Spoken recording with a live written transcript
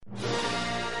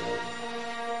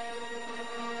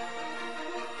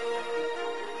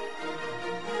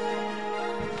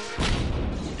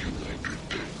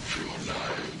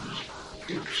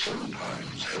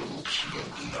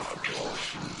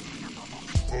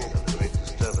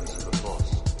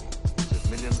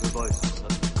voices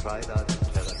suddenly cried out in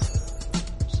terror.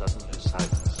 Suddenly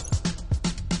silence.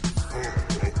 A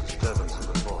great disturbance in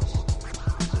the force.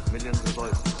 As if millions of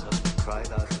voices suddenly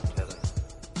cried out in terror.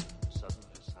 Suddenly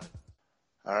silence.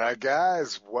 All right,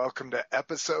 guys, welcome to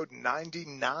episode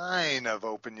 99 of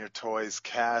Open Your Toys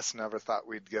Cast. Never thought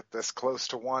we'd get this close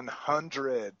to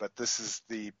 100, but this is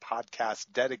the podcast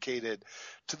dedicated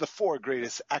to the four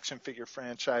greatest action figure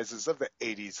franchises of the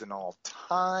 80s and all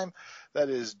time. That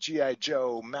is G.I.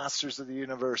 Joe, Masters of the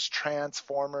Universe,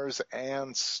 Transformers,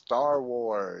 and Star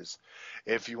Wars.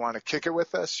 If you want to kick it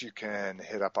with us, you can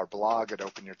hit up our blog at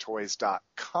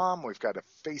openyourtoys.com. We've got a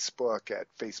Facebook at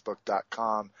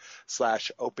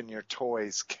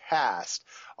facebook.com/openyourtoyscast.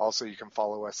 Also, you can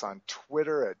follow us on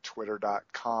Twitter at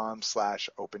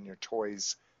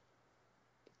twitter.com/openyourtoys.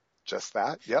 Just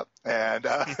that, yep. And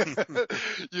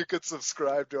you could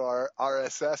subscribe to our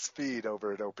RSS feed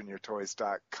over at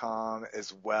openyourtoys.com,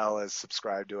 as well as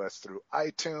subscribe to us through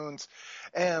iTunes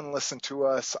and listen to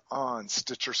us on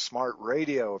Stitcher Smart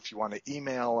Radio. If you want to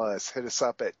email us, hit us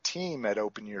up at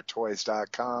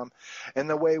team@openyourtoys.com. And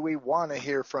the way we want to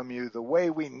hear from you, the way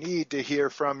we need to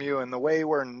hear from you, and the way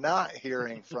we're not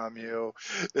hearing from you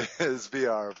is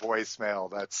via our voicemail.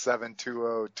 That's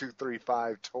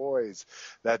 720-235-TOYS.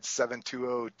 That's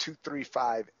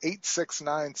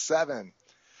 720-235-8697.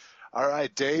 All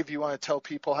right, Dave, you want to tell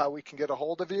people how we can get a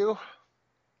hold of you?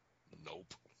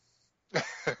 Nope.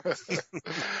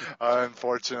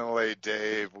 Unfortunately,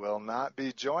 Dave will not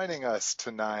be joining us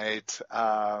tonight.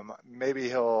 Maybe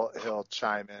he'll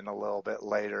chime in a little bit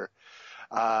later.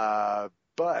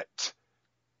 But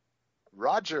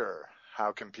Roger,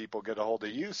 how can people get a hold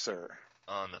of you, sir?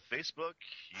 On the Facebook,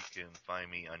 you can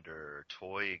find me under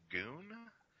Toy Goon.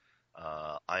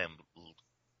 I am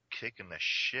kicking the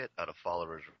shit out of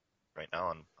followers right now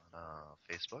on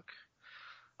Facebook.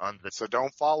 So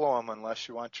don't follow them unless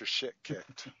you want your shit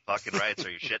kicked. Fucking right, so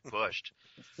your shit pushed.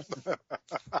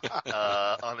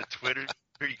 On the Twitter,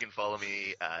 you can follow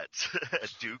me at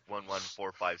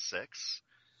Duke11456.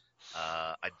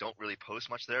 I don't really post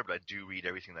much there, but I do read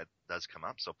everything that does come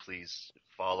up, so please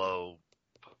follow,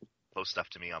 post stuff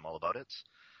to me. I'm all about it.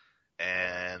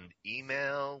 And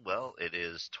email, well, it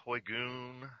is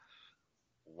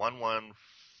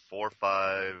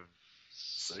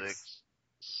toygoon11456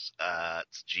 at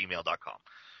gmail.com.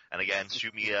 And again,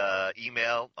 shoot me an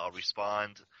email. I'll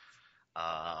respond.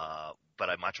 But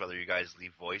I'd much rather you guys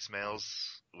leave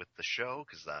voicemails with the show,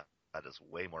 because that is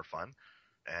way more fun.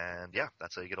 And yeah,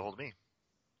 that's how you get a hold of me.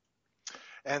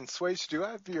 And Swage, do you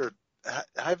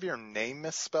have your name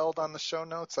misspelled on the show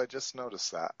notes? I just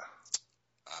noticed that.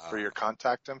 For your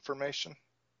contact information?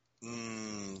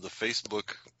 The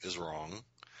Facebook is wrong.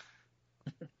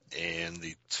 And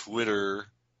the Twitter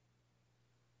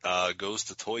goes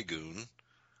to Toy Goon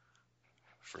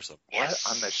for some. What?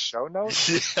 On the show notes?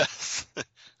 Yes.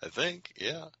 I think,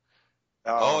 yeah.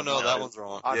 Oh no, that one's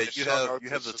wrong. Yeah, you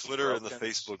have the Twitter and the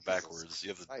Facebook backwards. You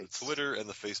have the Twitter and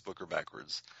the Facebook are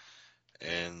backwards.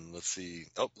 And let's see.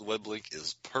 Oh, the web link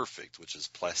is perfect, which is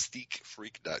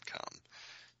plastiquefreak.com.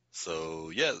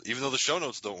 So, yeah, even though the show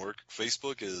notes don't work,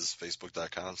 Facebook is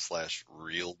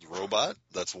facebook.com/reeledrobot.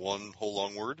 That's one whole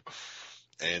long word.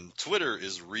 And Twitter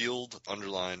is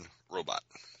reeled_robot.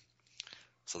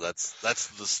 So that's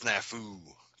the snafu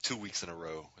 2 weeks in a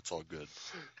row. It's all good.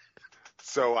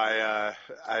 So I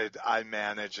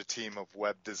manage a team of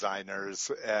web designers,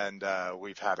 and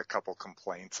we've had a couple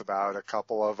complaints about a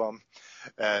couple of them.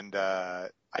 And I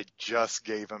just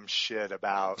gave them shit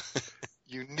about...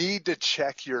 You need to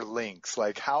check your links.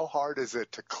 Like, how hard is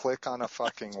it to click on a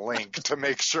fucking link to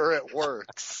make sure it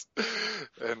works?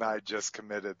 And I just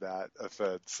committed that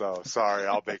offense. So, sorry,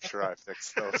 I'll make sure I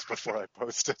fix those before I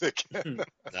post it again.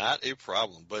 Not a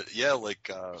problem. But, yeah, like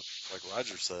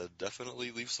Roger said,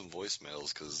 definitely leave some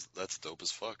voicemails, because that's dope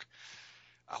as fuck.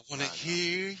 I want to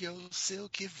hear your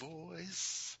silky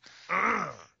voice.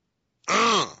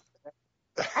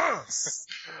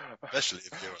 Especially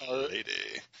if you're a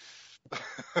lady.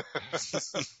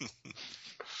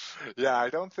 Yeah, I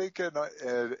don't think in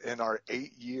our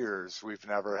 8 years we've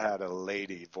never had a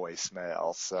lady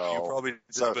voicemail. So you probably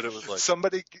did, but it was like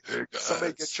somebody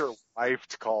get your wife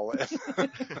to call in.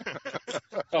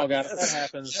 Oh God, that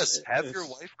happens. Yes, have your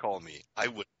wife call me. I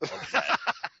would love that.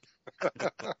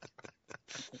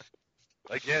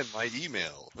 Again, my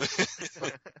email.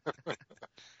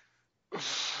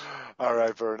 All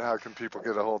right, Vern, how can people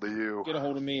get a hold of you? Get a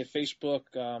hold of me at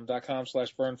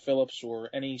facebook.com/Vern Phillips, or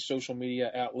any social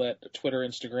media outlet, Twitter,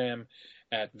 Instagram,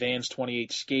 at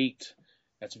Vans28Skate.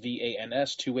 That's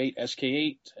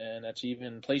VANS28SK8, and that's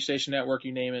even PlayStation Network,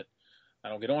 you name it. I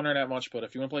don't get on there that much, but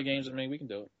if you want to play games with me, we can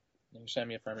do it. You can send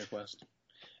me a friend request.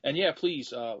 And yeah,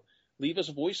 please leave us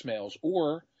voicemails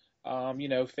or,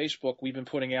 Facebook. We've been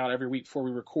putting out every week before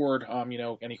we record,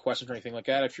 any questions or anything like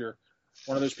that. If you're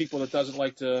one of those people that doesn't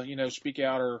like to, speak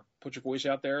out or put your voice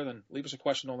out there, then leave us a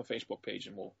question on the Facebook page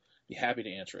and we'll be happy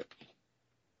to answer it.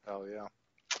 Oh, yeah.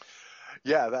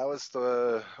 Yeah, that was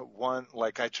the one,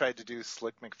 like I tried to do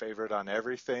Slick McFavorite on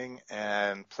everything,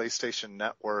 and PlayStation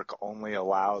Network only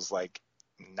allows like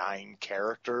 9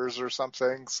 characters or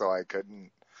something, so I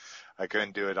couldn't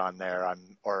do it on there.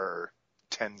 Or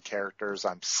 10 characters.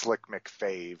 I'm Slick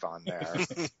McFave on there.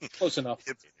 Close enough.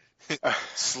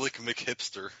 Slick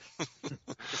McHipster.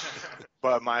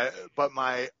 But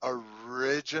my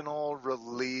original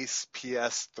release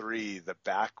PS3, the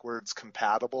backwards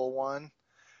compatible one,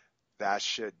 that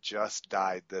shit just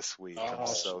died this week. I'm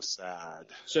so sad.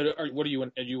 So what are you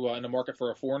in the market for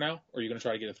a 4 now, or are you going to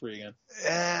try to get a 3 again?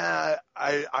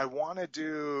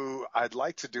 I'd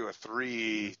like to do a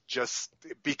 3 just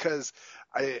because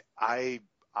I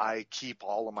keep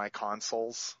all of my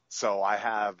consoles. So I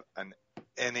have an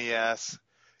NES.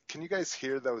 Can you guys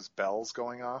hear those bells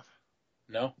going off?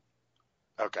 No.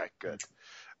 Okay, good.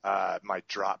 My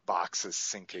drop box is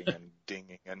sinking and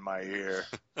dinging in my ear.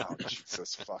 Oh,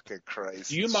 Jesus fucking Christ.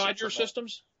 Do you mod your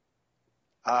systems?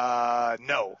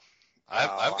 No.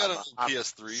 I've got a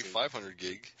PS3, 500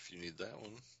 gig, if you need that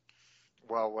one.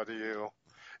 Well,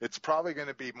 it's probably going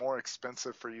to be more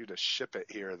expensive for you to ship it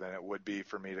here than it would be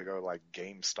for me to go like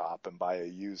GameStop and buy a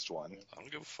used one. I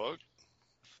don't give a fuck.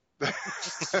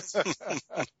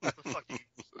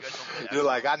 You're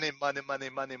like, I need money.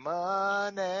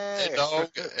 Hey, dog,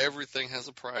 everything has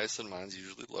a price, and mine's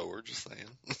usually lower, just saying.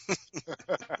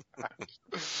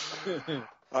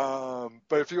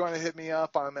 But if you want to hit me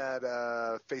up, I'm at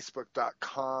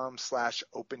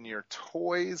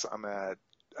facebook.com/openyourtoys. I'm at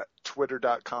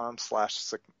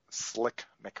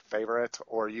twitter.com/slickmcfavorite,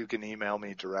 or you can email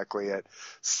me directly at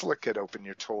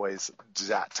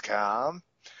slick@openyourtoys.com.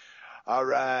 All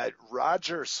right,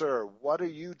 Roger, sir, what are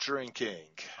you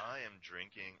drinking? I am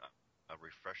drinking a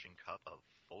refreshing cup of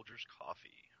Folgers coffee.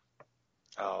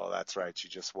 Oh, that's right. You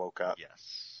just woke up.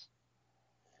 Yes.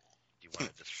 Do you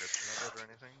want a description of it or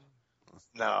anything?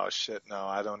 No, shit, no.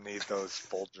 I don't need those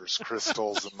Folgers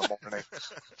crystals in the morning.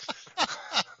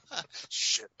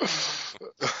 Shit.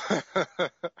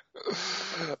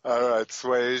 All right,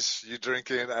 Swage, you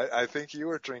drinking? I think you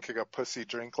were drinking a pussy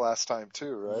drink last time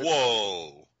too, right?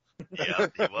 Whoa. Yeah,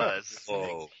 he was.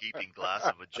 Whoa. Heaping glass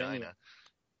of vagina.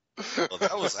 Well,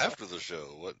 that was after the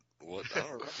show. What? I don't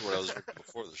remember what I was drinking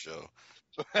before the show.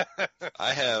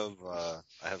 I have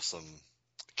some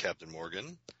Captain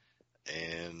Morgan,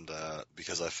 and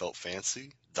because I felt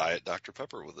fancy, Diet Dr.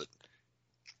 Pepper with it.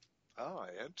 Oh,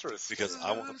 interesting. Because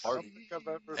I want to party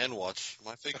and watch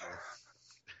my figure.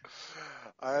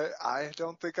 I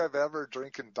don't think I've ever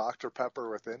drinking Dr. Pepper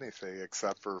with anything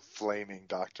except for flaming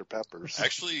Dr. Peppers.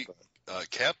 Actually,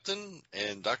 Captain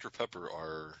and Dr. Pepper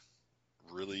are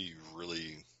really,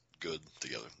 really good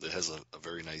together. It has a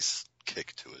very nice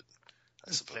kick to it,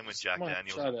 I suppose. Same with Jack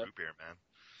Daniels and root beer, man.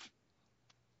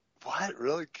 What?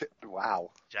 Really?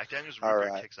 Wow. Jack Daniels root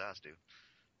beer kicks ass, dude.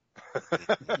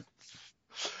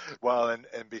 Well,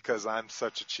 and because I'm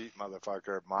such a cheap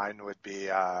motherfucker, mine would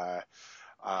be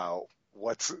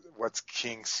what's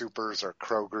King Soopers or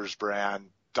Kroger's brand,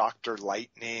 Dr.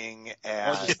 Lightning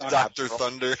and Dr.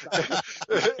 Thunder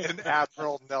and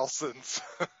Admiral Nelson's.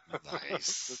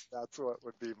 Nice. That's what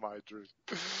would be my drink.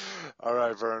 All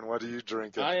right, Vern, what are you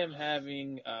drinking? I am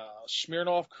having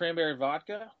Smirnoff cranberry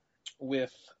vodka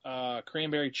with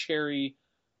cranberry cherry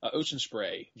ocean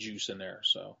spray juice in there.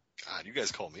 So. God, you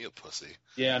guys call me a pussy.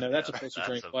 Yeah, no, that's a pussy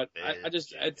drink, but I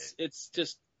just it's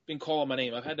just been calling my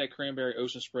name. I've had that cranberry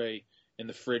ocean spray in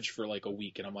the fridge for like a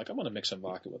week, and I'm like, I'm gonna mix some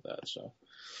vodka with that. So,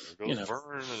 there goes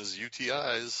Vern and his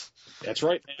UTIs. That's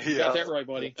right, man. You got that right,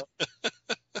 buddy. You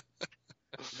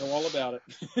know all about it.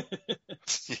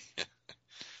 Yeah.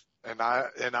 And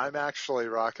I'm actually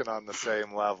rocking on the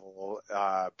same level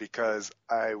because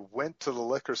I went to the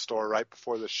liquor store right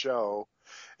before the show,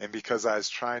 and because I was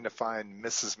trying to find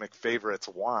Mrs. McFavorite's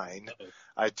wine,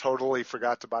 I totally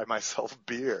forgot to buy myself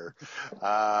beer.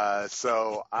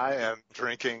 So I am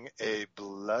drinking a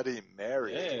Bloody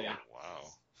Mary. Hey.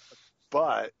 Wow.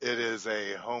 But it is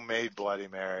a homemade Bloody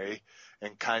Mary,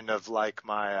 and kind of like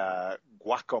my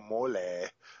guacamole,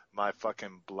 my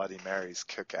fucking Bloody Marys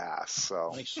kick ass.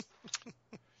 So, nice.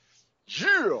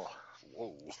 yeah.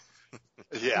 Whoa.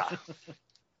 Yeah.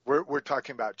 We're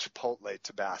talking about Chipotle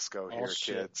Tabasco here,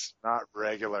 shit. kids. Not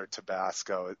regular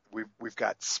Tabasco. We've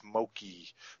got smoky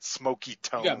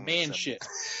tones. You got man shit.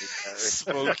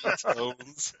 Smoky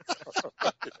tones.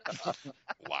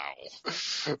 Wow.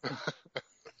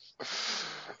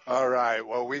 All right.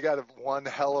 Well, we got one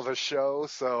hell of a show,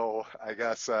 so I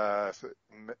guess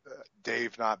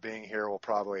Dave not being here will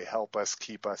probably help us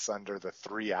keep us under the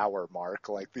 3-hour mark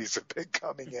like these have been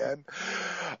coming in.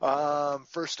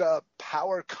 First up,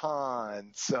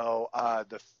 PowerCon. So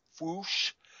the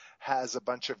Foosh has a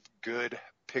bunch of good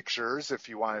pictures if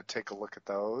you want to take a look at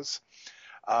those.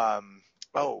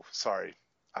 Oh, sorry.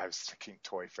 I was thinking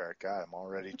Toy Fair. God, I'm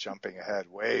already jumping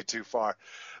ahead way too far.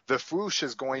 The Foosh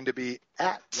is going to be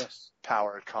at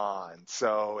PowerCon.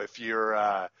 So if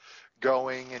you're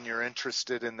going and you're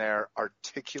interested in their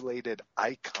articulated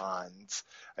icons,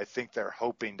 I think they're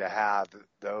hoping to have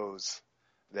those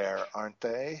there, aren't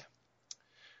they?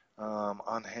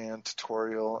 On-hand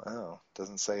tutorial. Oh,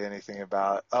 doesn't say anything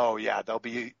about. Oh, yeah, they'll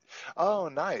be. Oh,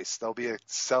 nice. They'll be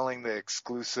selling the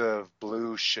exclusive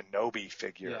blue Shinobi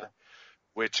figure. Yeah.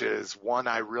 Which is one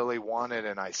I really wanted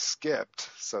and I skipped,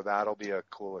 so that'll be a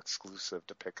cool exclusive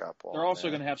to pick up. They're also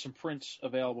going to have some prints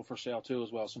available for sale too,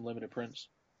 as well, some limited prints.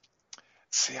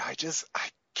 See, I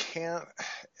can't,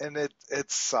 and it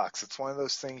sucks. It's one of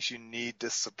those things you need to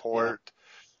support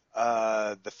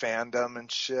the fandom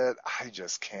and shit. I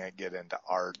just can't get into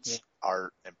art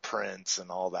and prints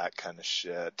and all that kind of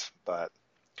shit, but.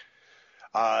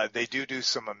 They do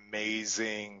some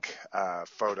amazing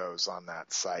photos on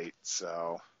that site.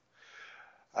 So,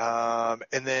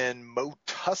 and then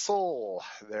Motussle,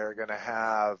 they're going to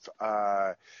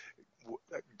have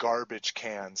garbage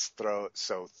cans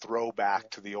throw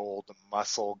back to the old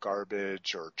muscle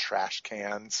garbage or trash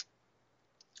cans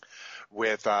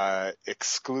with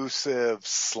exclusive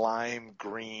slime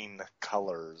green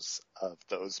colors of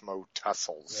those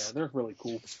Motussles. Yeah, they're really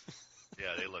cool.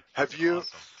 Yeah, they look awesome.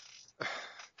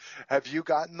 Have you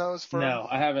gotten those? No,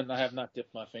 I haven't. I have not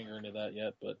dipped my finger into that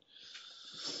yet, but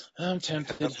I'm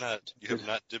tempted. You have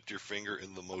not dipped your finger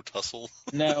in the Motussle?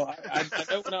 No, I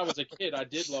know when I was a kid, I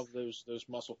did love those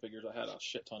muscle figures. I had a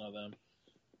shit ton of them,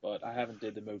 but I haven't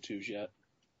did the Motus yet.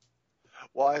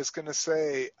 Well, I was going to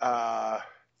say, oh,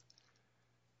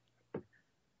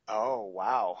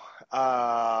 wow.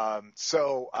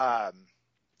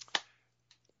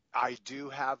 I do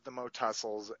have the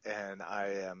Motussles, and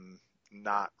I am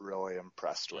not really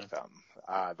impressed with them.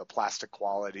 The plastic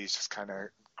quality is just kind of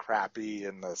crappy,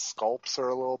 and the sculpts are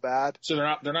a little bad. So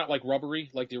they're not like rubbery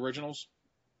like the originals?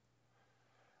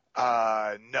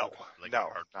 No,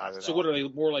 not at So all. what are they,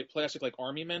 more like plastic, like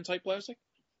Army Men type plastic?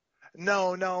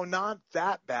 No, not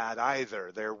that bad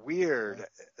either. They're weird.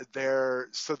 They're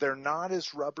not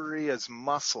as rubbery as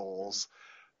Muscles,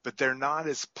 but they're not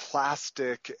as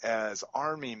plastic as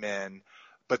Army Men,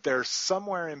 but they're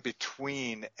somewhere in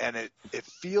between, and it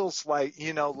feels like,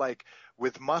 like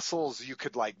with Muscles, you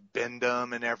could like bend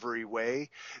them in every way.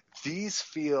 These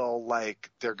feel like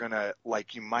they're gonna,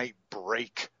 like you might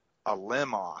break a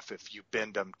limb off if you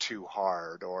bend them too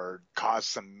hard or cause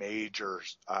some major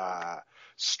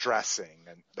stressing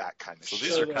and that kind of shit. So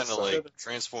these are kind of like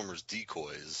Transformers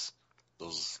decoys,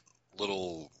 those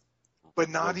little... But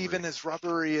not rubbery. Even as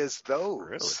rubbery as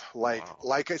those. Really?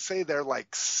 Like I say, they're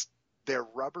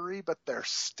rubbery, but they're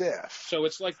stiff. So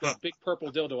it's like the big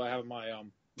purple dildo I have in my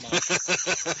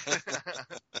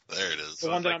There it is. The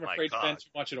one that I'm afraid to bend too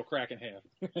much, it'll crack in half.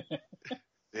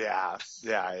 Yeah,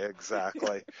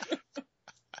 exactly.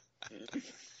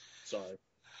 Sorry.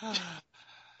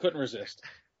 Couldn't resist.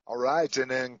 All right,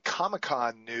 and then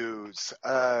Comic-Con news.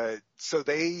 So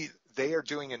they are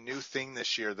doing a new thing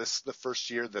this year. This is the first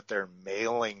year that they're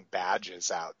mailing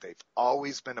badges out. They've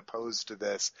always been opposed to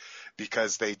this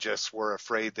because they just were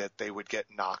afraid that they would get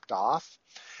knocked off.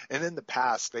 And in the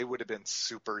past, they would have been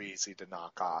super easy to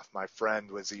knock off. My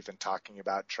friend was even talking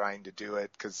about trying to do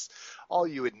it because all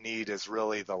you would need is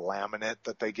really the laminate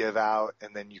that they give out,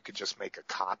 and then you could just make a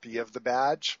copy of the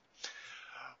badge.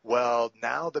 Well,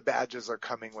 now the badges are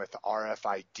coming with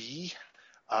RFID,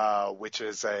 which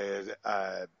is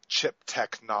a chip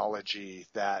technology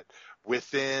that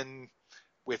within,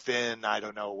 I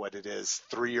don't know what it is,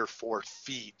 3 or 4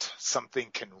 feet, something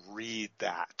can read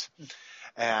that.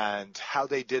 And how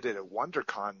they did it at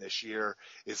WonderCon this year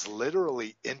is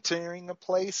literally entering a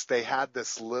place. They had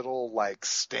this little like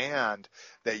stand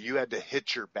that you had to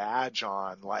hit your badge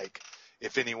on. Like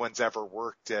if anyone's ever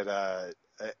worked at a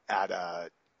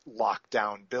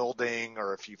lockdown building,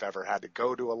 or if you've ever had to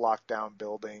go to a lockdown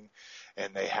building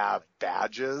and they have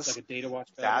badges. Like a data watch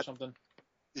badge or something?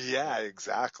 Yeah,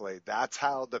 exactly. That's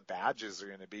how the badges are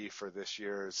going to be for this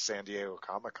year's San Diego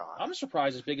Comic-Con. I'm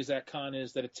surprised, as big as that con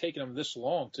is, that it's taken them this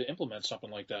long to implement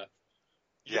something like that.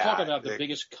 You're Yeah, talking about the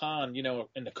biggest con,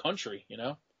 in the country, in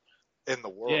the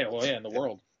world. Yeah, well, yeah, in the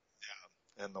world.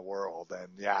 Yeah, in the world, and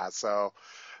yeah, so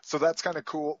that's kind of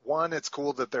cool. One, it's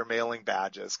cool that they're mailing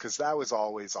badges, because that was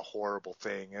always a horrible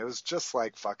thing. It was just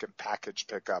like fucking package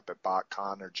pickup at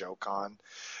BotCon or JoeCon.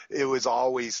 It was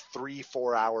always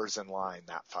 3-4 hours in line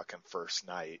that fucking first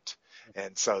night.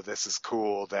 And so this is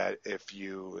cool that if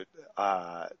you,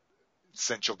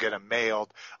 since you'll get them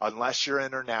mailed, unless you're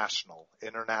international.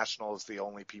 International is the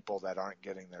only people that aren't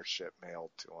getting their shit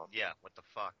mailed to them. Yeah, what the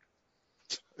fuck?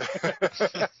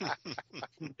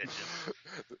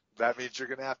 That means you're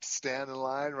gonna have to stand in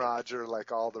line, Roger,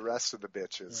 like all the rest of the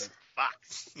bitches. Fuck.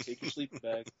 Take your sleeping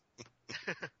bag.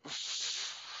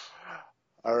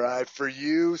 All right, for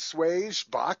you, Swage,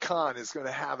 BotCon is going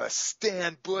to have a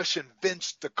Stan Bush and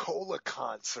Vince DiCola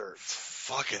concert.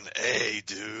 Fucking A,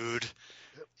 dude.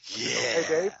 Yeah. Hey,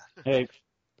 Dave. Hey.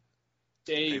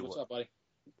 Dave, what's up, buddy?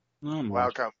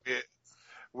 Welcome.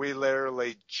 We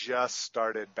literally just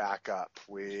started back up.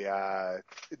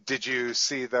 Did you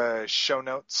see the show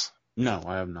notes? No,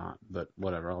 I have not, but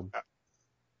whatever.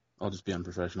 I'll just be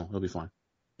unprofessional. It'll be fine.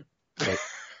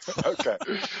 Okay.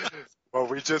 Well,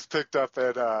 we just picked up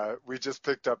at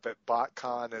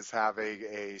BotCon is having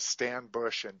a Stan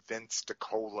Bush and Vince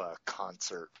DiCola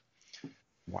concert.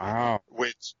 Wow.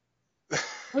 Which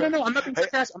No, I'm not being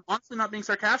sarcastic. I'm honestly not being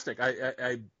sarcastic.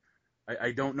 I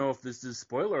don't know if this is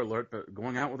spoiler alert, but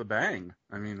going out with a bang.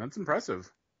 I mean, that's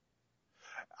impressive.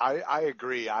 I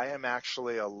agree. I am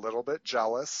actually a little bit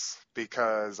jealous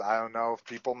because I don't know if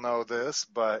people know this,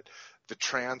 but the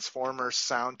Transformers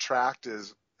soundtrack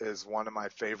is one of my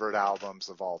favorite albums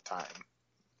of all time.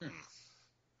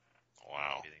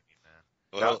 Wow.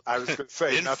 Well, no, I was going to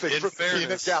say nothing from the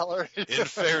Peanut Gallery. In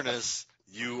fairness,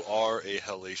 you are a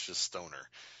hellacious stoner.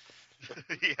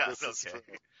 Yeah, that's okay.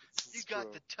 You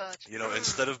got the touch.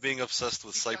 Instead of being obsessed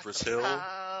with Cypress Hill,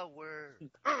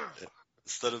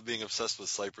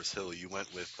 you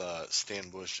went with Stan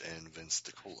Bush and Vince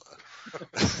DiCola.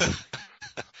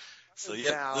 So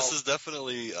yeah, this is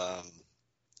definitely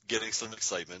getting some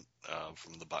excitement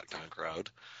from the BotCon crowd,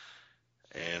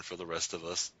 and for the rest of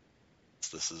us,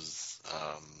 this is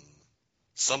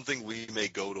something we may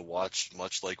go to watch,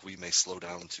 much like we may slow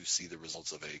down to see the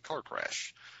results of a car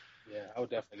crash. Yeah, I would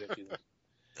definitely go see that.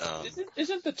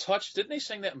 Isn't the touch? Didn't they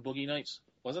sing that in Boogie Nights?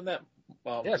 Wasn't that?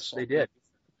 Yes, they did.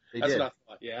 That's what I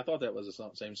thought. Yeah, I thought that was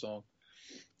the same song.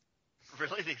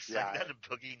 Really, they sang that in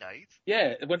Boogie Nights?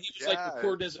 Yeah, when he was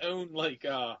recording his own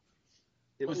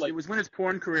It was when his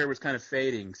porn career was kind of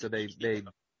fading, so they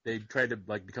tried to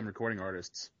become recording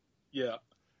artists. Yeah.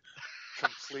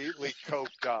 Completely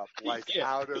coked up,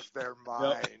 out of their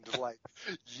mind,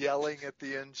 yelling at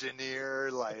the engineer,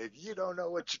 you don't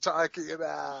know what you're talking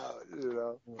about,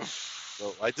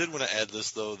 So I did want to add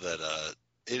this though, that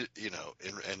in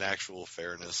actual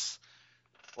fairness,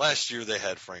 last year they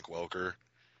had Frank Welker,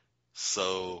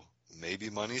 so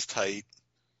maybe money's tight.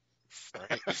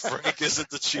 Frank isn't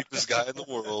the cheapest guy in the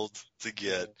world to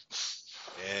get,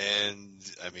 and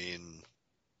I mean,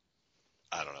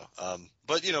 I don't know.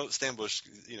 But, Stan Bush,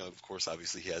 of course,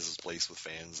 obviously he has his place with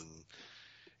fans and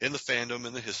in the fandom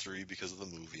and the history because of the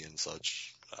movie and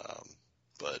such.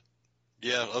 But,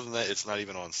 yeah, other than that, it's not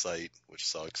even on site, which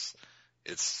sucks.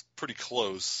 It's pretty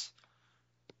close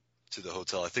to the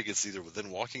hotel. I think it's either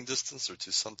within walking distance or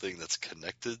to something that's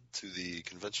connected to the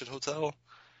convention hotel.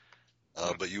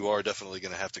 But you are definitely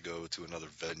going to have to go to another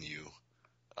venue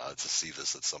to see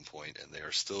this at some point, and they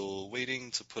are still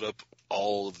waiting to put up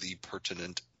all of the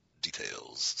pertinent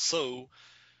details. So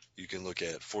you can look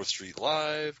at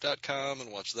 4thstreetlive.com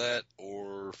and watch that,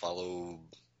 or follow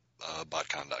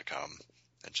botcon.com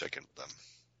and check in with them.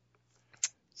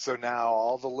 So now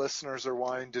all the listeners are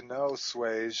wanting to know,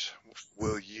 Swage,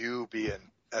 will you be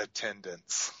in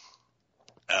attendance?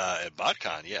 At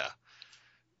BotCon, yeah.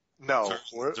 No,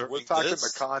 we're talking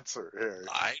the concert here.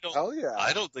 I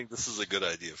don't think this is a good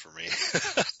idea for me.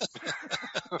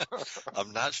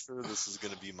 I'm not sure this is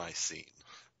going to be my scene,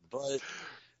 but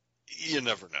you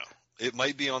never know. It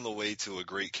might be on the way to a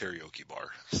great karaoke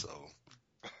bar. So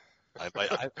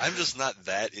I'm just not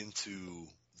that into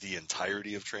the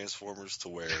entirety of Transformers to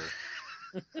where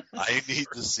I need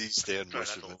to see Stan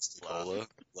Bush and Vince DiCola.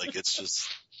 It's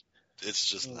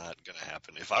just not going to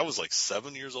happen. If I was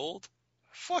 7 years old,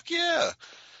 fuck yeah.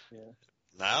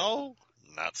 Now,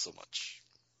 not so much.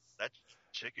 That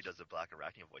chick who does the Black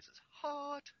Arachnia voice is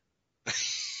hot.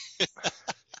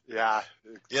 Yeah.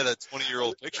 Yeah, that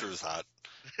 20-year-old picture is hot.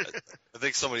 I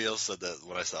think somebody else said that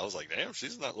when I saw. I was like, damn,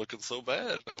 she's not looking so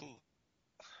bad.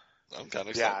 I'm kind of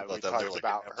excited about that. They're like,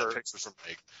 about her pictures from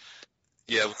Meg.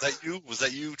 Yeah, was that you? Was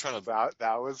that you trying to?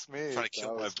 That was me. Trying to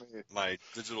kill my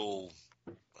digital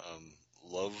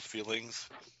love feelings.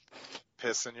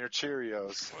 Pissing your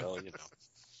Cheerios. Well, you know.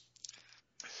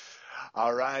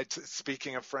 All right.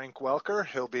 Speaking of Frank Welker,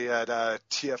 he'll be at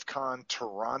TFCon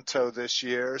Toronto this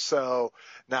year. So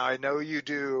now I know you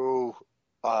do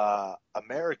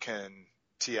American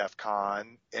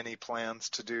TFCon. Any plans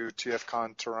to do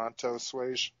TFCon Toronto,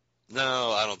 Swage?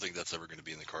 No, I don't think that's ever going to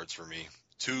be in the cards for me.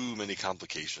 Too many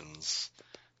complications,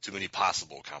 too many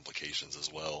possible complications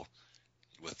as well,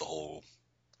 with the whole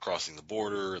crossing the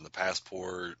border and the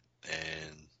passport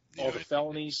and all the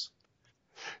felonies.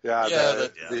 Yeah,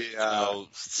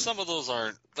 some of those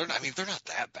aren't. They're not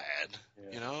that bad.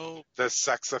 Yeah. You know, the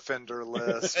sex offender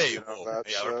list. Hey, we're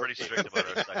pretty strict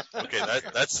about our sex. Okay,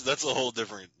 that's a whole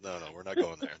different. No, we're not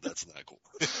going there. That's not cool.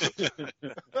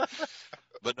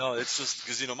 But no, it's just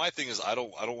because my thing is I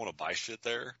don't want to buy shit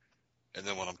there, and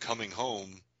then when I'm coming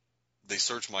home, they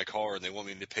search my car and they want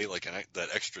me to pay like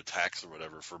that extra tax or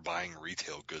whatever for buying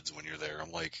retail goods when you're there.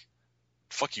 I'm like,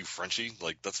 fuck you, Frenchie.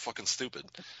 Like that's fucking stupid.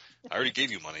 I already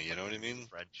gave you money, you know what I mean?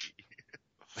 Frenchie.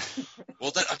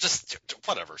 Well, I'm just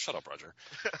whatever. Shut up, Roger.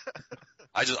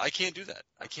 I can't do that.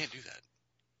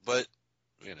 But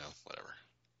whatever.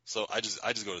 So I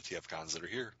just go to TFCons that are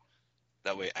here.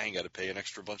 That way, I ain't got to pay an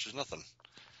extra bunch of nothing.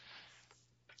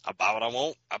 I buy what I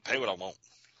want. I pay what I want.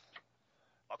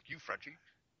 Fuck you, Frenchie.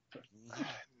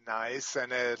 Nice,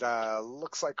 and it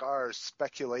looks like our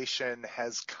speculation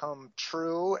has come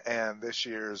true, and this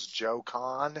year's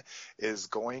JoeCon is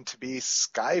going to be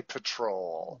Sky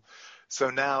Patrol.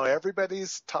 So now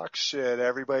everybody's talk shit.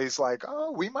 Everybody's like,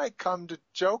 oh, we might come to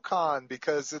JoeCon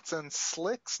because it's in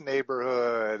Slick's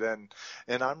neighborhood,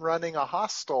 and I'm running a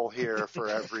hostel here for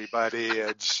everybody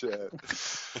and shit.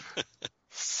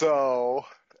 So,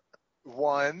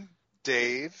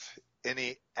 Dave,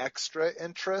 any extra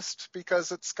interest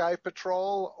because it's Sky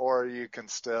Patrol, or you can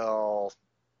still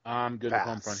I'm good pass?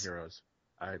 with Homefront Heroes.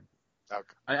 I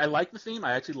like the theme.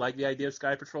 I actually like the idea of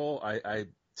Sky Patrol.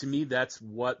 To me, that's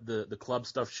what the club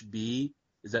stuff should be,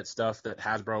 is that stuff that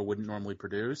Hasbro wouldn't normally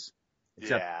produce.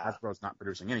 Except Hasbro's not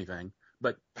producing anything.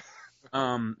 But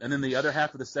and then the other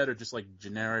half of the set are just like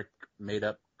generic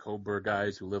made-up Cobra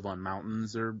guys who live on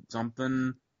mountains or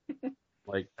something.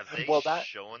 Like, have they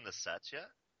shown the sets yet?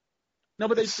 No,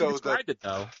 but they described it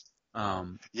though.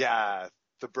 Yeah,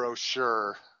 the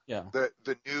brochure. Yeah.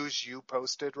 The news you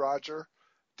posted, Roger.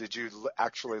 Did you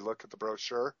actually look at the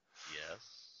brochure?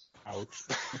 Yes. Ouch.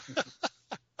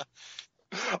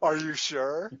 Are you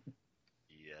sure?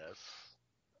 Yes.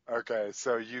 Okay,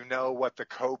 so you know what the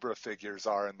Cobra figures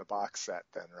are in the box set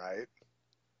then, right?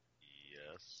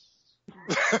 Yes.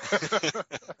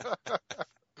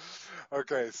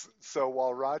 Okay, so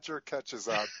while Roger catches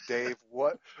up, Dave,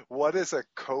 what is a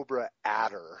Cobra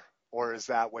Adder? Or is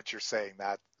that what you're saying,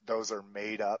 that those are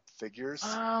made up figures?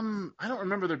 I don't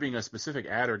remember there being a specific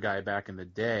Adder guy back in the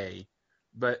day.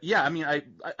 But yeah, I mean, I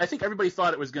think everybody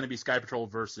thought it was going to be Sky Patrol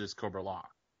versus Cobra Law.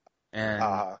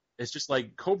 And it's just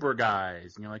like Cobra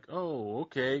guys. And you're like, oh,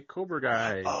 okay, Cobra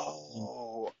guys.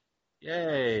 Oh.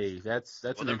 Yay. That's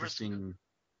an interesting.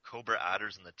 Cobra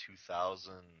Adders in the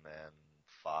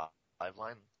 2005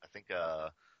 line. I think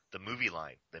the movie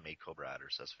line, they made Cobra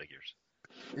Adders as figures.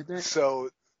 Did they? So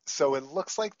it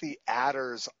looks like the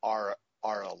Adders are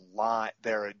a line.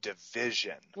 They're a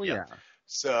division. Well, yeah.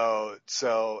 So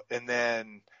and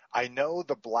then I know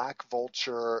the Black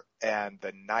Vulture and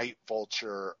the Night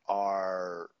Vulture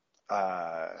are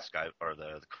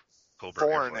the Cobra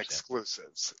foreign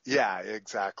exclusives. Yeah,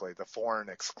 exactly. The foreign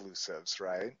exclusives,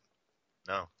 right?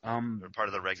 No, they're part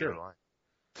of the regular line.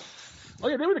 Oh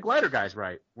yeah, they were the glider guys,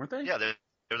 right? Weren't they? Yeah, they're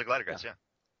the glider guys.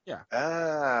 Yeah.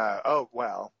 Oh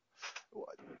well.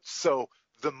 So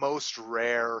the most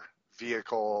rare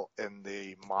vehicle in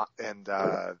the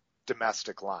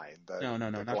domestic line.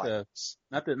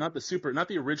 Not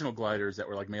the original gliders that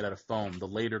were like made out of foam. The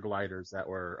later gliders that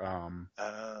were.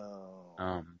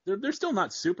 They're still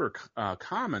not super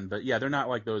common, but yeah, they're not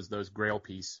like those Grail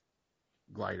piece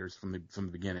gliders from the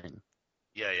beginning.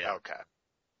 Yeah. Okay.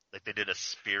 Like they did a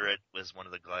Spirit was one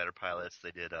of the glider pilots.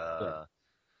 They did a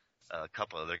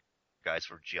couple other guys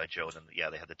for G.I. Joe, and then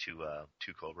they had the two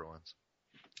Cobra ones.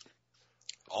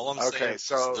 All I'm saying is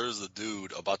there's a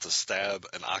dude about to stab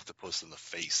an octopus in the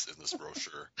face in this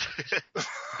brochure.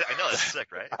 I know, that's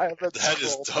sick, right? That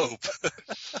is dope.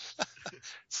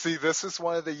 See, this is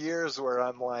one of the years where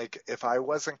I'm like, if I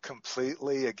wasn't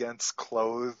completely against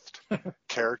clothed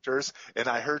characters, and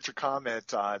I heard your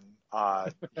comment on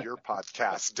your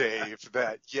podcast, Dave,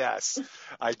 that yes,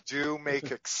 I do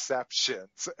make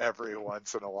exceptions every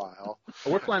once in a while.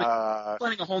 We're planning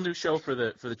a whole new show for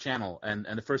the channel, and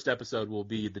the first episode will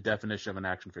be the definition of an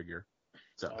action figure.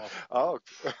 So. Oh.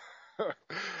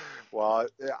 Well,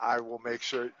 I will make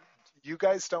sure. You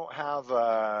guys don't have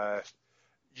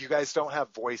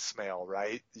voicemail,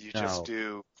 right? You just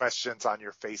do questions on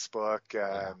your Facebook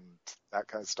and that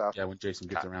kind of stuff. Yeah, when Jason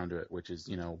gets around to it, which is,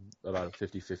 about a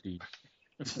 50-50.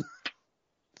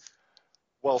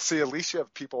 Well, see, at least you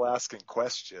have people asking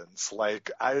questions. Like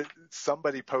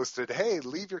somebody posted, "Hey,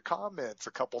 leave your comments"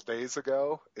 a couple days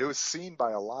ago. It was seen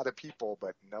by a lot of people,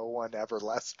 but no one ever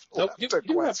left a question.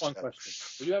 You have one question.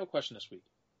 We do have a question this week.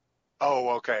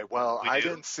 Oh, okay. Well, I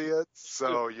didn't see it,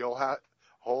 so you'll have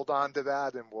hold on to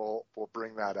that, and we'll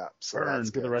bring that up. So Burn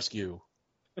to the rescue.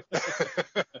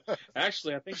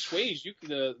 Actually, I think Swage,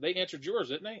 they answered yours,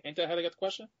 didn't they? Ain't that how they got the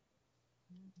question?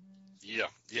 Yeah.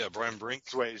 Brian Brink.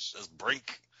 Swage.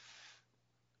 Brink.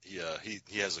 Yeah,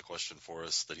 he has a question for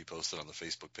us that he posted on the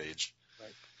Facebook page.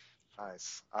 Right.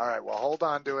 Nice. All right. Well, hold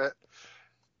on to it,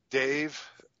 Dave.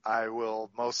 I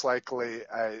will most likely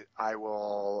I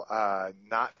will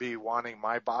not be wanting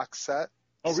my box set.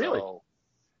 Oh, really?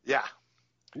 Yeah.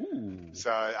 Ooh.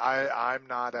 So I'm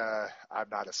not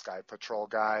a Sky Patrol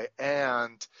guy,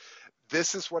 and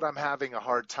this is what I'm having a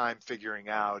hard time figuring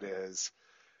out is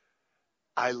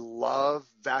I love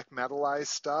vac metalized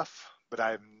stuff, but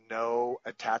I have no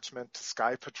attachment to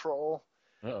Sky Patrol.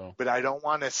 Uh-oh. But I don't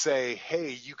want to say,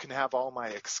 hey, you can have all my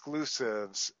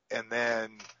exclusives, and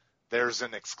then there's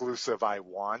an exclusive I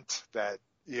want that,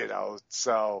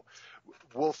 so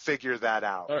we'll figure that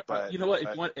out. But you know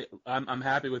what? I'm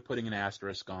happy with putting an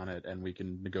asterisk on it, and we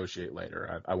can negotiate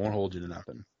later. I won't hold you to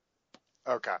nothing.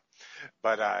 Okay.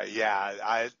 But,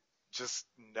 I just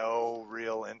no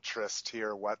real interest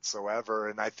here whatsoever.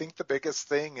 And I think the biggest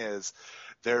thing is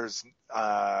there's,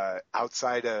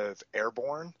 outside of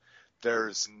Airborne,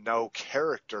 there's no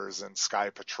characters in Sky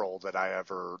Patrol that I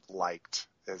ever liked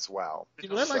as well.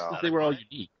 What I liked was they were all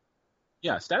unique.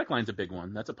 Yeah, Static Line's a big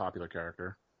one. That's a popular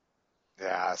character.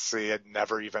 Yeah, see, I'd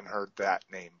never even heard that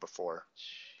name before.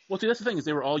 Well, see, that's the thing is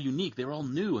they were all unique. They were all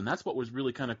new, and that's what was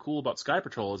really kind of cool about Sky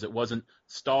Patrol is it wasn't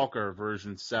Stalker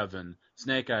version 7,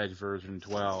 Snake Eyes version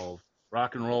 12,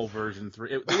 Rock and Roll version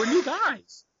 3. They were new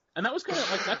guys, and that was kind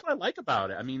of like that's what I like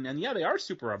about it. I mean, and yeah, they are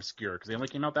super obscure because they only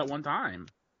came out that one time,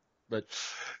 but.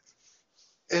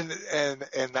 And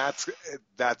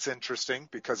that's interesting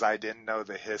because I didn't know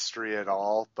the history at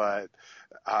all, but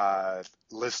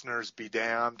listeners be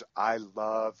damned, I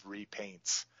love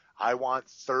repaints. I want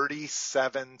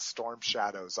 37 Storm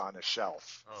Shadows on a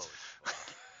shelf. Oh.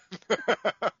 Is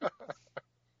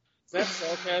that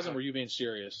sarcasm or are you being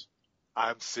serious?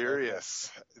 I'm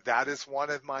serious. That is one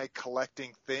of my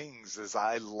collecting things is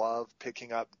I love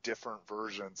picking up different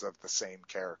versions of the same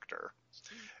character.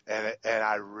 And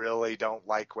I really don't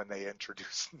like when they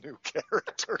introduce new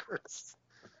characters.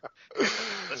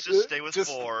 Let's just stay with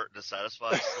 4 to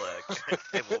satisfy Slick,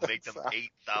 and we'll make them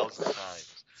 8,000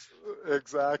 times.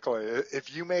 Exactly.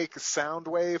 If you make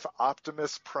Soundwave,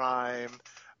 Optimus Prime,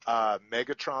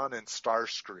 Megatron, and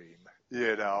Starscream,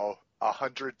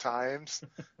 100 times,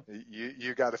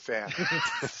 you got a fan.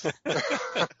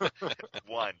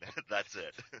 One. That's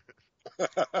it.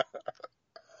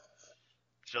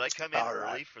 Should I come in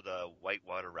early for the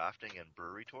whitewater rafting and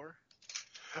brewery tour?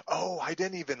 Oh, I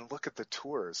didn't even look at the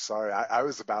tours. Sorry, I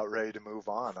was about ready to move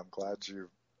on. I'm glad you.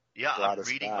 Yeah, I'm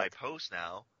reading my post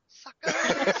now.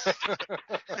 Suckers!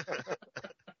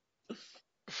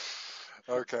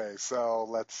 Okay, so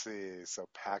let's see. So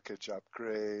package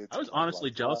upgrades. I was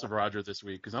honestly jealous of Roger this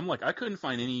week because I'm like I couldn't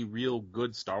find any real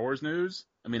good Star Wars news.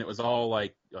 I mean, it was all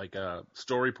like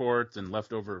story reports and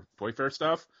leftover Toy Fair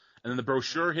stuff. And then the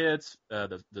brochure hits,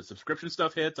 the subscription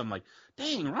stuff hits. I'm like,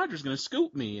 dang, Roger's going to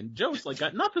scoop me. And Joe's like,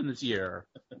 got nothing this year.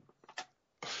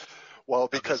 Well,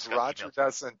 because Roger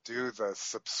doesn't do the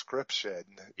subscription.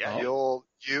 Yeah. You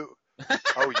do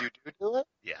it?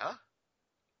 Yeah.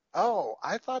 Oh,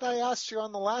 I thought I asked you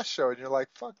on the last show, and you're like,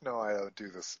 fuck no, I don't do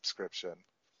the subscription.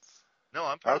 No,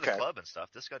 I'm part of the club and stuff.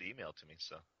 This got emailed to me,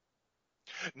 so.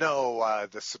 No,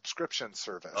 the subscription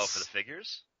service. Oh, for the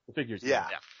figures? The figures. Yeah.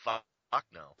 Yeah, fuck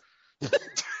no.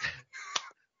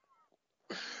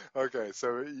 Okay,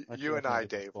 so you and I,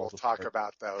 Dave, will talk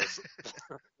about those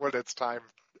when it's time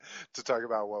to talk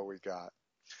about what we got.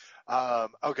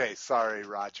 Okay, sorry,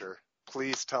 Roger.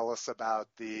 Please tell us about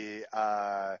the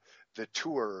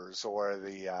tours or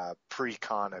the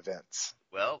pre-con events?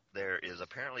 Well, there is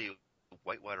apparently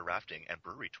whitewater rafting and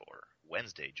brewery tour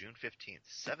Wednesday, June 15th,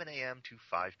 7 a.m. to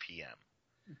 5 p.m.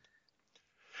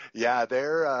 Yeah,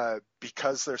 they're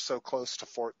because they're so close to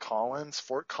Fort Collins.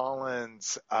 Fort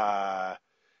Collins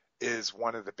is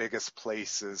one of the biggest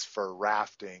places for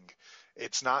rafting.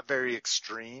 It's not very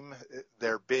extreme.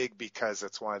 They're big because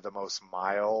it's one of the most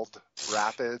mild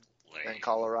rapids in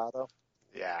Colorado.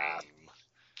 Yeah.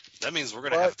 That means we're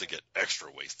going to have to get extra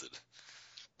wasted.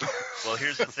 Well,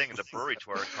 here's the thing. The brewery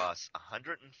tour costs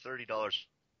 $130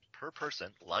 per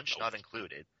person, lunch not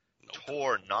included,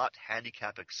 tour not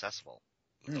handicap accessible.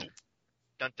 Nope.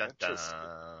 Dun, dun, dun.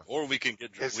 Or we can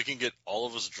get all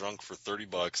of us drunk for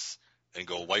 $30 and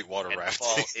go whitewater rafting.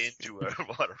 Fall into a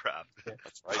water raft.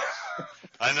 That's right.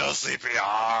 I know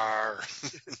CPR.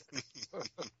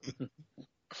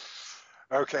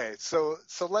 Okay, so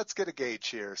let's get a gauge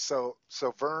here. So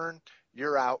Vern,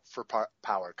 you're out for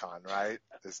PowerCon, right?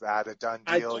 Is that a done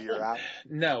deal? You're out?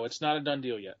 No, it's not a done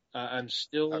deal yet. I'm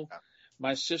still. Okay.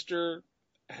 My sister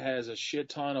has a shit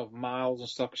ton of miles and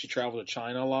stuff because she traveled to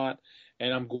China a lot,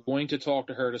 and I'm going to talk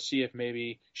to her to see if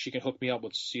maybe she can hook me up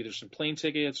with either some plane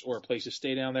tickets or a place to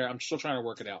stay down there. I'm still trying to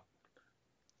work it out.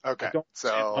 Okay, I don't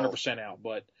 100% out,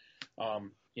 but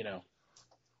you know,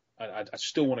 I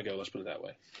still want to go. Let's put it that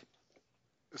way.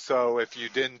 So if you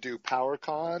didn't do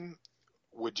PowerCon,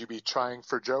 would you be trying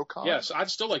for JoeCon? Yes,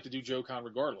 I'd still like to do JoeCon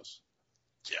regardless.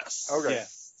 Yes. Okay. Yeah.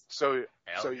 So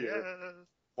you're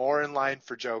more in line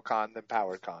for JoeCon than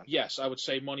PowerCon. Yes, I would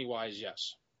say money-wise,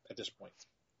 yes, at this point.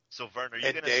 So, Vern, are you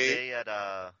going to stay at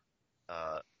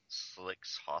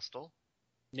Slick's hostel?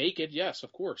 Naked, yes,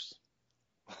 of course.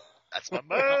 That's my I'm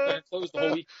not going to close the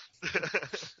whole week.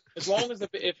 As long as if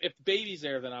baby's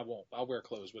there, then I won't. I'll wear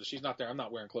clothes. But if she's not there, I'm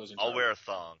not wearing clothes. I'll wear a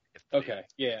thong. Okay,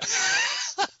 yeah.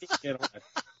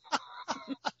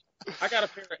 I got a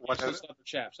pair of leather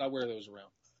chaps. I'll wear those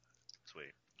around.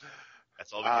 Sweet.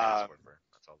 That's all we can ask for, Vern.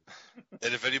 That's all.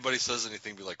 And if anybody says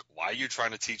anything, be like, "Why are you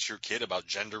trying to teach your kid about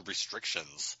gender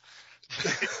restrictions?"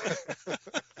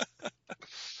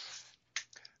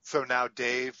 So now,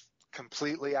 Dave,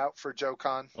 completely out for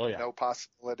JoeCon? Oh, yeah. No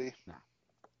possibility? No.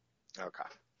 Okay.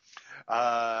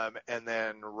 And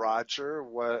then Roger,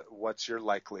 what's your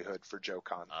likelihood for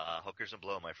JoeCon? Hookers and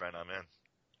blow, my friend. I'm in.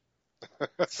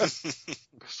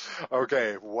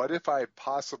 Okay. What if I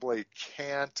possibly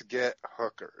can't get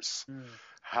hookers?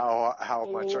 How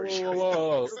much are you?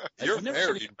 Whoa. You're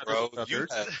married, bro.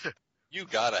 You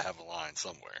gotta have a line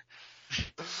somewhere.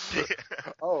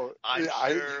 Oh,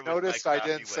 I noticed I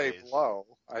didn't say blow.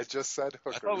 I just said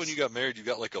hookers. I thought when you got married, you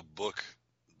got like a book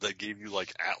that gave you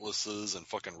like atlases and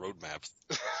fucking road maps.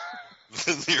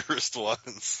 The nearest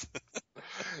ones.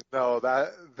 No,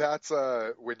 that's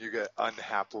when you get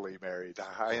unhappily married.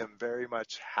 I am very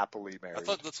much happily married. I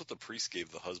thought that's what the priest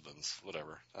gave the husbands.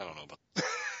 Whatever. I don't know about.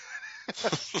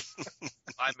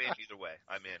 I'm in either way.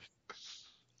 I'm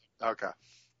in. Okay.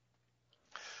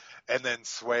 And then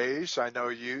Swage, I know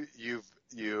you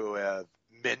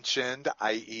mentioned,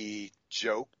 i.e.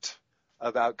 joked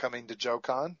about coming to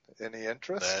JoeCon. Any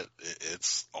interest?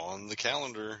 It's on the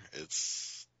calendar.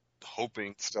 It's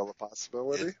hoping. Still a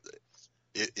possibility?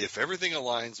 If everything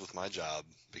aligns with my job,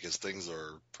 because things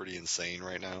are pretty insane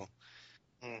right now,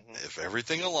 if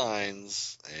everything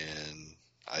aligns and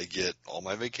I get all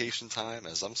my vacation time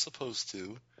as I'm supposed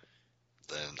to,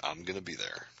 then I'm going to be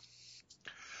there.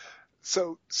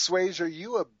 So, Swage, are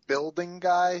you a building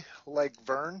guy like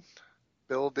Vern?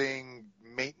 Building,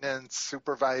 maintenance,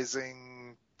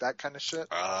 supervising, that kind of shit?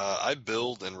 I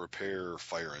build and repair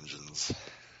fire engines.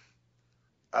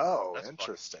 Oh, that's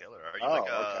interesting. Are you like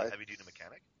a heavy-duty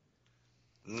mechanic?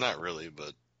 Not really,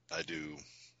 but I do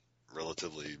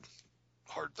relatively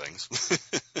hard things. Fair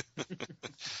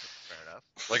enough.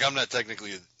 Like I'm not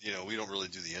technically, we don't really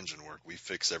do the engine work. We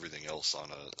fix everything else on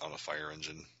a fire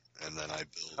engine. And then I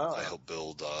help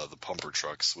build the pumper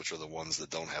trucks, which are the ones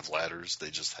that don't have ladders. They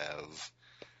just have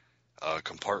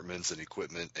compartments and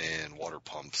equipment and water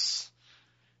pumps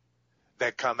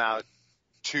that come out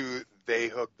they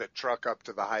hook the truck up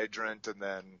to the hydrant and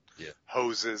then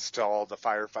hoses to all the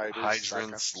firefighters.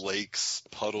 Hydrants, lakes,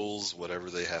 puddles,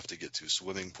 whatever they have to get to,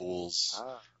 swimming pools.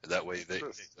 That way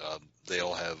they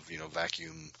all have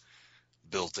vacuum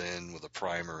built in with a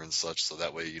primer and such. So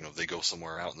that way they go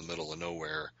somewhere out in the middle of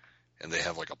nowhere. And they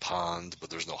have like a pond, but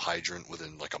there's no hydrant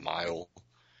within like a mile.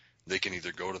 They can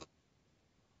either go to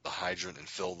the hydrant and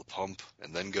fill the pump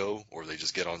and then go, or they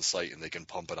just get on site and they can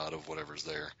pump it out of whatever's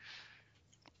there.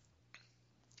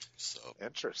 So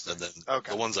interesting. And then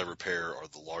the ones I repair are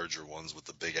the larger ones with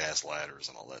the big ass ladders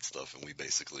and all that stuff. And we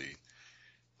basically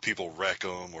people wreck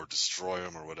them or destroy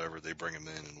them or whatever, they bring them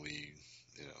in and we,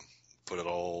 put it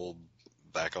all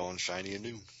back on shiny and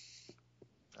new.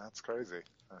 That's crazy.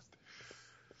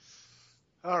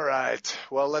 All right.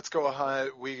 Well, let's go ahead.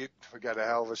 We got a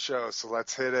hell of a show, so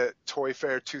let's hit it. Toy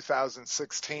Fair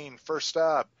 2016. First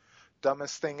up,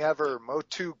 dumbest thing ever,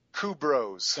 Motu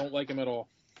Kubros. Don't like him at all.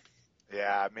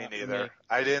 Yeah, me neither.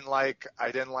 I didn't like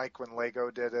when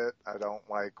Lego did it. I don't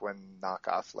like when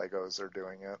knockoff Legos are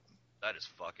doing it. That is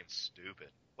fucking stupid.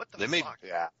 What the fuck?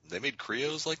 They made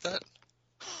Creos like that?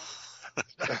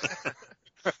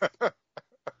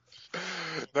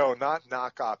 No, not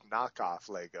knockoff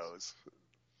Legos.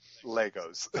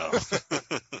 Legos. Oh.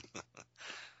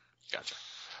 Gotcha.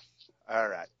 All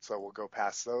right, so we'll go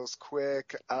past those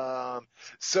quick.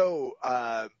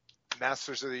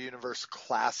 Masters of the Universe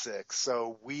Classics.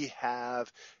 So we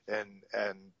have, and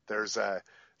there's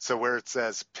so where it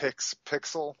says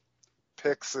Pixel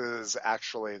is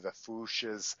actually the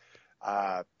Fuchsia's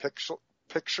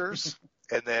pictures.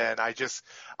 And then I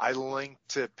linked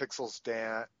to Pixel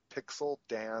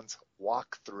Dan's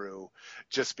walkthrough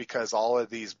just because all of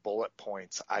these bullet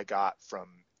points I got from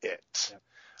it.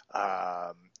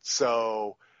 Yep.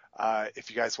 If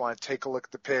you guys want to take a look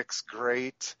at the pics,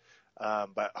 great.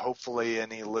 But hopefully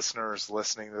any listeners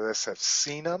listening to this have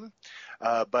seen them.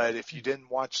 But if you didn't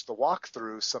watch the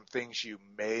walkthrough, some things you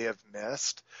may have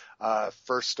missed.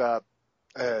 First up,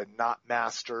 not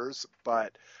Masters,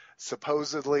 but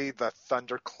supposedly the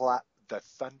Thundercats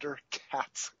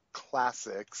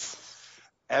Classics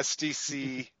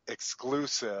SDC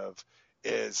exclusive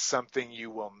is something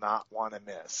you will not want to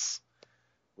miss,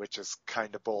 which is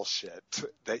kind of bullshit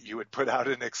that you would put out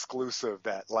an exclusive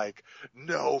that like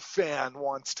no fan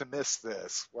wants to miss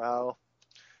this. Well,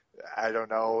 I don't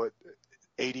know.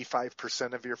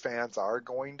 85% of your fans are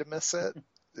going to miss it,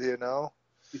 You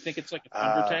think it's like a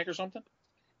Thunder Tank or something?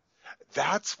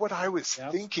 That's what I was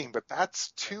thinking, but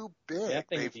that's too big.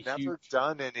 They've never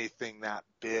done anything that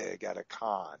big at a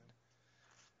con.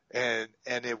 And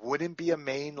it wouldn't be a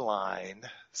main line,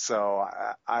 so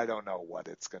I don't know what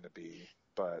it's going to be.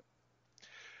 But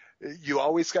you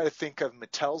always got to think of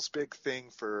Mattel's big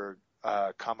thing for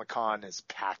Comic-Con is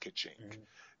packaging. Mm-hmm.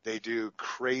 They do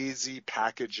crazy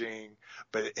packaging,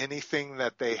 but anything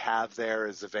that they have there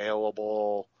is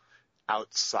available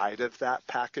outside of that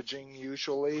packaging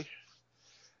usually.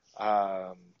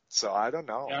 So I don't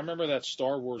know. Yeah, I remember that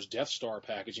Star Wars Death Star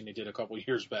packaging they did a couple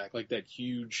years back. Like that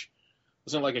huge,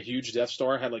 wasn't it like a huge Death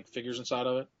Star? Had like figures inside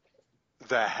of it?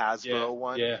 The Hasbro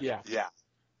one? Yeah.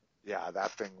 Yeah, that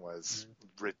thing was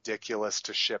ridiculous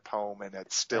to ship home, and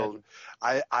it's still,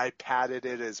 I padded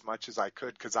it as much as I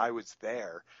could because I was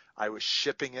there. I was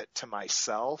shipping it to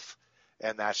myself,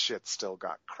 and that shit still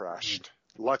got crushed.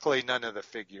 Luckily, none of the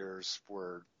figures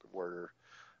were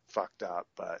fucked up,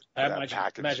 but I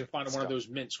imagine finding one of those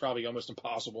mints probably almost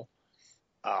impossible.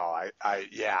 Oh,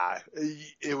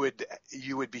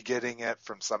 you would be getting it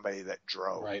from somebody that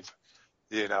drove. Right.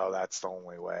 That's the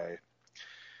only way.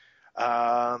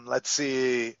 Let's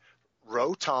see,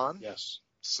 Roton. Yes.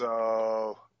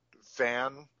 So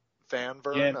fan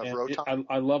version of Roton.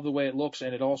 I love the way it looks,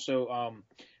 and it also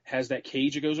has that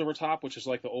cage that goes over top, which is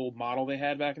like the old model they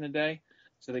had back in the day.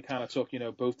 So they kind of took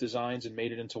both designs and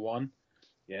made it into one.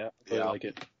 Yeah, I like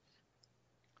it.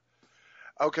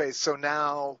 Okay, so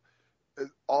now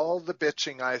all the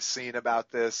bitching I've seen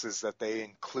about this is that they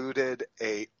included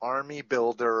a army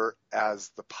builder as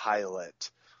the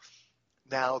pilot.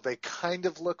 Now they kind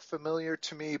of look familiar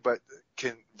to me, but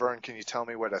Vern, can you tell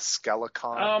me what a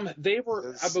Skelecon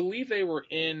is? I believe they were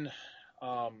in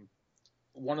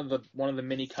one of the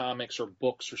mini comics or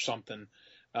books or something.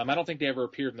 I don't think they ever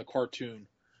appeared in the cartoon.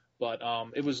 But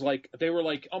it was like they were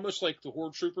like almost like the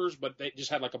Horde Troopers, but they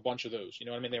just had like a bunch of those. You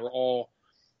know what I mean?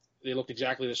 They looked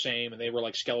exactly the same, and they were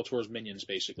like Skeletor's minions,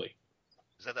 basically.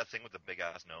 Is that thing with the big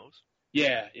ass nose?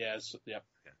 Yeah.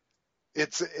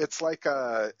 It's like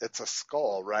it's a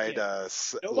skull, right? Yeah.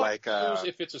 Nobody knows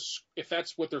if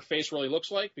that's what their face really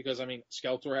looks like, because I mean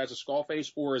Skeletor has a skull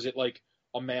face, or is it like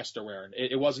a mask they're wearing?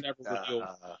 It wasn't ever revealed,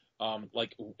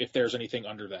 like if there's anything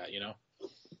under that,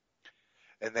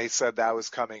 And they said that was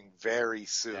coming very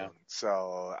soon,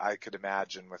 so I could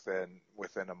imagine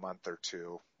within a month or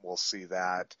two we'll see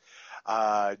that.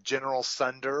 General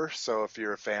Thunder, so if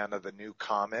you're a fan of the new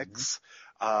comics,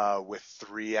 with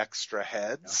 3 extra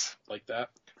heads. Yeah, like that.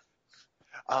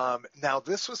 Now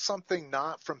this was something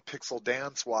not from Pixel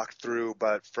Dan's walkthrough,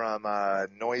 but from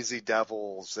Noisy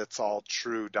Devils,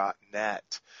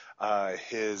 itsalltrue.net.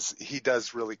 He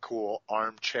does really cool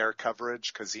armchair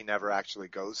coverage because he never actually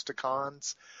goes to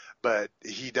cons, but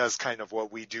he does kind of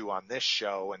what we do on this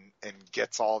show and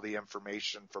gets all the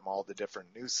information from all the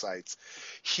different news sites.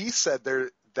 He said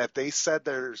they're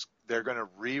going to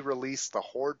re-release the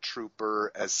Horde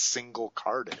Trooper as single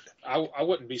carded. I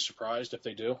wouldn't be surprised if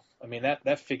they do. I mean,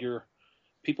 that figure,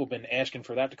 people have been asking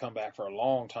for that to come back for a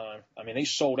long time. I mean, they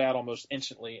sold out almost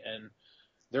instantly, and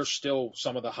they're still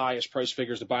some of the highest price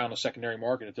figures to buy on the secondary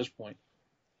market at this point.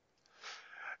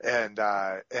 And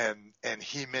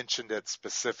he mentioned it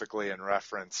specifically in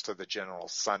reference to the General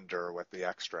Sunder with the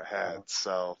extra head.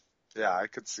 So yeah, I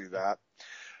could see that.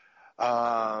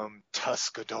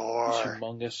 Tuscador. He's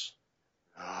humongous.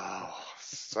 Oh,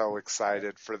 so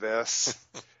excited for this.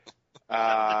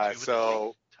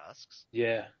 Tusks?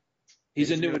 Yeah. He's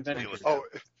a new adventure. Oh,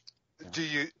 do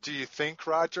you think,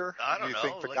 Roger? I don't know. Do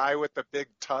you think the guy with the big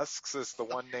tusks is the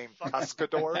one named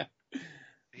Tuscador?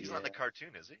 He's not in the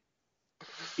cartoon, is he?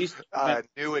 He's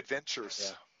New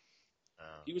Adventures. Yeah.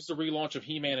 He was the relaunch of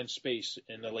He-Man in space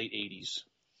in the late 80s.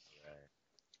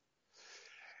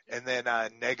 Right. And then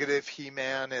Negative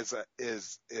He-Man is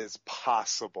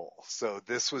possible. So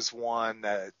this was one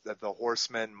that the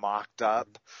Horsemen mocked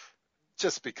up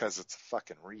just because it's a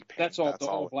fucking repaint. That's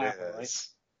all black one, right?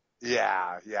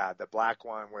 Yeah, the black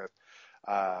one with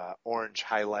orange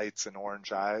highlights and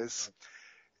orange eyes.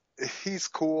 He's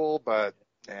cool, but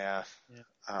yeah.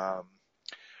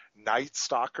 Night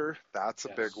Stalker, that's a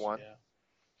big one.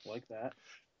 Yeah. Like that.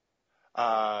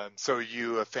 So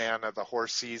you a fan of the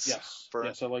Horsies? Yes,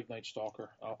 I like Night Stalker.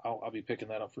 I'll be picking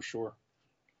that up for sure.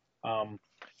 I'm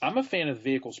a fan of the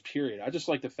vehicles, period. I just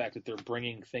like the fact that they're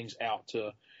bringing things out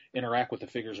to interact with the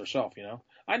figures herself, you know?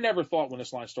 I never thought when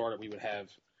this line started we would have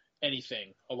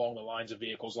anything along the lines of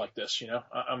vehicles like this, you know?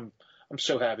 I'm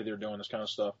so happy they're doing this kind of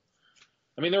stuff.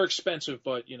 I mean, they're expensive,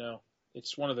 but, you know,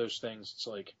 it's one of those things. It's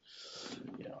like,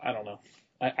 you know, I don't know.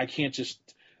 I can't just,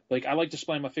 like, I like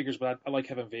displaying my figures, but I like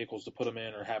having vehicles to put them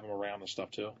in or have them around and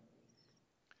stuff, too.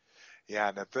 Yeah,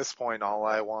 and at this point, all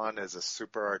I want is a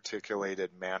super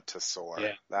articulated Mantisaur.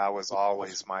 Yeah. That was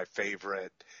always my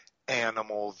favorite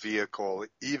animal vehicle,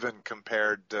 even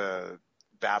compared to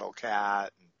Battle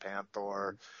Cat and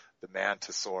Panther. The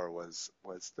Mantisaur was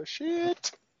the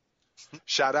shit.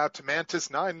 Shout out to Mantis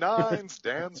 99s.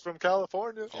 Dan's from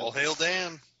California. All hail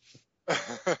Dan.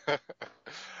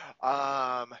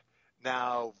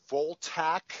 Now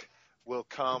Voltac will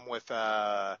come with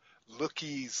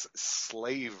Lookie's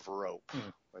slave rope,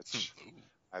 which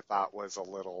I thought was a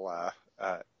little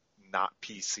not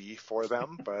PC for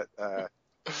them, but now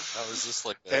is this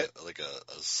like a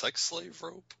sex slave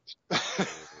rope?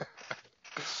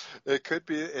 It could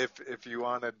be if you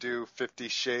want to do 50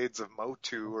 Shades of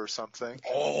Motu or something.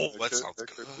 Oh, that sounds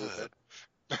good.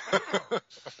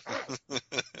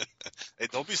 Hey,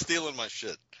 don't be stealing my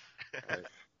shit. Right.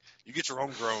 You get your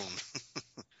own grown.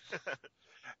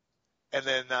 And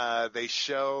then they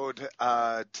showed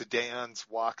to Dan's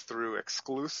walkthrough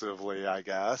exclusively, I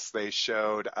guess. They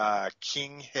showed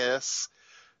King Hiss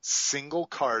single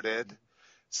carded.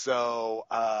 So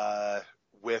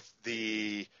with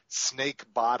the snake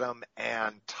bottom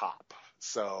and top.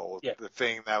 So the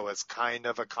thing that was kind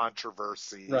of a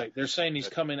controversy. Right. They're saying he's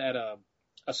coming at a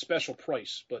special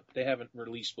price, but they haven't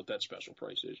released what that special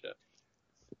price is yet.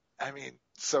 I mean,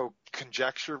 so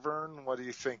conjecture, Vern, what do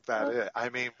you think that is? I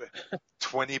mean,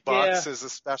 $20 is a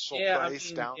special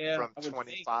price down from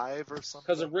 25 or something?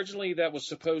 Because originally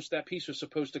that piece was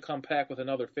supposed to come packed with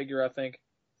another figure, I think.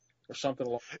 Or something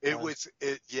along it was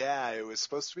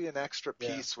supposed to be an extra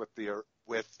piece with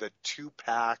the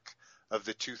 2-pack of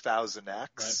the 2000X.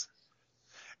 Right.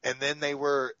 And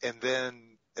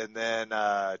then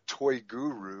Toy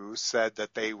Guru said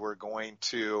that they were going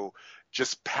to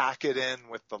just pack it in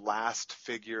with the last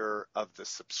figure of the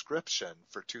subscription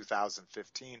for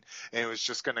 2015, and it was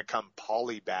just going to come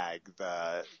polybag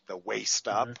the waist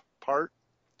up part.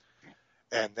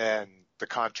 And then the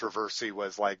controversy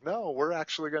was like, no, we're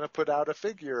actually going to put out a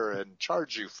figure and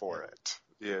charge you for it,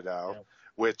 you know,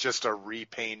 with just a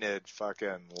repainted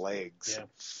fucking legs.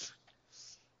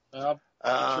 Yeah.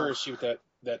 I'm curious to see what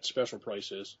that special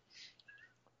price is.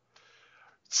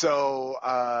 So,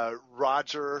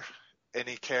 Roger,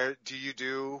 any care? Do you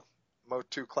do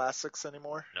Motu Classics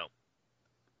anymore? No.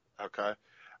 Okay.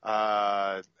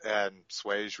 And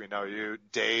Swage, we know you.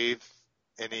 Dave,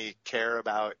 any care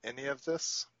about any of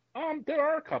this? There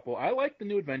are a couple. I like the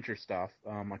New Adventure stuff.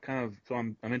 I'm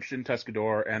interested in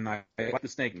Tuscador, and I like the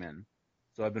Snake Men.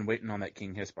 So I've been waiting on that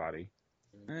King Hiss body.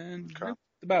 And that's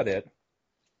about it.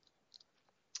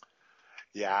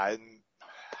 Yeah, and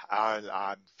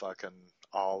I'm fucking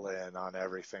all in on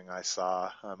everything I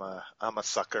saw. I'm a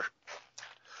sucker.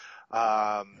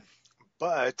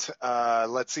 But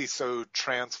let's see. So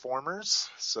Transformers.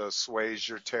 So Sway's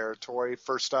your territory.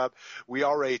 First up, we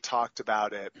already talked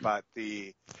about it, but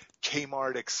the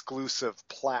Kmart exclusive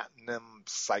Platinum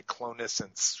Cyclonus and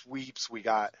Sweeps. We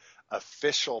got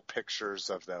official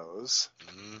pictures of those.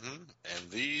 Mm-hmm.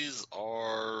 And these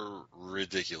are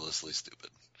ridiculously stupid.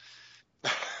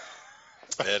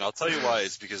 And I'll tell you why.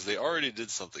 It's because they already did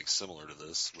something similar to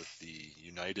this with the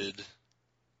United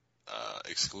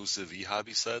exclusive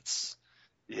e-hobby sets.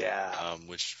 Yeah.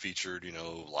 Which featured,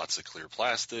 lots of clear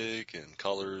plastic and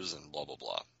colors and blah, blah,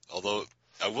 blah. Although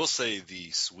I will say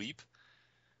the Sweep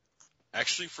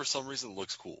actually for some reason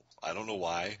looks cool. I don't know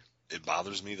why. It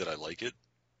bothers me that I like it,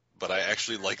 but I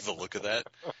actually like the look of that.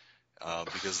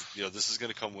 Because, this is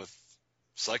going to come with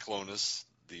Cyclonus,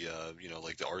 the,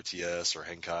 like the RTS or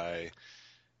Henkai,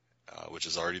 which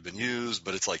has already been used,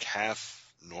 but it's like half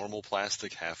normal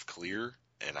plastic, half clear.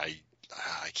 And I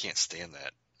can't stand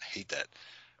that. I hate that.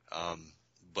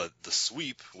 But the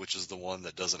Sweep, which is the one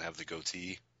that doesn't have the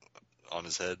goatee on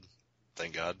his head,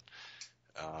 thank God.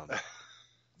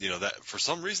 That for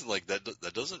some reason, like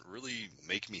that doesn't really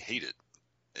make me hate it,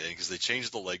 because they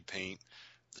changed the leg paint,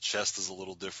 the chest is a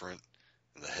little different,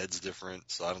 and the head's different.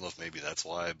 So I don't know if maybe that's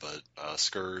why. But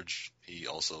Scourge, he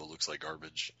also looks like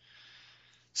garbage.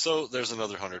 So there's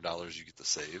another $100 you get to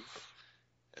save.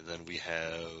 And then we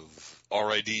have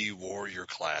RID Warrior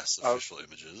Class official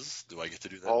images. Do I get to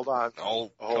do that? Hold on.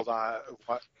 Hold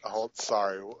on.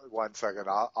 Sorry, 1 second.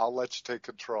 I'll let you take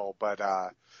control, but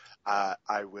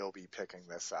I will be picking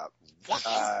this up. What?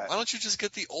 Why don't you just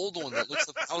get the old one that looks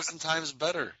 1,000 times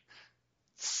better?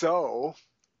 So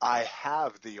I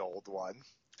have the old one,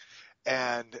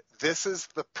 and this is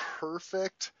the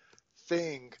perfect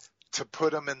thing to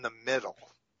put them in the middle.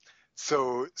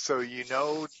 So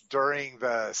during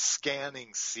the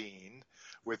scanning scene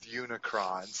with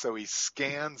Unicron, so he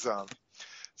scans them.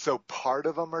 So part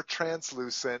of them are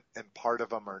translucent and part of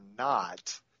them are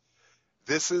not.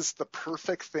 This is the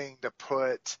perfect thing to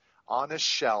put on a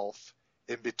shelf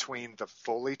in between the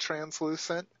fully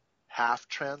translucent, half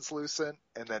translucent,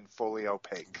 and then fully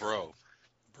opaque. Bro.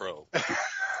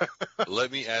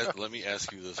 Let me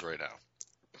ask you this right now.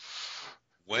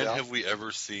 When have we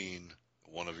ever seen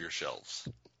one of your shelves?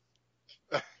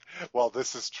 Well,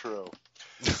 this is true.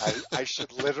 I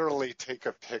should literally take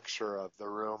a picture of the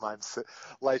room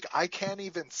I can't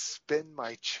even spin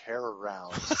my chair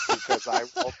around because I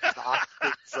will knock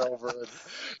things over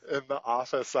in the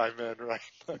office I'm in right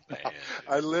now.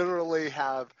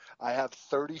 Man. I have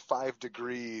 35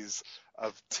 degrees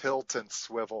of tilt and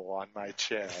swivel on my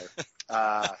chair.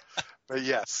 But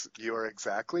yes, you are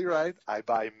exactly right. I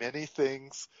buy many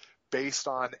things based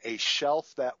on a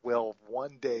shelf that will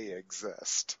one day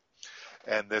exist.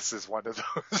 And this is one of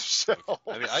those shelves.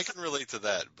 I mean, I can relate to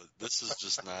that, but this is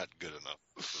just not good enough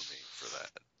for me for that.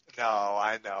 No,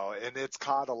 I know. And it's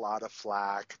caught a lot of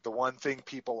flack. The one thing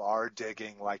people are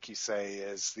digging, like you say,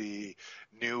 is the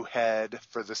new head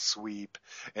for the Sweep.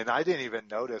 And I didn't even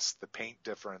notice the paint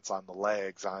difference on the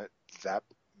legs. That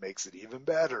makes it even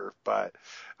better, but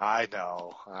I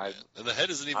know. And the head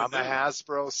isn't even new. I'm a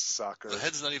Hasbro sucker. The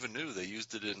head's not even new. They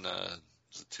used it in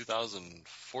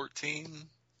 2014,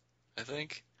 I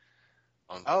think.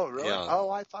 Oh, really? Yeah,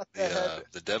 I thought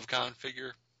the DevCon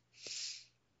figure.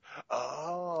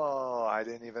 Oh, I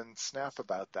didn't even snap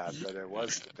about that it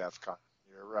was the DevCon.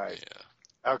 You're right. Yeah.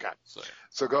 Okay.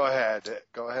 So go ahead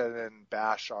and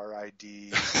bash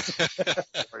RID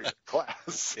Warrior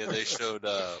Class. Yeah, they showed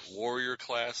Warrior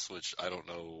Class, which I don't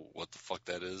know what the fuck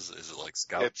that is. Is it like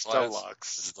Scout It's Class?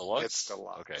 Deluxe. Is it Deluxe? It's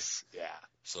Deluxe. Okay. Yeah.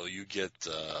 So you get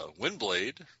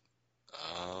Windblade,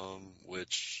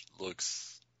 which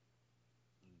looks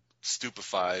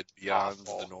stupefied beyond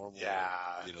the normal,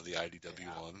 the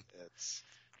IDW one. It's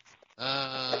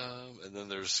and then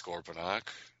there's Scorponok,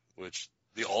 which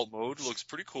the alt mode looks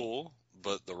pretty cool,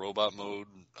 but the robot mode,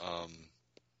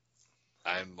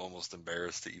 I'm almost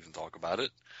embarrassed to even talk about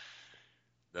it.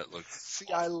 That looks.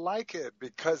 See, I like it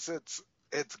because it's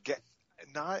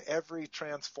not every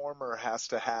Transformer has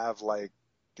to have like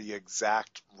the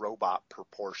exact robot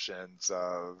proportions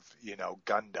of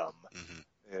Gundam. Mm-hmm.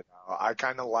 I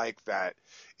kind of like that.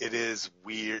 It is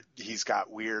weird. He's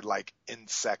got weird like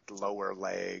insect lower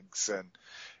legs, and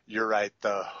you're right.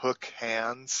 The hook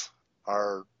hands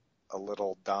are a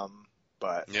little dumb,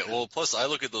 but yeah. Well, plus I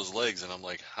look at those legs and I'm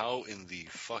like, how in the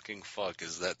fucking fuck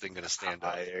is that thing going to stand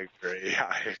up? I agree.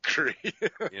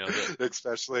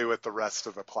 Especially with the rest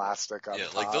of the plastic on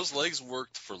top. Like those legs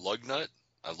worked for Lugnut.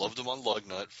 I loved them on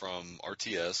Lugnut from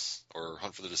RTS or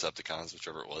Hunt for the Decepticons,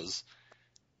 whichever it was.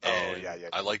 And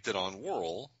I liked it on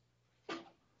Whirl.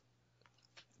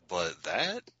 But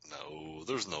that, no,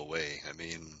 there's no way. I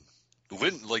mean, the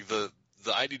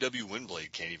IDW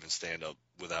Windblade can't even stand up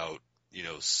without,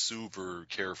 super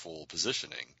careful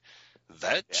positioning.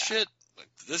 That shit,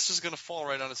 this is going to fall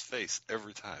right on his face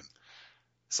every time.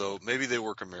 So maybe they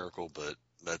work a miracle, but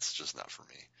that's just not for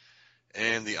me.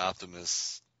 And the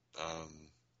Optimus,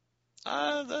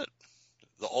 the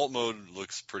alt mode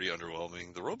looks pretty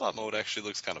underwhelming. The robot mode actually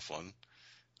looks kind of fun,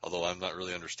 although I'm not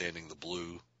really understanding the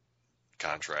blue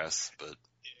contrast, but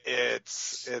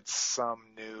it's some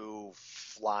new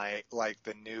flying, like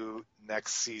the new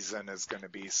next season is going to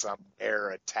be some air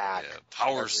attack,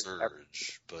 power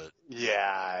surge, but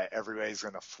everybody's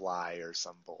going to fly or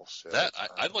some bullshit. That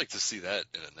I'd like to see that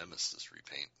in a Nemesis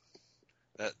repaint.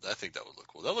 I think that would look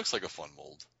cool. That looks like a fun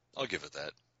mold. I'll give it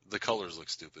that. The colors look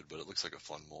stupid, but it looks like a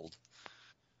fun mold.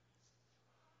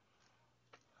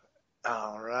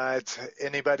 All right.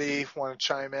 Anybody want to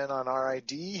chime in on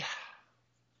RID?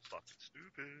 Fucking stupid.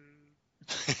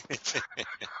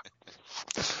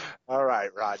 All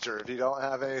right, Roger. If you don't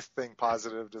have anything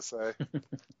positive to say,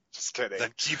 just kidding.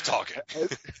 Then keep talking.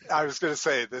 I was going to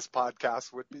say this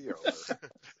podcast would be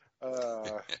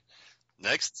over.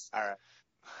 Next. All right.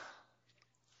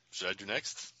 Should I do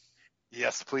next?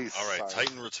 Yes, please. All right. Sorry.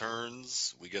 Titan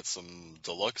returns. We get some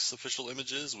deluxe official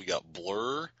images. We got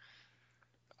Blur.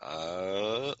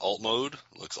 Alt mode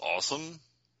looks awesome.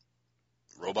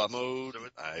 Robot mode,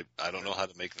 I don't know how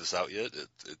to make this out yet.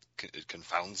 It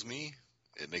confounds me.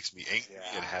 It makes me angry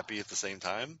and happy at the same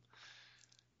time.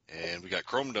 And we got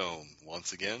Chrome Dome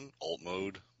once again. Alt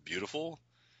mode, beautiful.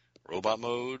 Robot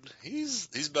mode, he's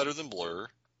better than Blur.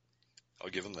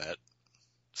 I'll give him that.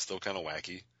 Still kind of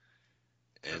wacky.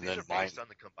 And these are based on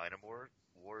the Combiner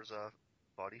Wars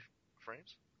body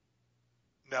frames?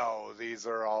 No, these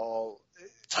are all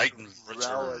Titan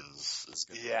Returns.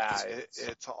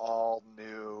 It's all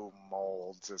new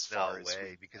molds as far as. No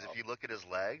way, because if you look at his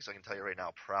legs, I can tell you right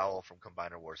now, Prowl from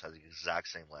Combiner Wars has the exact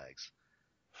same legs.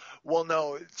 Well,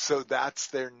 no, so that's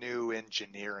their new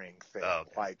engineering thing. Oh,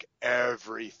 okay. Like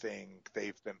everything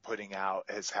they've been putting out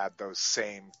has had those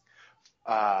same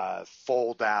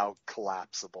fold out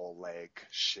collapsible leg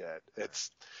shit.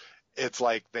 It's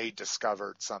like they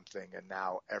discovered something and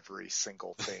now every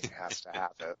single thing has to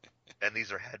have it. And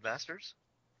these are headmasters?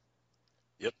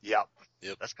 Yep.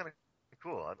 That's kind of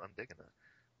cool. I'm digging that.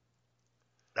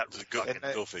 That fucking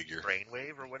go figure.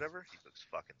 Brainwave or whatever? He looks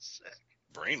fucking sick.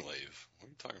 Brainwave? What are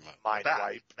you talking about? Mind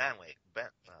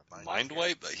wipe. Mind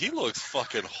wipe? He looks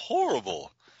fucking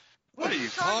horrible. What are you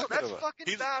talking about? That's fucking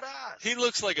badass. He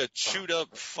looks like a chewed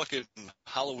up fucking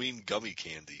Halloween gummy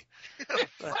candy.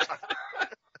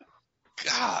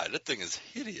 God, that thing is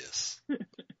hideous. And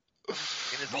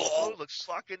his old looks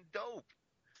fucking dope.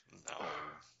 No.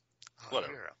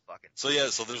 Whatever. So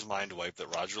there's Mind Wipe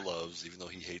that Roger loves, even though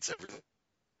he hates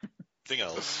everything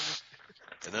else.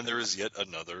 And then there is yet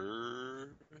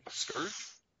another Scourge.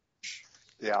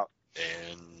 Yeah.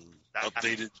 And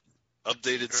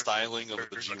updated styling of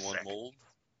the G1 mold.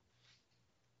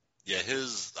 Yeah,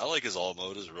 I like his alt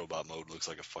mode. His robot mode looks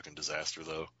like a fucking disaster,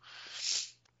 though.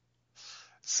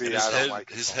 See,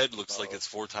 his head looks like it's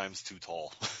 4 times too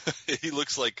tall. He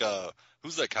looks like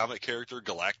who's that comic character?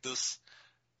 Galactus.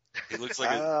 He looks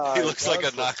like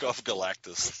a knockoff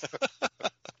Galactus.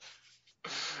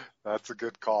 That's a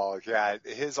good call. Yeah,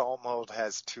 his alt mode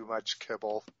has too much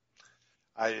kibble.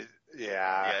 It's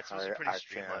supposed to be pretty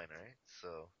streamlined, right?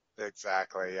 So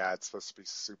exactly. Yeah, it's supposed to be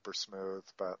super smooth,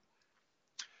 but.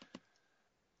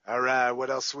 All right,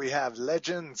 what else do we have?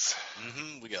 Legends.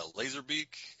 We got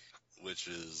Laserbeak, which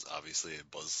is obviously a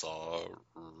Buzzsaw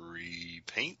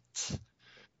repaint.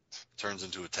 Turns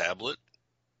into a tablet.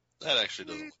 That actually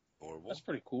doesn't look horrible. That's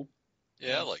pretty cool.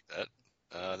 Yeah, I like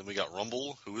that. Then we got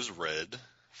Rumble, who is red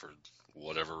for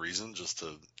whatever reason, just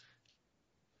to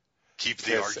keep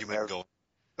the argument going.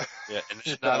 Yeah,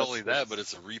 and not only that, but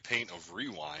it's a repaint of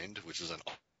Rewind, which is an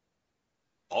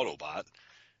Autobot.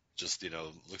 Just,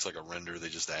 looks like a render. They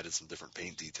just added some different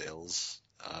paint details.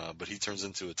 But he turns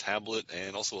into a tablet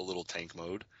and also a little tank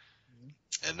mode.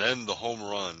 Mm-hmm. And then the home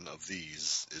run of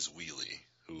these is Wheelie,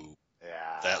 who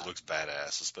that looks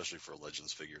badass, especially for a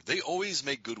Legends figure. They always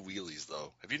make good wheelies,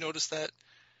 though. Have you noticed that?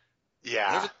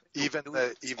 Yeah, even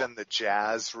the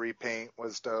Jazz repaint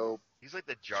was dope. He's like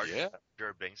the Jar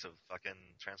Jar Binks of fucking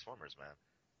Transformers, man.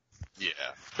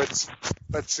 Yeah,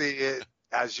 but see,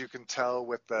 as you can tell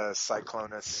with the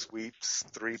Cyclonus Sweeps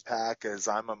 3-pack, is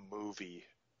I'm a movie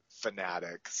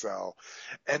fanatic. So,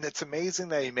 and it's amazing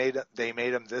that they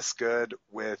made him this good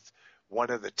with one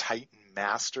of the Titan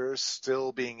Masters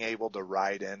still being able to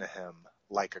ride into him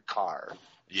like a car.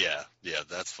 Yeah,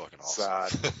 that's fucking awesome.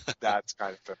 So, that's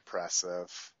kind of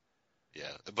impressive. Yeah,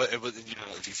 but you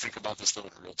know, if you think about this though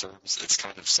in real terms, it's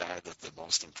kind of sad that the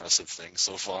most impressive thing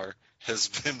so far has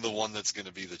been the one that's going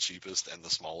to be the cheapest and the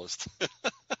smallest.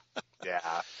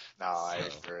 Yeah, no, I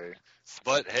agree.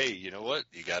 But hey, you know what?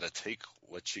 You got to take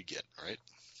what you get, right?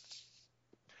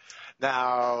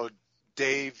 Now,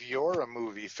 Dave, you're a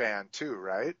movie fan too,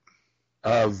 right?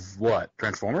 Of what?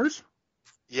 Transformers?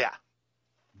 Yeah.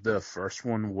 The first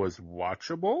one was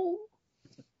watchable?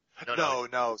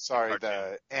 No, sorry,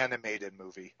 the animated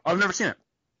movie. I've never seen it.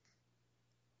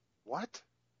 What?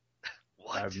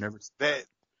 What? I've never the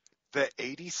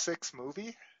 86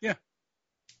 movie? Yeah.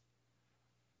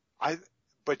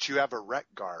 But you have a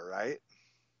Retgar, right?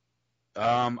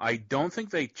 I don't think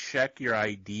they check your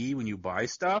ID when you buy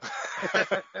stuff.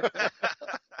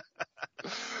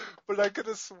 But I could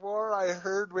have swore I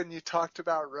heard when you talked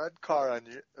about Retgar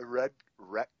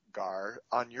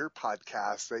on your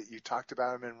podcast that you talked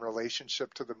about him in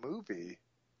relationship to the movie.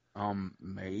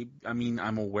 Maybe. I mean,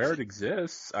 I'm aware it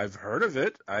exists. I've heard of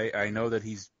it. I know that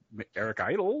he's Eric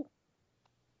Idle.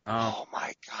 Oh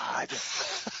my God.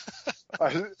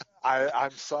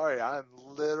 I'm sorry. I'm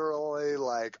literally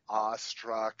like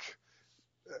awestruck.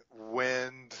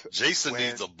 Jason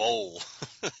needs a bowl.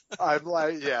 I'm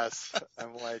like, yes.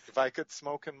 I'm like, if I could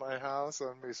smoke in my house,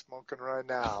 I'd be smoking right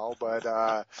now.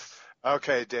 But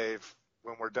okay, Dave,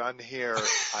 when we're done here,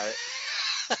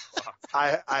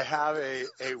 I have a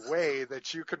way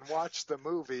that you can watch the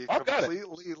movie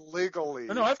completely legally.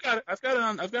 No, I've got it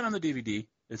on the DVD.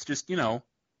 It's just, you know,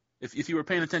 if you were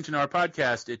paying attention to our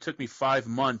podcast, it took me 5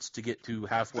 months to get to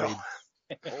halfway. No.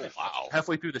 Oh wow!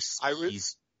 Halfway through the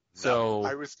series.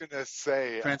 I was gonna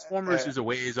say Transformers is a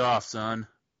ways off, son.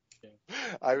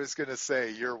 I was gonna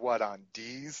say you're what, on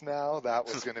D's now? That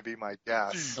was gonna be my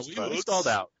guess. We stalled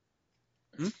out.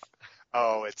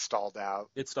 Oh, it stalled out.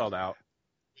 It stalled out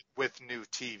with new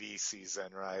TV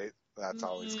season, right? That's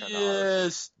always kind of hard.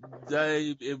 Yes,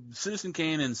 Citizen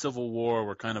Kane and Civil War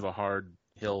were kind of a hard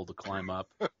hill to climb up.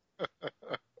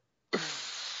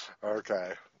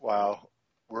 Okay, well.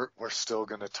 We're still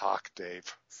going to talk, Dave.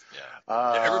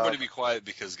 Yeah. Everybody be quiet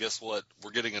because guess what?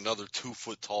 We're getting another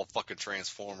 2-foot tall fucking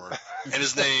Transformer. And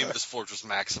his name is Fortress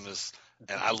Maximus.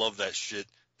 And I love that shit.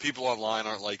 People online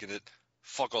aren't liking it.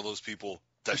 Fuck all those people.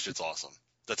 That shit's awesome.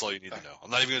 That's all you need to know. I'm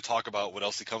not even going to talk about what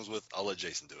else he comes with. I'll let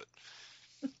Jason do it.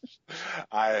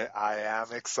 I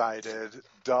am excited.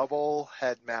 Double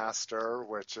Headmaster,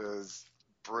 which is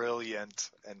brilliant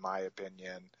in my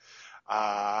opinion.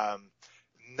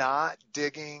 Not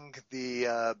digging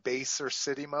the base or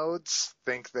city modes.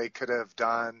 Think they could have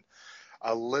done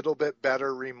a little bit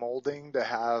better remolding to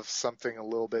have something a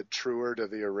little bit truer to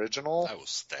the original. I will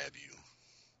stab you.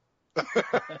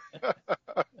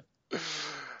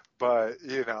 But,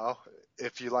 you know,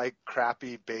 if you like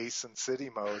crappy base and city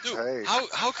modes, dude, hey.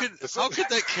 How could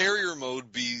that carrier mode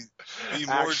be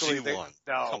more Actually, G1?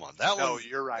 No, come on,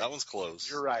 you're right. That one's close.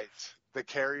 You're right. The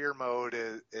carrier mode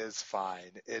is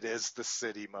fine. It is the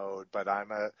city mode, but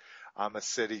I'm a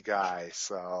city guy,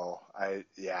 so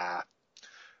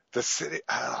the city.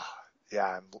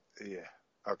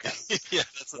 Okay. Yeah,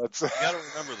 you got to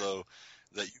remember though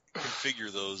that you can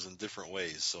configure those in different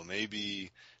ways. So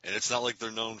maybe, and it's not like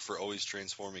they're known for always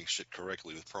transforming shit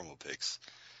correctly with promo picks.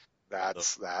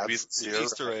 That's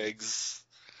Easter eggs.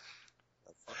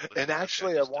 And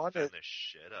actually, I wanted the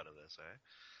shit out of this,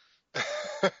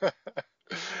 eh?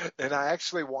 And I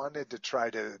actually wanted to try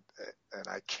to, and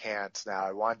I can't now.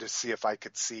 I wanted to see if I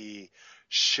could see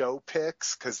show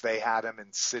picks because they had them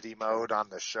in city mode on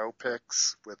the show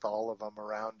picks with all of them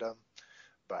around them.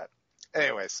 But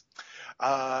anyways,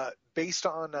 based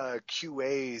on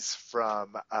QAs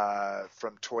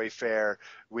from Toy Fair,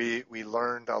 we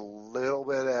learned a little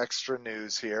bit of extra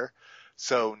news here.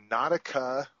 So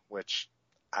Nautica, which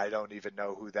I don't even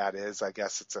know who that is. I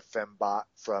guess it's a fembot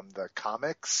from the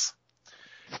comics,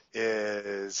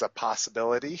 is a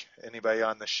possibility. Anybody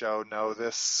on the show know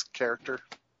this character?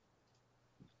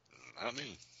 Not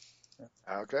me.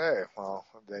 Okay, well,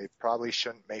 they probably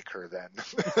shouldn't make her then.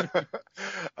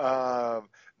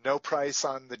 No price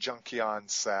on the Junkion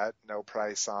set, no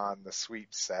price on the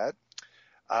Sweep set.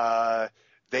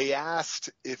 They asked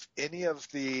if any of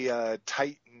the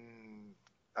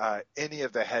any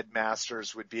of the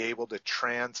headmasters would be able to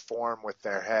transform with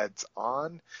their heads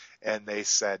on, and they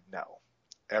said no.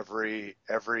 Every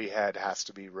head has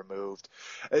to be removed.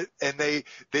 And they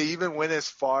even went as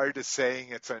far to saying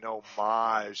it's an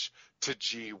homage to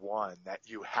G1, that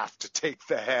you have to take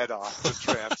the head off to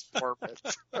transform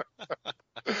it.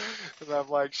 And I'm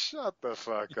like, shut the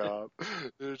fuck up.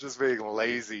 They're just being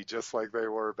lazy, just like they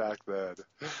were back then.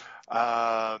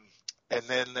 And And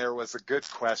then there was a good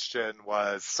question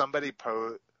was somebody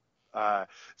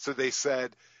so they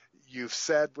said, you've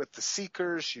said with the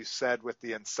Seekers, you said with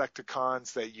the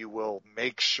Insecticons that you will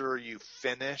make sure you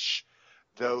finish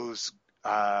those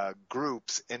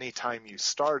groups anytime you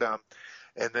start them.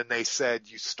 And then they said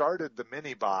you started the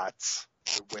mini-bots,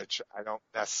 which I don't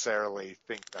necessarily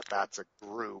think that that's a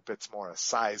group. It's more a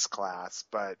size class.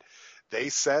 But they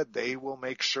said they will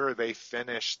make sure they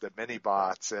finish the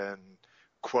mini-bots in,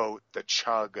 quote, the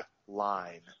chug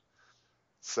line.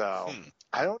 So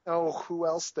I don't know who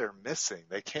else they're missing.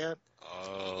 They can't.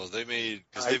 They've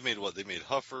made what? They made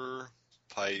Huffer,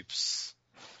 Pipes,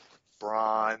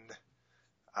 Brawn,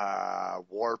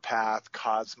 Warpath,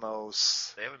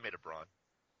 Cosmos. They haven't made a Brawn.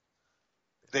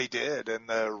 They did in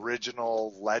the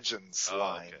original Legends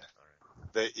line.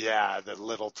 Okay. The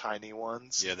little tiny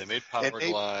ones. Yeah, they made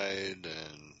Powerglide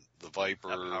and the Viper.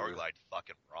 That Powerglide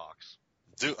fucking rocks.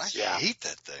 Dude, I hate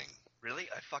that thing. Really?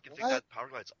 I fucking think that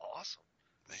Powerglide's awesome.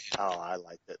 Man. Oh, I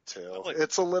like it too.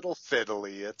 It's a little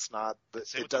fiddly. It's not.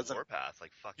 It doesn't. Warpath,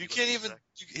 like fuck. You can't even.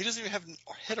 He doesn't even have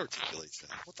head articulation.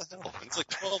 What the hell? It's like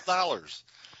 $12.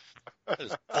 That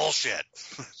is bullshit.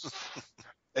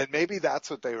 And maybe that's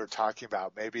what they were talking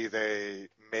about. Maybe the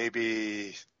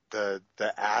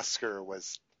asker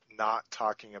was not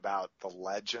talking about the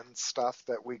legend stuff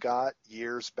that we got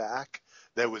years back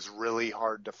that was really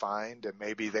hard to find, and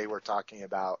maybe they were talking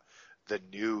about the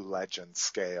new legend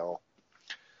scale.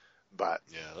 But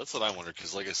yeah, that's what I wonder,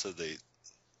 because like I said,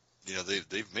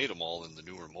 they've made them all in the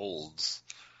newer molds,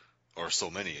 or so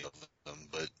many of them,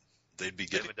 but they'd be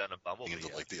getting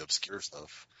into like the obscure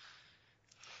stuff.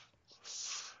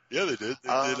 Yeah, they did.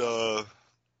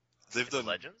 They've done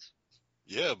Legends.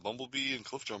 Yeah, Bumblebee and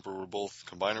Cliffjumper were both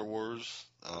Combiner Wars.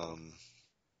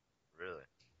 Really?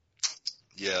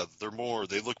 Yeah,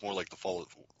 they look more like the Fall of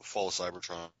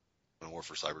Cybertron and War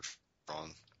for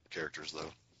Cybertron characters,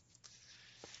 though.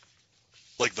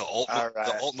 Like the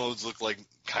alt modes look like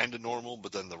kind of normal,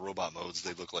 but then the robot modes,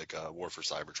 they look like War for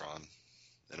Cybertron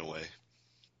in a way.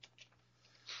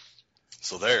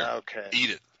 So there, okay. Eat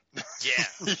it. Yeah,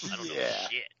 I don't know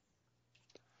shit.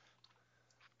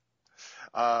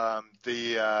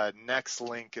 The next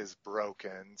link is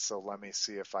broken, so let me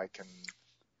see if I can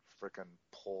frickin'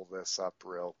 pull this up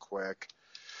real quick.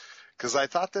 Because I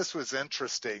thought this was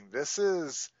interesting.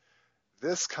 This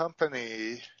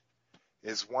company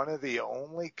is one of the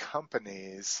only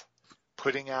companies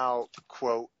putting out,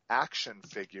 quote, action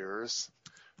figures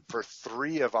for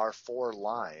 3 of our 4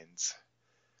 lines.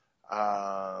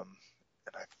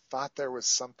 And I thought there was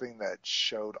something that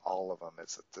showed all of them.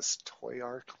 Is it this Toy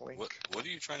Arc link? What are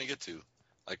you trying to get to?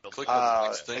 I click on the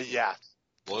next thing. Yeah.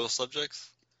 Loyal Subjects?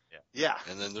 Yeah.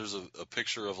 And then there's a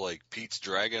picture of like Pete's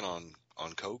dragon on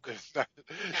Coke.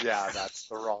 Yeah, that's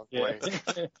the wrong way.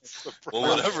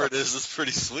 Well, whatever it is, it's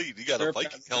pretty sweet. You got a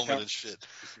Viking helmet and shit.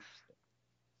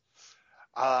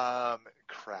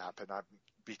 Crap, and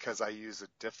because I use a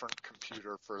different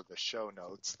computer for the show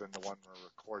notes than the one we're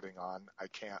recording on, I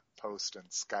can't post in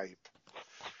Skype.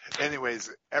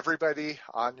 Anyways, everybody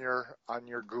on your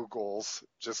Googles,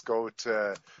 just go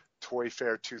to Toy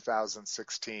Fair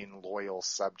 2016 Loyal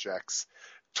Subjects.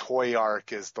 Toy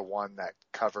Arc is the one that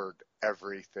covered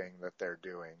everything that they're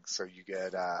doing. So you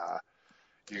get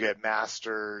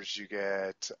Masters, you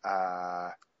get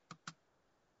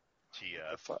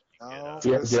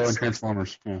TF,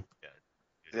 Transformers.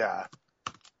 Yeah.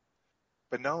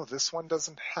 But no, this one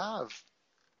doesn't have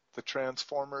the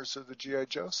Transformers or the G.I.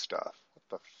 Joe stuff. What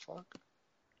the fuck?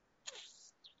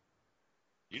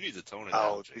 You need to tone it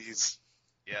down. These.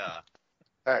 Yeah.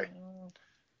 Hey,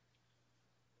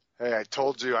 I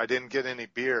told you I didn't get any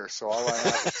beer, so all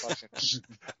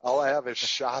I have is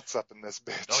shots up in this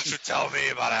bitch. Don't you tell me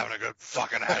about having a good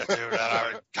fucking attitude.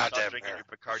 Goddamn drinking your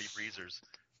Bacardi Breezers.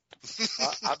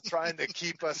 I'm trying to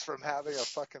keep us from having a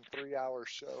fucking 3-hour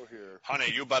show here.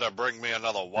 Honey, you better bring me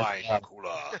another wine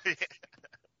cooler.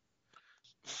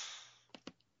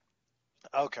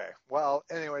 Okay. Well,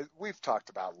 anyway, we've talked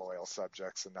about Loyal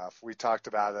Subjects enough. We talked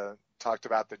about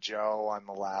the Joe on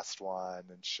the last one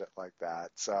and shit like that.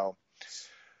 So,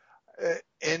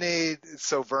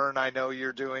 Vern, I know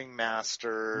you're doing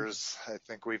Masters. I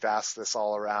think we've asked this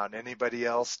all around. Anybody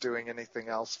else doing anything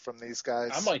else from these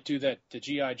guys? I might do that. The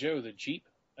G.I. Joe, the Jeep,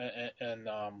 and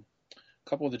a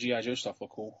couple of the G.I. Joe stuff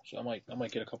look cool. So I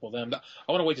might get a couple of them.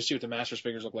 I want to wait to see what the Masters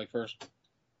figures look like first.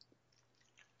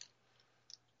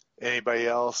 Anybody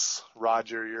else?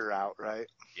 Roger, you're out, right?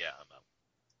 Yeah, I'm out.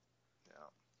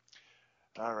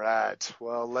 All right.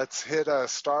 Well, let's hit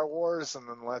Star Wars and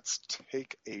then let's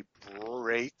take a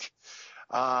break.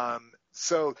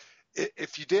 So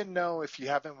if you didn't know, if you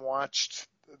haven't watched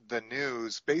the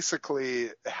news, basically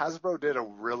Hasbro did a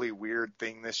really weird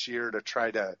thing this year to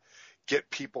try to get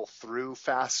people through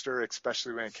faster,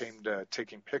 especially when it came to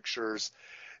taking pictures.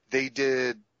 They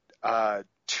did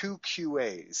 2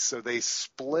 QAs. So they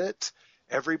split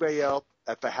everybody else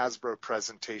at the Hasbro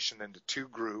presentation into 2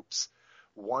 groups.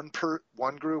 One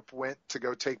group went to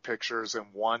go take pictures and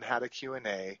one had a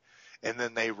Q&A, and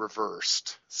then they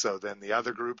reversed. So then the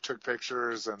other group took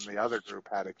pictures and the other group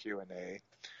had a Q&A.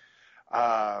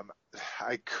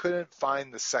 I couldn't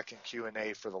find the second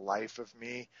Q&A for the life of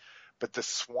me, but the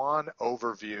Swan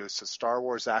overview, so Star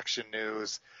Wars Action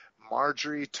News,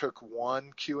 Marjorie took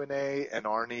one Q&A and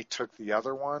Arnie took the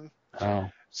other one. Oh.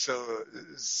 So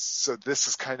this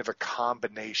is kind of a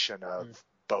combination of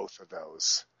both of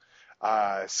those.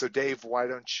 So Dave, why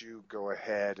don't you go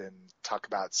ahead and talk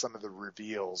about some of the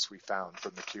reveals we found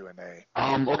from the Q&A?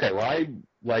 Okay. Well,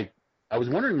 I was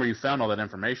wondering where you found all that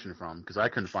information from, because I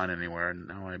couldn't find it anywhere, and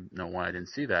now I know why I didn't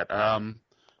see that. Let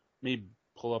me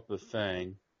pull up the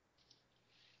thing.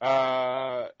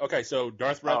 Okay, so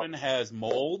Darth Revan has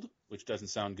mold, which doesn't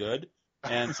sound good,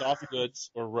 and soft goods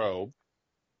or robe.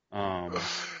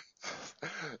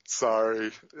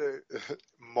 Sorry,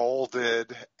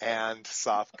 molded and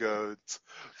soft goods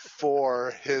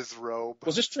for his robe.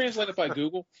 Was this translated by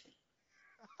Google?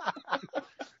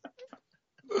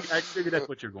 I figured that's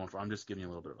what you're going for. I'm just giving you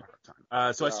a little bit of a hard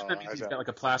time. So I assume that means he's got like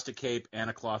a plastic cape and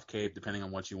a cloth cape, depending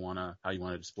on how you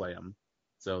want to display them.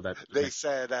 So that they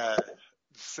said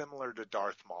similar to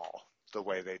Darth Maul, the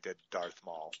way they did Darth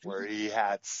Maul, where he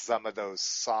had some of those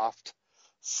soft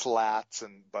slats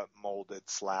but molded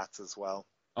slats as well.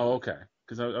 Oh, okay.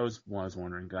 Because I was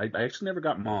wondering. I actually never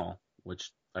got Maul,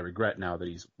 which I regret now that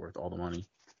he's worth all the money.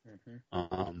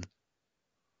 Mm-hmm.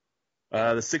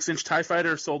 The 6-inch TIE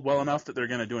Fighter sold well enough that they're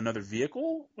going to do another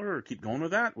vehicle or keep going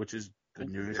with that, which is good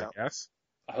news, I guess.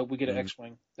 I hope we get an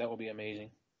X-Wing. That would be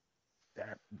amazing.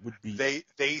 That would be.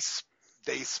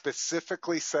 They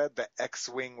specifically said the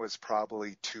X-Wing was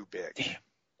probably too big. Damn.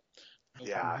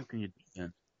 Yeah. How can you do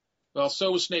that? Well,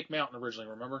 so was Snake Mountain originally,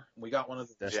 remember? We got one of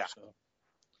those. Yeah. So.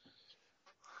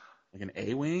 Like an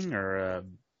A-Wing or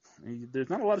there's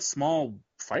not a lot of small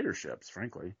fighter ships,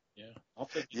 frankly. Yeah. I'll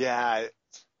take it. Yeah.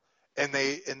 And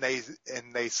they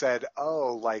said,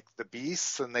 oh, like the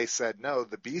Beasts? And they said, no,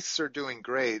 the Beasts are doing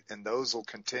great and those will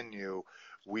continue.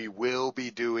 We will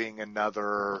be doing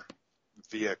another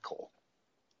vehicle.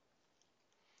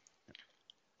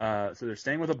 So they're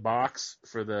staying with a box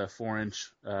for the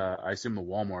 4-inch, I assume the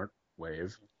Walmart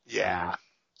wave. Yeah,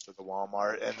 for the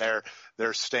Walmart. And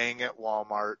they're staying at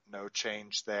Walmart. No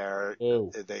change there.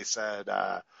 Oh. They said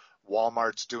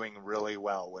Walmart's doing really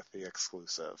well with the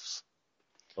exclusives.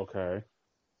 Okay.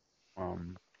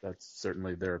 That's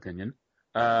certainly their opinion.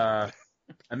 And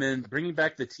then bringing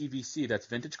back the TVC, that's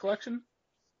Vintage Collection?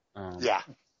 Yeah.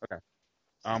 Okay.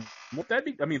 What that'd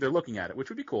be, I mean, they're looking at it, which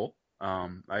would be cool.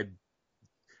 I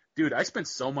spent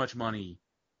so much money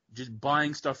just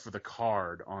buying stuff for the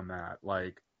card on that.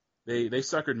 Like, they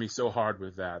suckered me so hard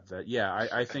with that yeah,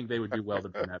 I think they would do well to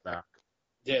bring that back.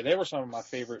 Yeah, they were some of my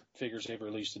favorite figures they've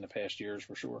released in the past years,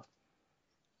 for sure.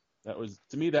 That was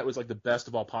like the best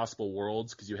of all possible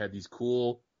worlds, because you had these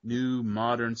cool, new,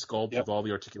 modern sculpts with all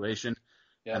the articulation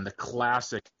and the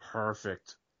classic,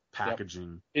 perfect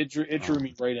packaging. It drew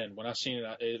me right in. When I seen it,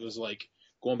 it was like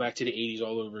going back to the 80s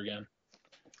all over again.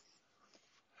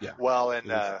 Yeah. Well,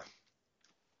 and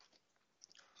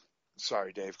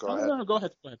sorry, Dave, go ahead. No, go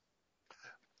ahead.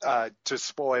 To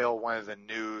spoil one of the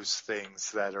news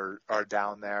things that are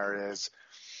down there is,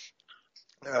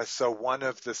 so one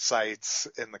of the sites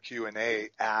in the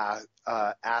Q&A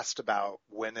asked about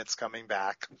when it's coming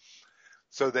back.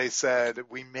 So they said,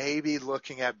 we may be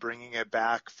looking at bringing it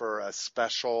back for a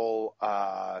special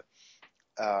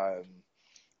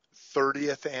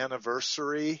 30th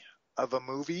anniversary of a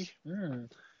movie. Okay.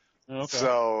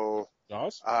 So,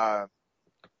 Jaws?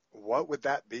 what would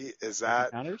that be? Is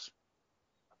that... Counters?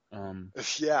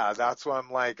 Yeah, that's what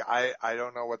I'm like. I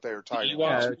don't know what they were talking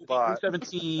about. But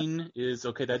 2017 is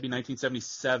okay. That'd be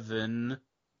 1977.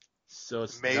 So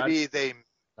it's maybe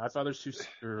Godfather's too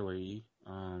early.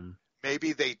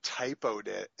 Maybe they typoed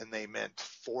it and they meant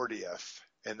 40th,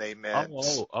 and they meant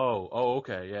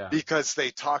okay, yeah. Because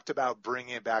they talked about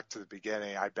bringing it back to the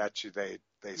beginning. I bet you they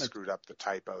screwed up the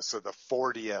typo. So the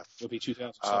 40th will be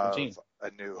 2017.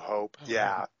 A New Hope.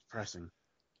 Yeah. Depressing.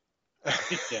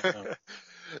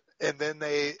 And then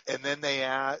the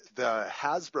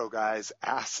Hasbro guys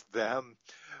asked them,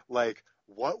 like,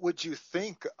 what would you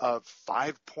think of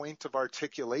 5 point of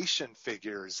articulation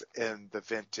figures in the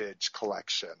vintage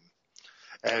collection?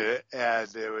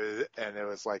 and it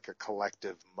was like a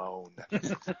collective moan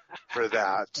for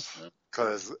that,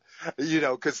 because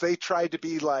they tried to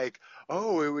be like,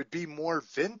 oh, it would be more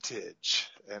vintage,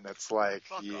 and it's like,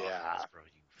 Fuck yeah, off, bro,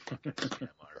 you fucking scam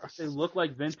artist. They look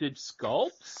like vintage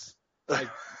sculpts. Like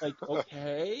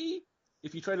okay.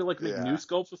 If you try to make new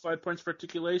sculpts with 5 points for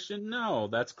articulation, no,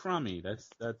 that's crummy. That's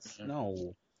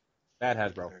no. Bad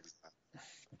Hasbro.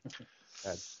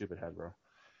 Bad stupid Hasbro.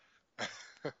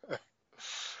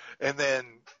 And then,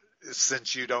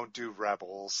 since you don't do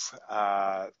Rebels,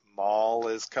 Maul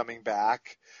is coming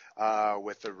back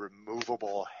with a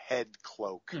removable head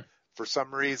cloak. For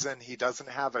some reason, he doesn't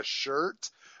have a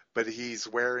shirt, but he's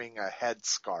wearing a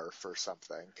headscarf or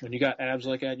something. When you got abs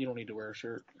like that, you don't need to wear a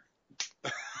shirt.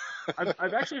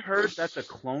 I've actually heard that's a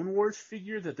Clone Wars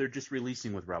figure that they're just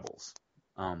releasing with Rebels.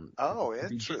 Interesting.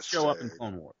 He did show up in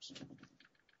Clone Wars.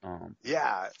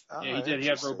 Yeah, he did. He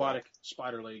had robotic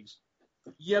spider legs.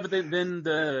 Yeah, but then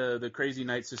the crazy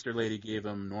Night Sister lady gave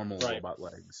him normal robot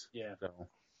legs. Yeah. So,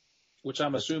 which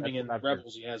I'm assuming in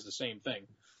Rebels he has the same thing.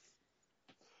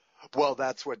 Well,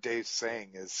 that's what Dave's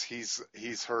saying is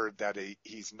he's heard that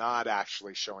he's not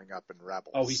actually showing up in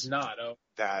Rebels. Oh, he's not. Oh,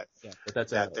 but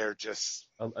that's they're just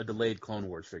a delayed Clone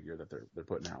Wars figure that they're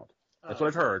putting out. That's what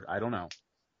I've heard. I don't know.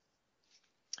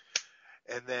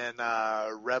 And then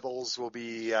Rebels will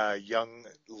be young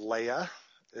Leia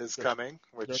is coming,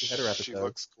 which she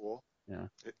looks cool. Yeah.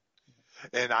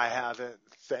 And I haven't.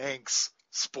 Thanks.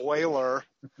 Spoiler.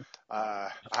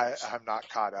 I'm not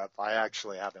caught up. I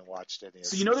actually haven't watched any of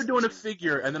So they're doing a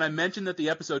figure, and then I mentioned that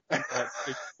the episode had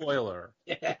a spoiler.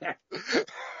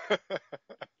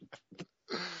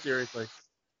 Seriously.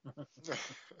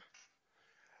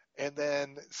 And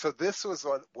then, so this was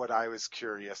what I was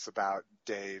curious about,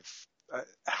 Dave,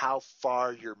 how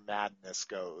far your madness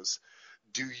goes.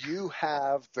 Do you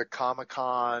have the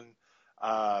Comic-Con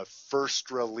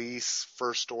first release,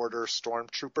 first order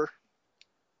Stormtrooper?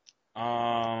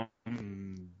 No,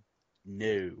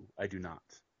 I do not.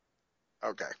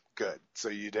 Okay, good. So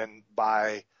you didn't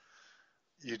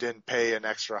pay an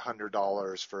extra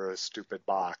 $100 for a stupid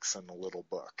box and a little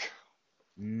book.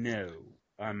 No.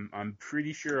 I'm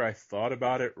pretty sure I thought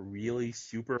about it really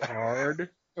super hard,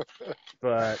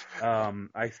 but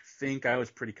I think I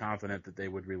was pretty confident that they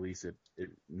would release it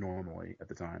normally at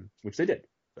the time, which they did.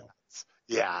 So.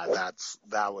 Yeah,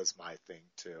 that was my thing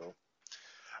too.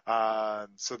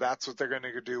 So that's what they're going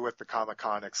to do with the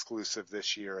Comic-Con exclusive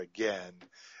this year again,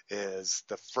 is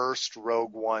the first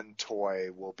Rogue One toy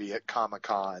will be at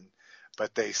Comic-Con,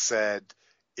 but they said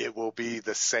it will be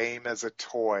the same as a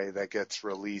toy that gets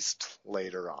released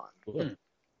later on. Cool.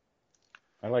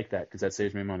 I like that because that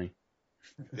saves me money.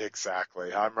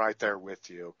 Exactly. I'm right there with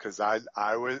you because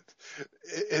I would,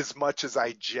 as much as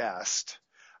I jest,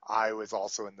 I was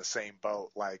also in the same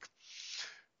boat. Like,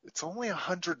 it's only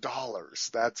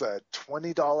 $100. That's a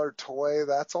 $20 toy.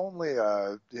 That's only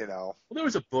Well, there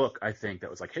was a book, I think, that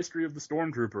was like History of the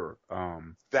Stormtrooper.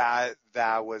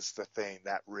 That was the thing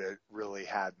that really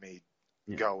had me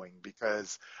going,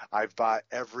 because I've bought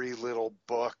every little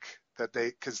book that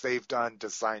because they've done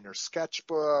designer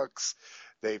sketchbooks.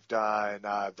 They've done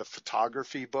the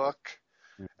photography book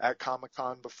at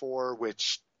Comic-Con before,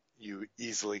 which you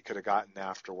easily could have gotten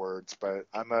afterwards, but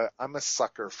I'm a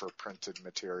sucker for printed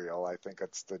material. I think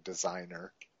it's the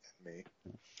designer in me.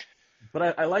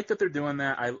 But I like that they're doing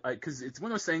that. Because it's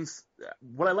one of those things.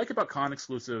 What I like about con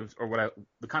exclusives, or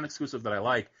the con exclusive that I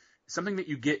like, is something that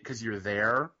you get because you're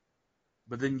there,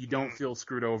 but then you don't feel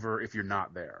screwed over if you're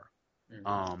not there.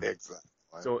 Exactly.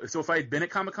 So if I had been at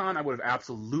Comic-Con, I would have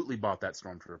absolutely bought that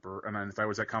Stormtrooper, and then if I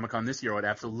was at Comic-Con this year, I would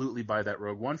absolutely buy that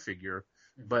Rogue One figure.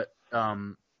 But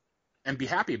and be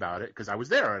happy about it because I was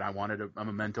there and I wanted a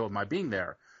memento of my being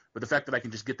there. But the fact that I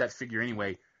can just get that figure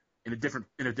anyway in a different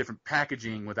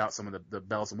packaging without some of the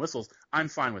bells and whistles, I'm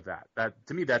fine with that. That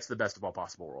to me, that's the best of all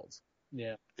possible worlds.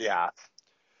 Yeah. Yeah.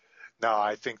 No,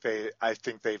 I think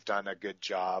they've done a good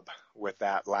job with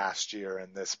that last year,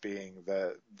 and this being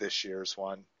this year's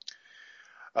one.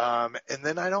 And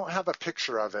then I don't have a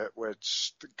picture of it,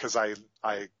 which because I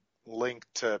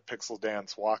linked to Pixel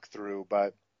Dance walkthrough,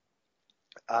 but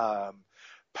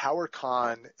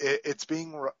PowerCon, it's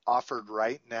being offered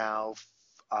right now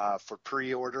for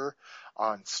pre-order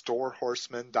on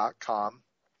storehorseman.com.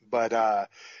 But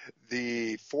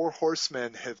the Four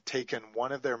Horsemen have taken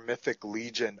one of their Mythic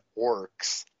Legion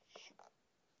orcs,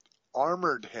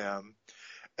 armored him,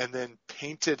 and then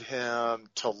painted him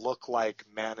to look like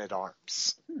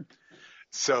Man-at-Arms.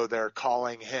 So they're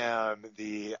calling him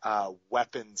the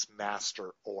Weapons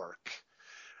Master Orc.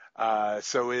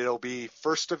 So it'll be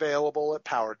first available at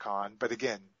PowerCon, but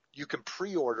again, you can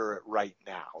pre-order it right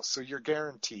now, so you're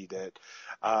guaranteed it.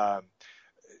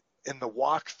 In the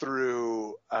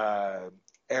walkthrough,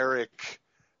 Eric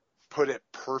put it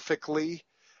perfectly,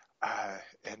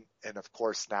 and of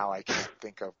course now I can't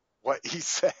think of what he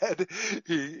said.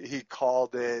 He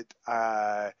called it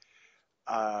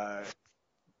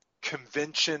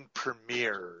convention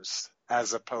premieres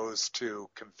as opposed to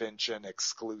convention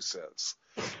exclusives.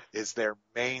 Is their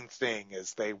main thing,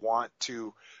 is they want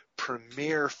to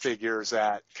premiere figures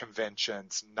at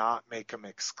conventions, not make them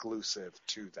exclusive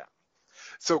to them.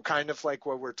 So kind of like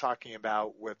what we're talking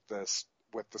about with the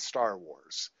Star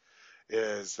Wars,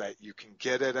 is that you can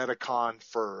get it at a con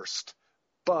first,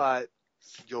 but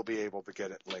you'll be able to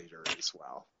get it later as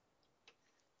well.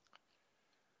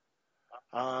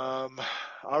 All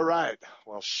right.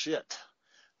 Well, shit.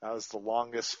 That was the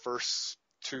longest first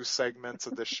 2 segments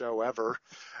of the show ever.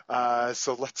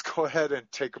 So let's go ahead and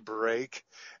take a break,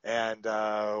 and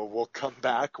we'll come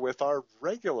back with our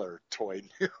regular toy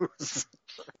news.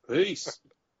 Peace.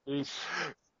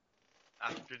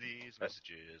 After these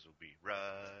messages, we'll be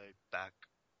right back.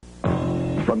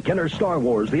 From Kenner Star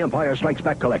Wars, The Empire Strikes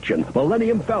Back collection,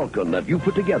 Millennium Falcon that you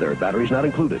put together, batteries not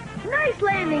included. Nice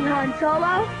landing, Han Solo.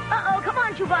 Uh-oh, come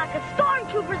on, Chewbacca.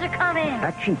 Stormtroopers are coming.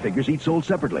 Action figures each sold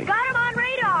separately. Got him on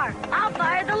radar. I'll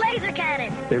fire the laser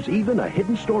cannon. There's even a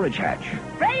hidden storage hatch.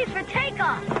 Ready for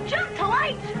takeoff. Jump to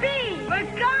light speed. We're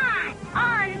gone.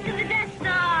 On to the Death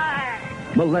Star.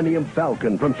 Millennium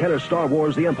Falcon from Kenner Star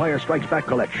Wars, The Empire Strikes Back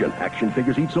collection. Action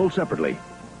figures each sold separately.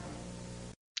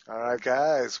 All right,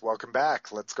 guys, welcome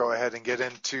back. Let's go ahead and get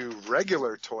into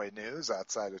regular toy news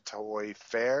outside of Toy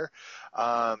Fair.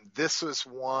 This is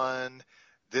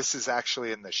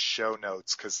actually in the show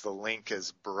notes because the link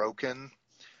is broken.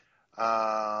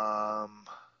 I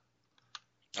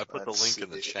put the link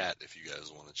in the chat if you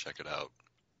guys want to check it out.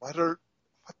 What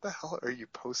the hell are you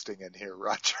posting in here,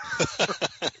 Roger?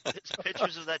 It's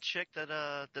pictures of that chick that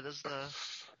is the...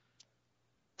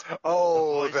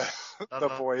 Oh, the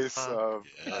voice of...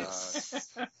 Yes.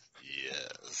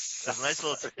 Yes. There's a nice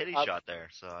little titty shot there,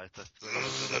 so I thought...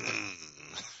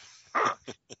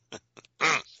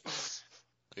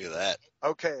 Look at that.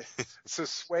 Okay, so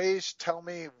Swage, tell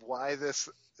me why this...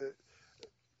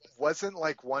 wasn't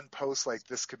like one post like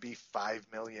this could be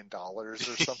 $5 million or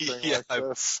something like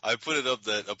this? I put it up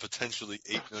that a potentially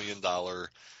 $8 million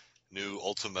new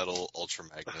Ultimetal Ultra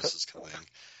Magnus is coming.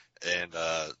 And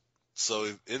so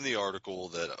in the article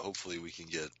that hopefully we can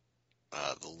get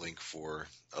the link for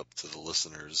up to the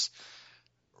listeners,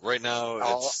 right now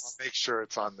I'll make sure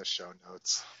it's on the show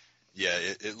notes. Yeah,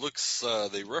 it looks,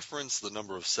 they reference the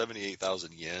number of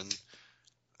 78,000 yen,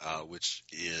 which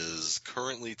is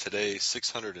currently today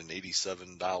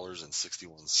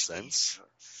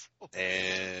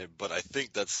 $687.61. But I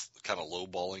think that's kind of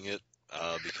lowballing it,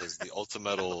 because the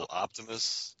Ultimetal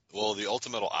Optimus,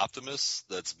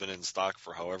 that's been in stock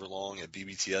for however long at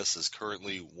BBTS is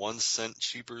currently 1 cent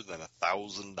cheaper than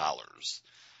 $1,000.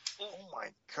 Oh my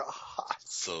God.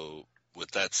 So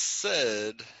with that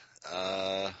said,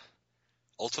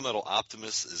 Ultimetal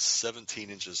Optimus is 17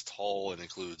 inches tall and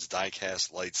includes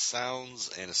die-cast light sounds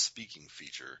and a speaking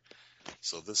feature.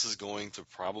 So this is going to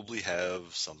probably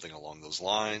have something along those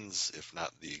lines, if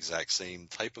not the exact same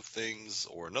type of things,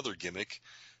 or another gimmick.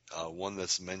 One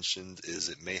that's mentioned is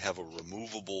it may have a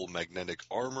removable magnetic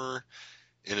armor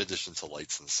in addition to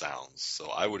lights and sounds. So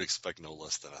I would expect no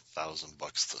less than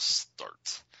 $1,000 to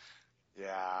start.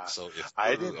 Yeah. So if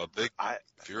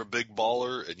you're a big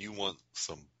baller and you want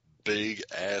some big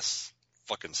ass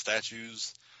fucking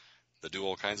statues that do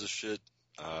all kinds of shit,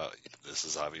 this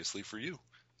is obviously for you.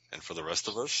 And for the rest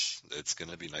of us, it's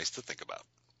going to be nice to think about.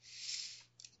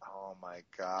 Oh my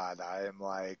God. I am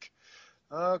like,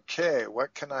 okay,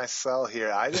 what can I sell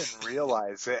here? I didn't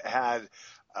realize it had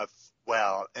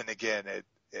and again,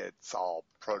 it's all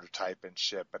prototype and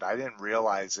shit, but I didn't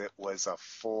realize it was a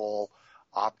full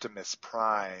Optimus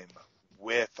Prime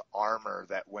with armor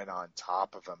that went on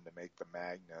top of him to make the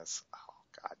Magnus. Oh,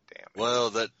 God damn it. Well,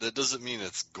 that doesn't mean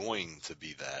it's going to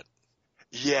be that.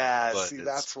 Yeah, but see,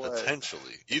 that's what...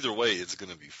 Potentially. Either way, it's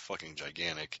going to be fucking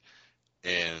gigantic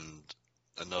and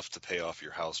enough to pay off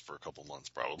your house for a couple months,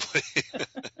 probably.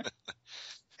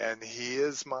 And he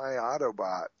is my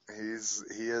Autobot. He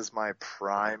is my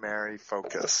primary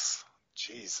focus.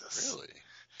 Jesus. Really?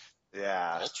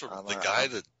 Yeah. The guy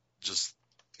that just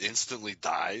instantly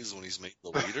dies when he's making the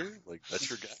leader? Like, that's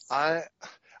your guy?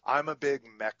 I'm a big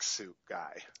mech suit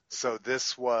guy. So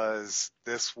this was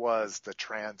the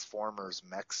Transformers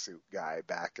mech suit guy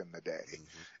back in the day,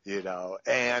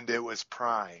 and it was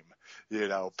Prime,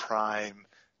 Prime,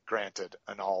 granted,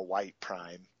 an all white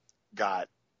Prime got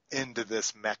into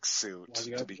this mech suit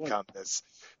to become this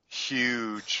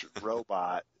huge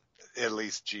robot, at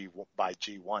least by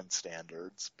G1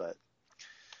 standards. But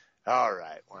all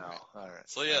right.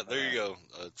 So yeah, there you go.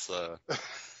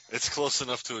 It's close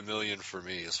enough to $1 million for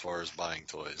me as far as buying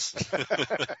toys.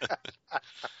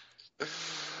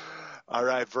 All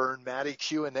right, Vern, Matty,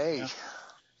 Q&A. Yeah.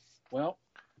 Well,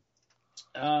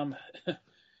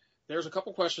 there's a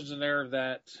couple questions in there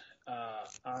that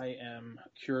I am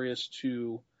curious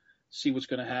to see what's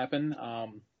going to happen.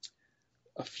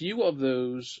 A few of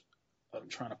those, I'm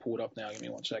trying to pull it up now. Give me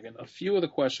 1 second. A few of the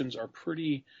questions are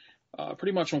pretty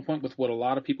much on point with what a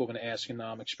lot of people have been asking.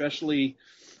 Especially,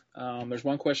 there's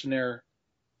one question there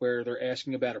where they're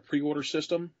asking about a pre-order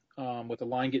system with the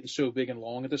line getting so big and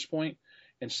long at this point,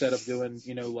 instead of doing,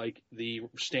 like the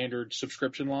standard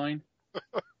subscription line.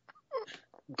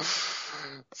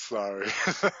 Sorry.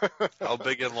 How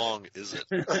big and long is it?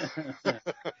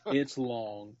 It's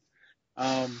long.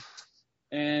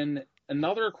 And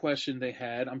another question they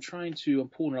had, I'm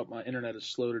pulling up, my internet is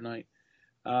slow tonight.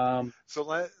 So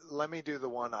let me do the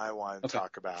one I want to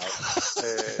talk about.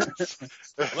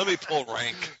 Let me pull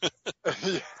rank.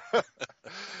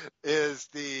 Is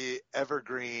the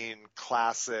Evergreen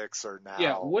Classics or now?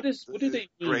 Yeah. What do they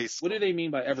mean? What do they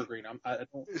mean by Evergreen? I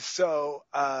don't. So,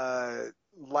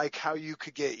 like how you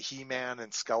could get He-Man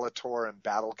and Skeletor and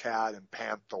Battle Cat and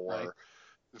Panther right.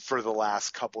 for the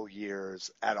last couple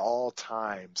years at all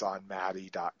times on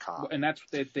Matty.com. And that's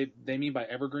what they mean by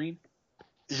Evergreen?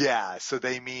 Yeah, so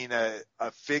they mean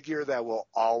a figure that will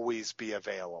always be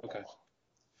available. Okay.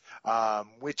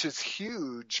 Which is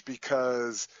huge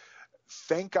because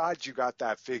thank God you got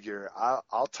that figure.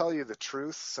 I'll tell you the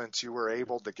truth, since you were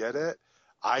able to get it,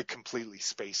 I completely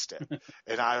spaced it.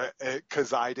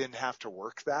 Because I didn't have to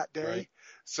work that day. Right.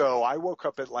 So I woke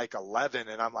up at like 11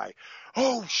 and I'm like,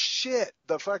 oh shit,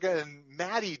 the fucking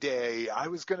Matty day. I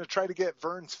was going to try to get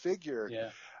Vern's figure. Yeah.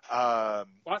 I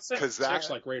sent text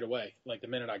like right away, like the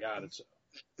minute I got it. So.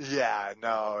 Yeah,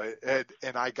 no,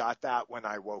 and I got that when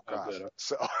I woke up. Good.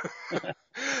 So,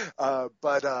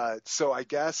 so I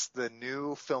guess the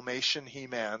new Filmation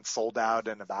He-Man sold out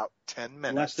in about 10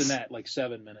 minutes. Less than that, like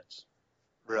 7 minutes.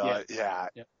 Really? Yeah.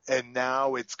 Yep. And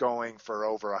now it's going for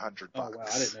over $100. Oh wow,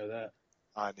 I didn't know that.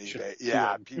 On eBay.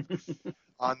 Yeah, people,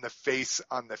 on the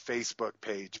Facebook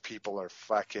page, people are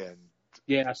fucking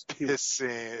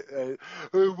pissing.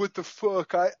 What the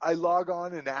fuck? I log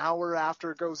on an hour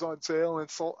after it goes on sale, and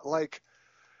so like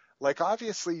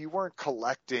obviously you weren't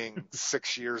collecting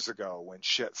 6 years ago when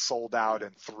shit sold out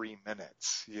in 3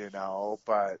 minutes,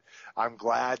 but I'm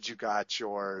glad you got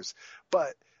yours.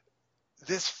 But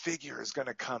this figure is going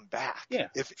to come back. Yeah.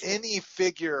 If any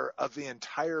figure of the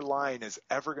entire line is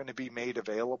ever going to be made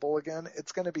available again,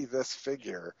 it's going to be this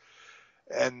figure.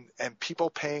 And people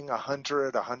paying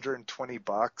 $100,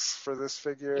 $120 for this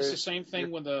figure. It's the same thing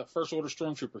when the First Order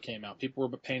Stormtrooper came out. People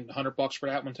were paying $100 for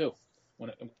that one too.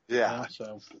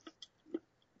 So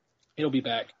it'll be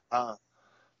back.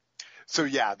 So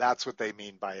yeah, that's what they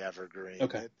mean by Evergreen.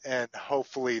 Okay. And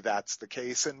hopefully that's the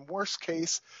case. In worst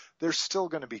case, there's still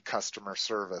going to be customer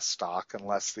service stock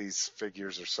unless these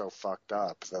figures are so fucked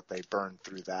up that they burn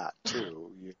through that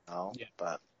too, Yeah.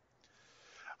 But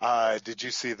did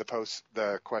you see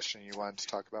the question you wanted to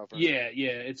talk about? Vern? Yeah.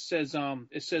 It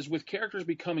says with characters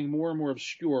becoming more and more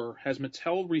obscure, has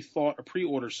Mattel rethought a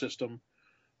pre-order system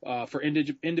for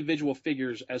individual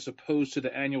figures as opposed to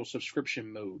the annual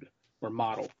subscription mode or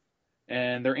model?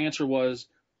 And their answer was,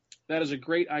 that is a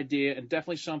great idea and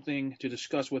definitely something to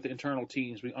discuss with the internal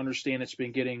teams. We understand it's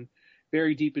been getting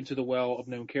very deep into the well of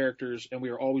known characters, and we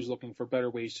are always looking for better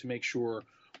ways to make sure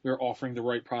we are offering the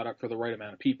right product for the right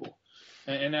amount of people.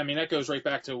 And I mean, that goes right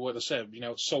back to what I said,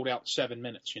 it sold out in 7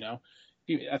 minutes,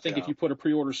 I think if you put a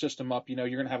pre-order system up, you're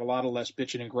going to have a lot of less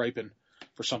bitching and griping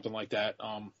for something like that.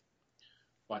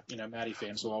 But, Matty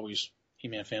fans will always,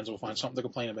 He-Man fans will find something to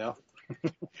complain about.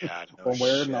 Yeah, no one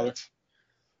way or another.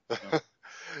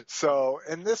 So,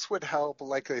 and this would help,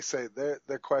 like they say,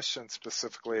 the question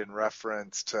specifically in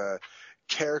reference to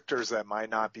characters that might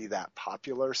not be that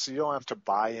popular. So you don't have to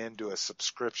buy into a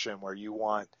subscription where you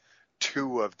want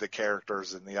 2 of the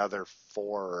characters and the other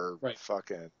 4 are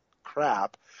fucking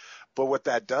crap. But what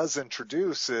that does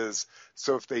introduce is,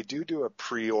 so if they do a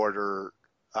pre-order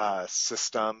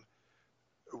system,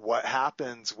 what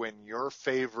happens when your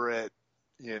favorite,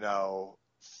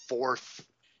 4th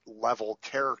level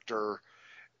character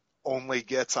only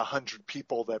gets 100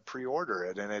 people that pre-order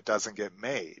it and it doesn't get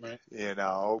made,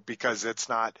 because it's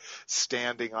not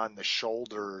standing on the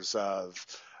shoulders of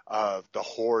the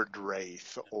Horde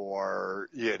Wraith or,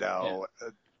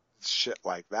 shit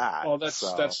like that. Well,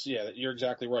 that's you're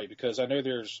exactly right, because I know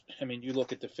you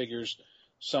look at the figures,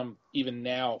 some even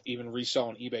now, even resell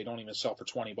on eBay don't even sell for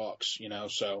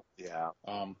 $20, so yeah.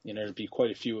 There'd be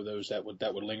quite a few of those that would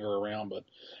linger around, but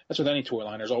that's with any toy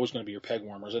line. There's always going to be your peg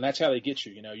warmers, and that's how they get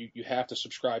you. You have to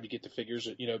subscribe to get the figures,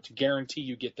 to guarantee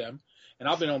you get them. And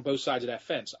I've been on both sides of that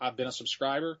fence. I've been a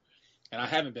subscriber, and I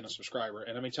haven't been a subscriber.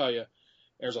 And let me tell you,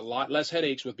 there's a lot less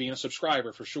headaches with being a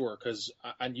subscriber for sure, because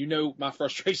my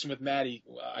frustration with Maddie.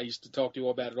 I used to talk to you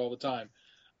all about it all the time.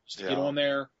 Just to get on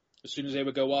there. As soon as they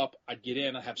would go up, I'd get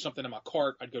in. I'd have something in my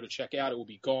cart. I'd go to check out. It would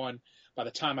be gone. By the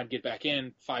time I'd get back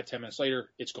in, 5-10 minutes later,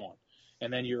 it's gone.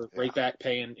 And then you're right back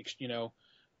paying,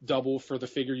 double for the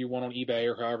figure you want on eBay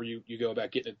or however you go about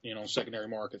getting it, on secondary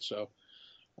market. So,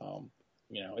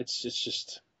 it's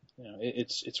just,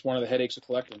 it's one of the headaches of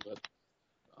collecting. But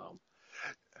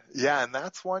yeah, and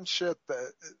that's one shit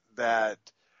that.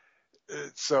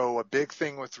 So a big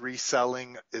thing with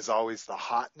reselling is always the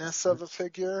hotness of a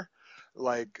figure.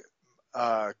 Like,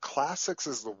 classics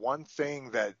is the one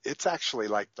thing that it's actually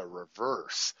like the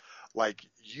reverse. Like,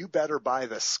 you better buy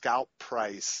the scalp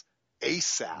price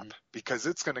ASAP because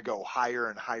it's going to go higher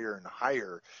and higher and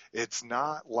higher. It's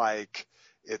not like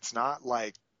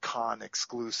con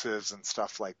exclusives and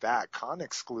stuff like that. Con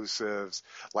exclusives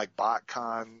like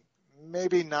BotCon,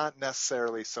 maybe not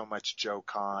necessarily so much Joe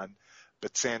Con,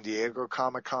 but San Diego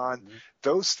Comic-Con,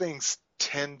 those things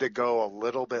tend to go a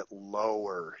little bit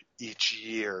lower each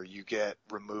year. You get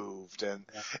removed and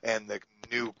the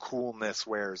new coolness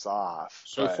wears off.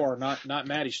 So far, not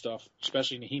Maddie stuff,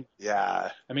 especially Naheem.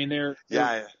 Yeah. I mean, they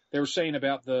were saying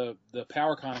about the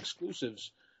PowerCon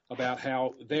exclusives, about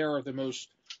how they're the most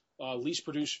least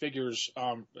produced figures,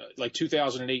 like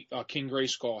 2008 King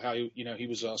Grayskull, how he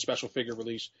was a special figure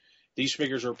release. These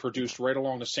figures are produced right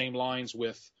along the same lines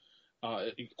with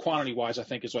quantity-wise, I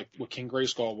think, is like what King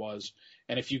Grayskull was.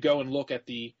 And if you go and look at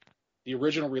the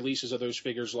original releases of those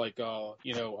figures, like the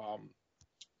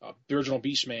original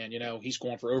Beastman, he's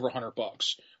going for over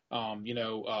 $100.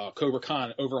 Cobra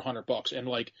Khan over $100, and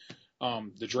like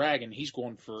the Dragon, he's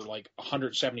going for like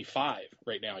 175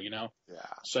 right now. Yeah.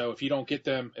 So if you don't get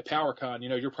them at PowerCon,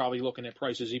 you're probably looking at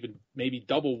prices even maybe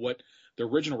double what the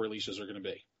original releases are going to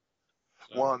be.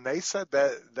 So. Well, and they said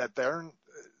that they're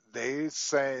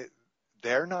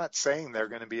not saying they're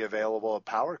going to be available at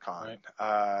PowerCon.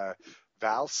 Right.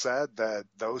 Val said that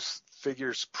those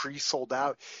figures pre-sold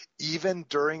out. Even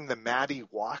during the Maddie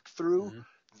walkthrough,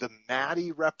 the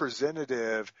Maddie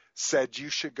representative said you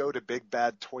should go to Big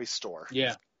Bad Toy Store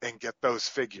and get those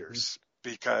figures.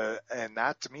 And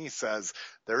that to me says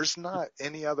there's not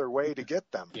any other way to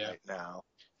get them right now.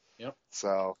 Yep.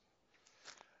 So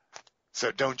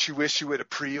don't you wish you would have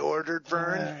pre-ordered,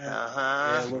 Vern?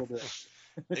 Yeah, a little bit.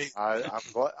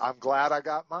 I'm glad I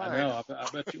got mine. I know. I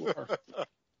bet you are.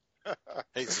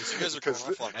 Hey, since you guys are going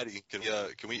off on Eddie, can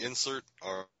we insert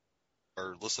our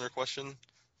listener question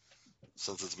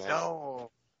since it's Matt?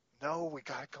 No, we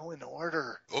gotta go in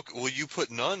order. Okay, well, you put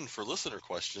none for listener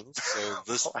questions, so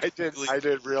this. I did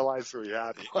realize we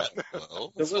had one.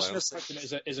 Well, the listener question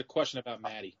is a question about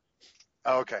Maddie.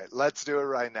 Okay, let's do it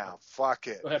right now. Fuck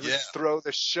it. Let's throw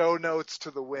the show notes to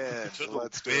the wind.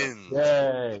 Let's do it.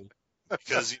 Yay.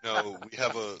 Because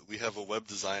we have a web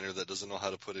designer that doesn't know how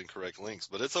to put in correct links,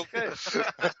 but it's okay.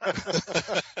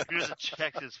 He doesn't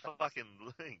check his fucking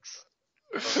links.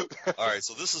 All right,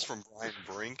 so this is from Brian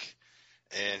Brink,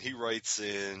 and he writes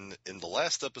in the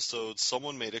last episode,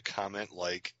 someone made a comment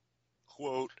like,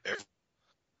 quote,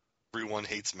 "Everyone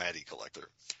hates Maddie Collector.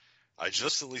 I just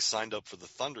recently signed up for the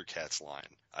Thundercats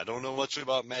line. I don't know much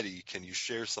about Maddie. Can you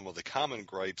share some of the common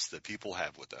gripes that people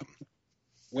have with them?"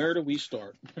 Where do we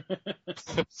start?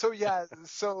 So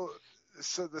the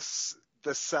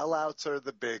sellouts are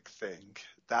the big thing.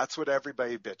 That's what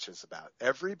everybody bitches about.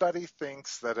 Everybody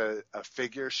thinks that a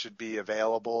figure should be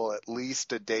available at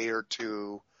least a day or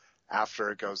two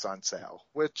after it goes on sale,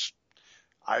 which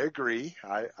I agree.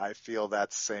 I feel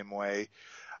that's the same way.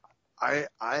 I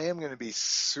am going to be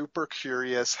super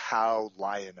curious how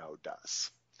Lion-O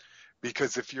does,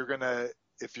 because if you're going to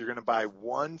buy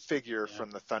one figure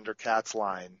from the Thundercats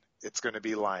line, it's going to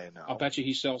be Lion-O. I'll bet you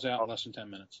he sells out in less than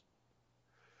 10 minutes.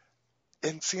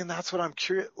 And that's what I'm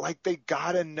curious. Like, they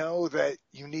got to know that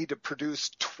you need to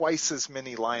produce twice as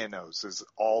many Lion-Os as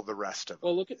all the rest of them.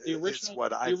 Well, look at the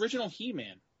original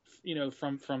He-Man,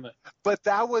 from the. But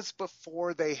that was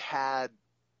before they had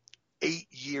 8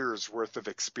 years worth of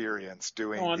experience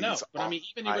doing these. Oh, I know. But I mean,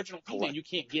 even the original He-Man, you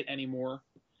can't get anymore.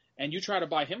 And you try to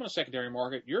buy him on a secondary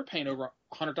market, you're paying over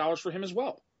 $100 for him as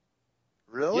well.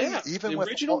 Really? Yeah. The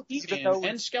original He-Man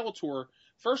and Skeletor,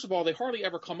 first of all, they hardly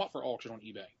ever come up for auction on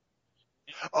eBay.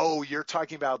 Oh, you're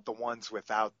talking about the ones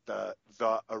without the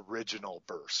original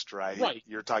burst, right? Right.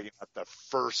 You're talking about the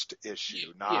first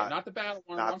issue, not the battle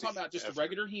armor. I'm talking about just a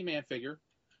regular He-Man figure.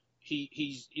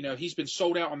 He's been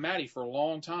sold out on Matty for a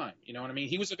long time. You know what I mean?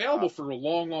 He was available for a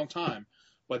long, long time,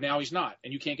 but now he's not,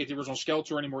 and you can't get the original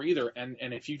Skeletor anymore either. And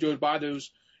if you go buy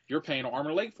those, you're paying an arm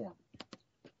and a leg for them.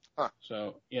 Huh.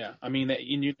 So yeah, I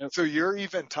mean, so you're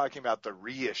even talking about the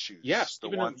reissues, yes, the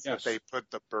ones that they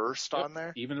put the burst on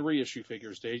there. Even the reissue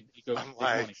figures, they go. I'm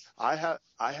like, I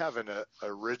have an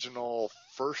original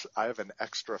first. I have an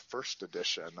extra first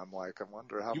edition. I'm like, I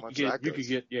wonder how much that goes.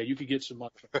 You could get some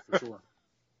money for sure.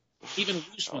 Even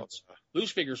loose ones,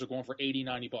 loose figures are going for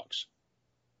 $80-$90.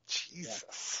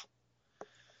 Jesus,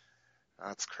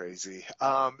 that's crazy.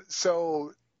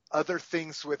 So. Other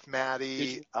things with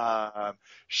Matty,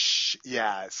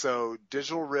 so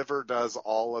Digital River does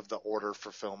all of the order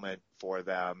fulfillment for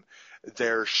them.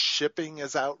 Their shipping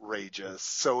is outrageous.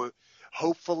 So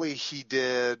hopefully he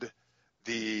did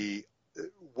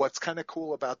what's kind of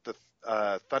cool about the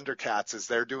Thundercats is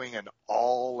they're doing an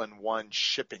all-in-one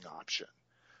shipping option.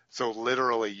 So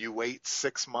literally you wait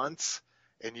 6 months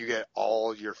and you get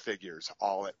all your figures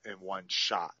all in one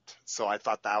shot. So I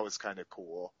thought that was kind of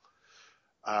cool.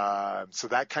 So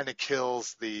that kind of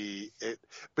kills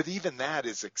but even that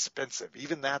is expensive.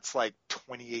 Even that's like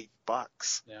 $28.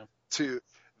 Yeah.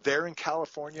 They're in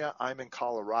California, I'm in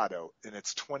Colorado, and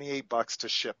it's $28 to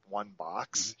ship one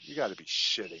box. Mm-hmm. You got to be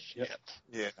shitting. Yep.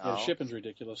 You know? Yeah, shipping's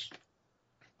ridiculous.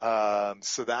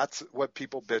 So that's what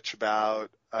people bitch about.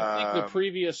 I think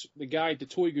the guy, the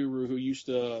Toy Guru, who used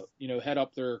to, head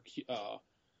up their,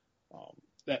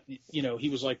 that, he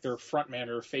was like their front man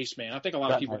or face man. I think a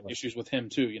lot of people have issues with him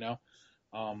too,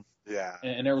 Yeah.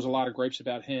 And there was a lot of gripes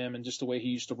about him and just the way he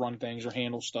used to run things or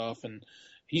handle stuff. And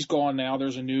he's gone now.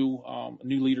 There's a new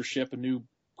leadership, a new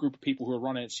group of people who are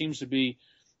running. It seems to be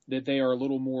that they are a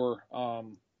little more,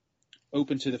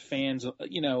 open to the fans,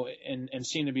 and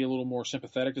seem to be a little more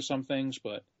sympathetic to some things.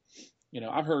 But,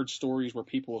 I've heard stories where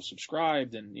people have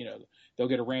subscribed and, they'll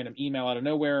get a random email out of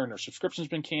nowhere and their subscription's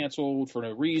been canceled for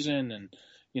no reason. And,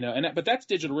 but that's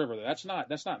Digital River though. That's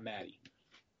not Matty.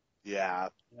 Yeah.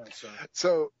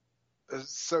 So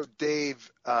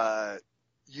Dave,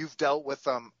 you've dealt with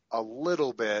them a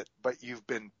little bit, but you've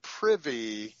been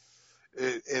privy,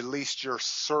 at least your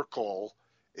circle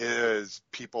is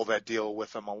people that deal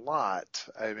with them a lot.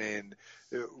 I mean,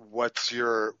 what's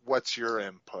your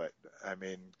input? I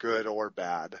mean, good or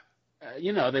bad?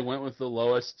 They went with the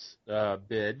lowest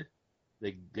bid.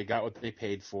 They got what they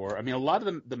paid for. I mean, a lot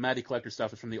of the Matty Collector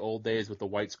stuff is from the old days with the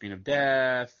white screen of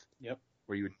death. Yep.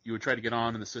 Where you would try to get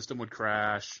on and the system would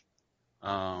crash.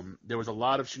 There was a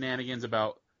lot of shenanigans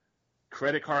about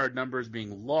credit card numbers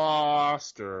being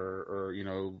lost or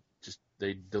just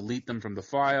they delete them from the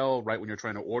file right when you're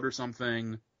trying to order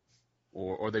something,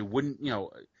 or they wouldn't,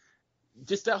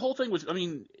 just that whole thing was, I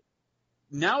mean,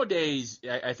 nowadays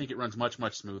I think it runs much,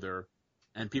 much smoother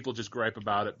and people just gripe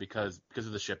about it because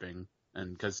of the shipping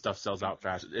and because stuff sells out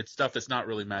fast. It's stuff that's not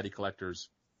really Matty Collector's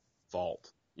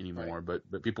fault anymore, right.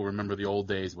 But people remember the old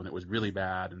days when it was really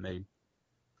bad and they,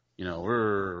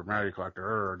 Matty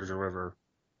Collector, Digital River.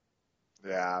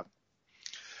 Yeah.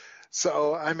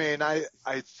 So, I mean, I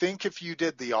think if you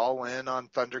did the all-in on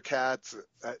Thundercats,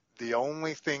 the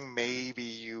only thing maybe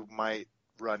you might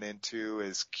run into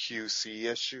is QC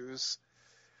issues.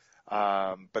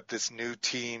 But this new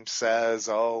team says,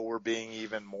 we're being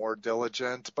even more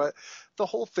diligent. But the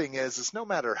whole thing is no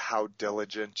matter how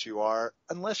diligent you are,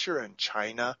 unless you're in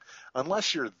China,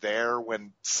 unless you're there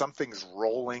when something's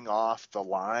rolling off the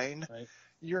line, right.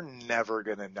 You're never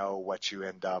going to know what you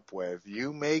end up with.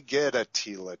 You may get a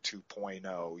Tila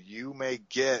 2.0. You may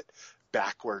get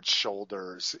backwards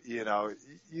shoulders. You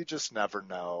just never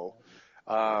know.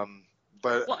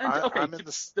 But I'm in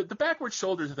the backwards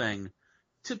shoulders thing.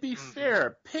 To be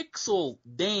fair, Pixel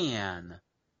Dan,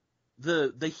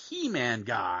 the He-Man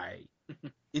guy,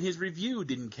 in his review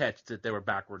didn't catch that there were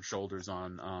backward shoulders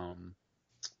on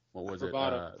what was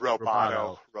Roboto.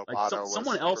 Roboto. Like,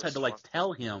 someone else had to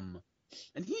tell him,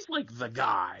 and he's like the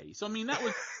guy. So I mean that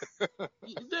was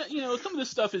some of this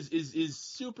stuff is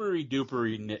supery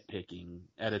dupery nitpicking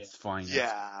at its finest.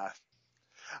 Yeah.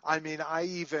 I mean,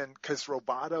 because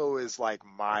Roboto is like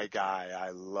my guy. I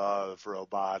love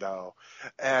Roboto.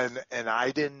 And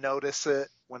I didn't notice it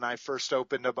when I first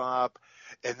opened him up.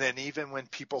 And then even when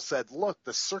people said, look,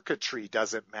 the circuitry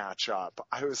doesn't match up,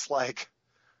 I was like,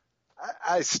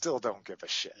 I still don't give a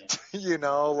shit. Yeah.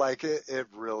 It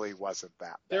really wasn't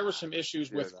that bad. There were some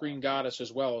issues with Green Goddess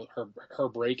as well, her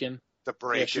breaking. The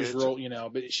breakage. Yeah, she's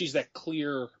but she's that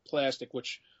clear plastic,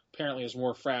 which apparently is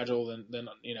more fragile than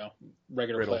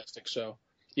regular plastic. So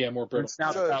yeah, more brittle.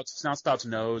 Snoutspout's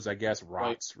nose, I guess,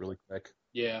 rots really quick.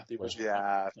 Yeah, the original.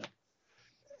 Yeah.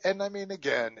 And I mean,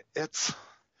 again, it's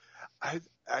I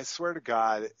swear to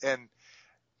God, and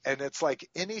it's like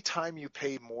anytime you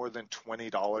pay more than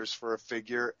 $20 for a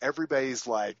figure, everybody's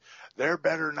like, there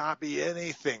better not be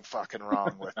anything fucking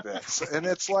wrong with this. And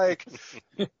it's like,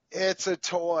 it's a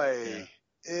toy.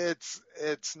 Yeah.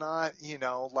 It's not,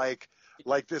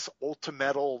 like this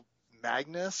Ultimetal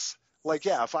Magnus. Like,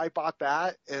 yeah, if I bought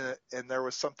that and there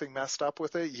was something messed up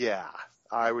with it, yeah,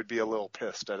 I would be a little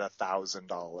pissed at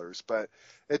 $1,000. But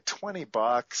at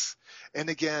 $20, and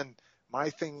again, my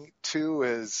thing too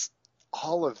is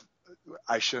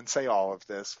I shouldn't say all of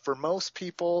this. For most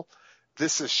people,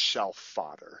 this is shelf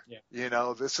fodder.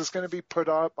 Yeah. This is going to be put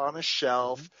up on a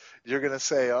shelf. Mm-hmm. You're going to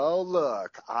say, oh,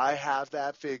 look, I have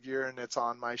that figure and it's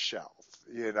on my shelf.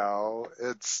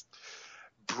 It's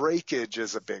breakage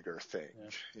is a bigger thing,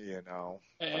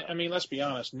 I mean, let's be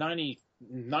honest, 95%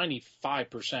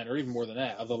 or even more than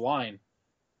that of the line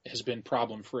has been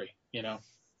problem free, Yeah.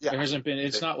 There hasn't been,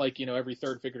 it's not like, every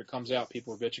third figure that comes out,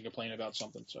 people are bitching, complaining about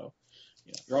something. So,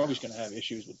 you're always going to have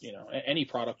issues with, any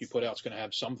product you put out is going to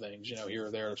have some things, here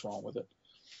or there that's wrong with it.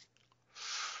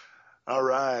 All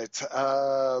right.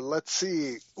 Let's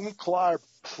see. Unklar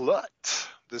Plut.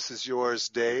 This is yours,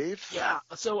 Dave. Yeah.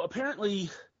 So apparently,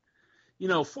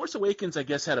 Force Awakens, I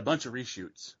guess, had a bunch of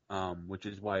reshoots, which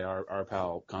is why our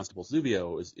pal Constable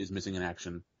Zuvio is missing in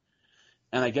action.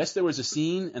 And I guess there was a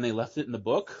scene, and they left it in the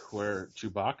book, where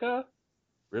Chewbacca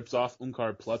rips off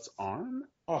Unklar Plut's arm.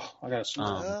 Oh, I gotta see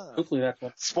that. Hopefully that's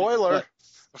what. Spoiler!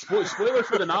 Spoiler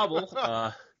for the novel.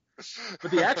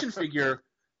 But the action figure,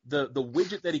 the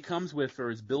widget that he comes with for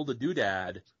his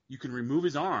Build-A-Doodad, you can remove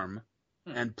his arm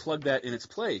and plug that in its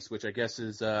place, which I guess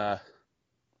is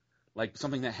like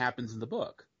something that happens in the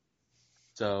book.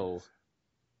 So,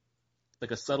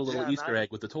 like a subtle little Easter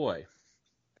egg with the toy.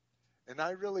 And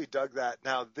I really dug that.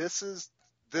 Now, this is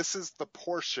the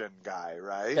portion guy,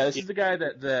 right? Yeah, this is the guy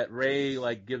that Rey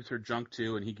gives her junk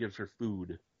to, and he gives her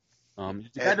food. The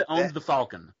guy that owns the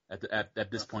Falcon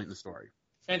at this point in the story.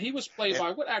 And he was played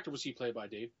by, what actor was he played by,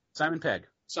 Dave? Simon Pegg.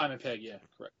 Simon Pegg, yeah,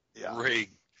 correct. Yeah. Rey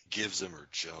gives him her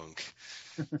junk.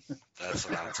 That's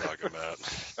what I'm talking about.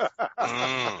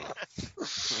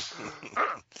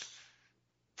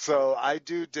 So I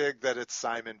do dig that it's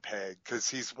Simon Pegg, because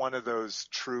he's one of those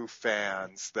true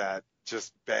fans that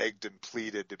just begged and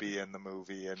pleaded to be in the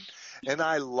movie, and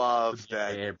I love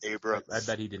that Abrams. I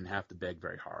bet he didn't have to beg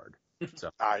very hard.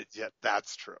 So. Yeah,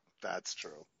 that's true. That's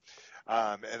true.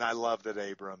 And I love that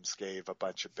Abrams gave a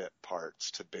bunch of bit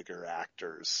parts to bigger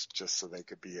actors just so they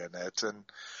could be in it. And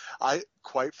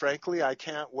quite frankly, I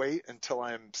can't wait until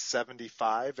I'm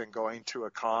 75 and going to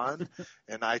a con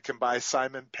and I can buy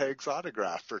Simon Pegg's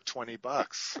autograph for $20.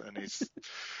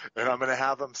 And I'm going to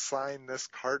have him sign this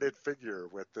carded figure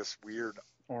with this weird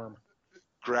arm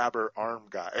grabber arm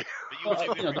guy. But you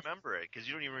wouldn't even remember it because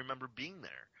you don't even remember being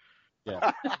there.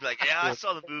 Yeah. You'd be like, yeah, I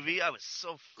saw the movie. I was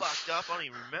so fucked up. I don't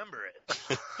even remember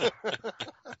it.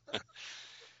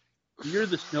 You're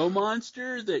the snow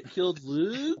monster that killed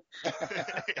Luke?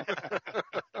 I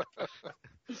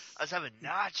was having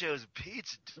nachos and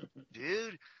pizza,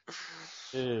 dude.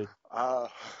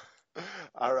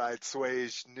 All right,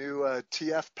 Swage, new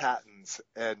TF patents,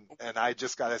 and I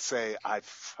just gotta say, I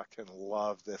fucking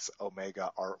love this Omega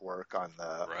artwork on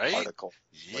the article.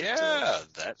 Yeah,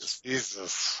 that is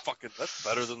Jesus. That's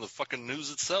better than the fucking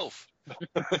news itself.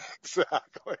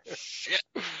 Exactly. Shit.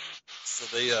 So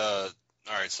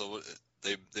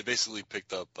they basically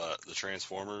picked up the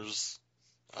Transformers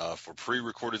for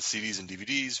pre-recorded CDs and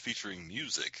DVDs featuring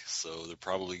music. So they're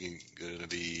probably going to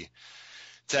be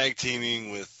tag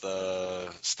teaming with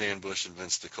Stan Bush and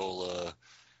Vince DiCola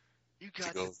to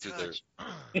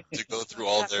go through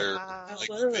all their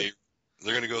Michael Bay.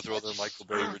 They're going to go through all their Michael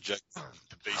Bay reject the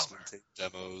basement tape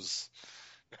demos.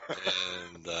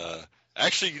 And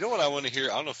actually, you know what I want to hear?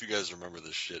 I don't know if you guys remember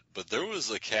this shit, but there was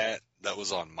a cat that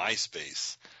was on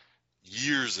MySpace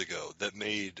years ago that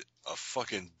made a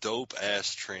fucking dope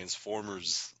ass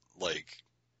Transformers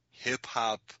hip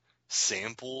hop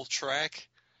sample track.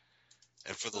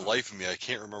 And for the life of me, I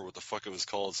can't remember what the fuck it was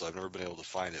called, so I've never been able to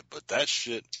find it. But that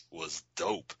shit was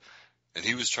dope. And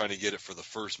he was trying to get it for the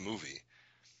first movie.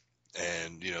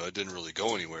 And, it didn't really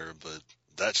go anywhere, but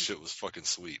that shit was fucking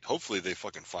sweet. Hopefully they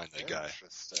fucking find that guy.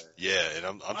 Yeah, and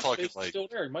I'm talking still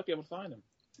there. You might be able to find him.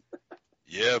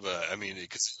 Yeah, but, I mean,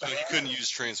 because he couldn't use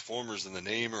Transformers in the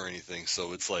name or anything,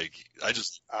 so it's I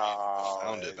just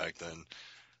found it back then.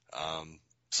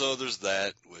 So there's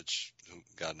that, which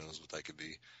God knows what that could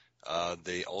be.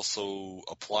 They also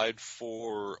applied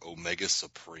for Omega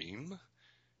Supreme,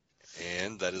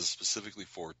 and that is specifically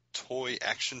for toy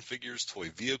action figures, toy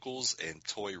vehicles, and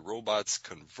toy robots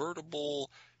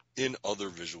convertible in other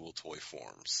visual toy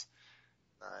forms.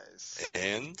 Nice.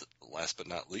 And last but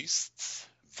not least,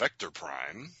 Vector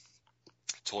Prime,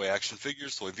 toy action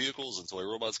figures, toy vehicles, and toy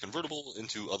robots convertible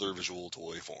into other visual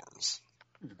toy forms.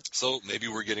 So maybe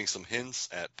we're getting some hints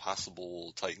at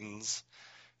possible Titans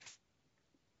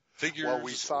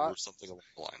figures or something along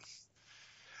the line.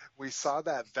 We saw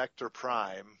that Vector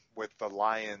Prime with the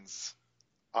lions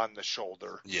on the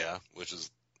shoulder. Yeah, which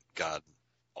is god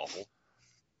awful.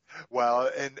 Well,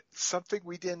 and something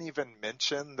we didn't even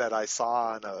mention that I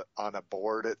saw on a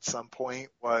board at some point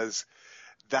was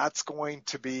that's going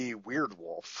to be Weird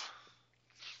Wolf.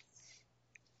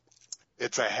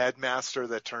 It's a headmaster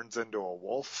that turns into a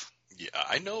wolf. Yeah,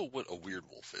 I know what a Weird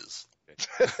Wolf is.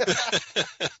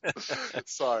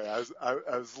 Sorry, I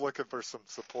was looking for some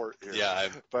support here. Yeah,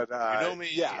 but you know me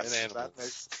yes, and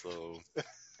animals, so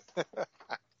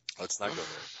let's not go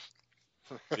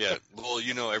there. Yeah, well,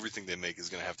 everything they make is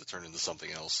going to have to turn into something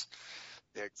else.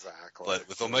 Exactly. But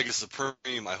with Omega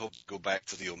Supreme, I hope to go back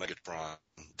to the Omegatron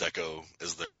deco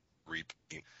as the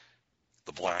repaint,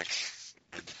 the black.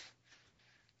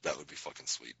 That would be fucking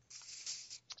sweet.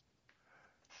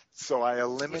 So I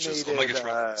eliminated.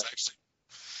 Omegatron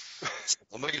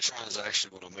is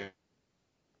actually what Omega.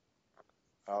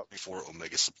 Before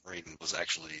Omega Supreme was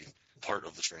actually part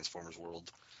of the Transformers world,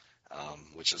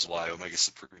 which is why Omega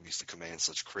Supreme used to command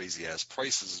such crazy ass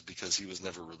prices, because he was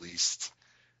never released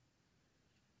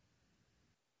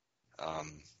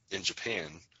in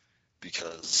Japan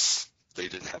because they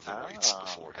didn't have the rights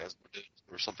before Hasbro did,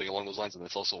 or something along those lines. And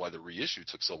that's also why the reissue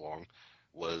took so long,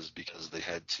 was because they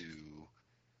had to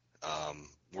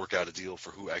work out a deal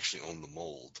for who actually owned the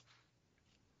mold.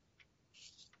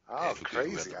 Oh,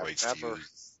 crazy!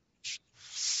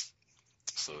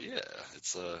 So yeah,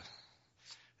 it's a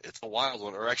wild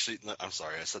one. Or actually, I'm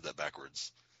sorry, I said that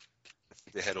backwards. I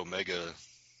think they had Omega.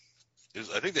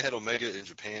 I think they had Omega in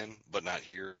Japan, but not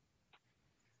here,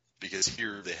 because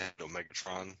here they had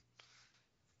Omegatron,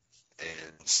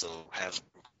 and so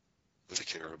Hasbro,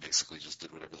 Takara, basically just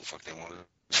did whatever the fuck they wanted.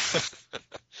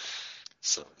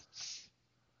 So.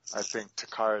 I think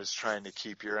Takara is trying to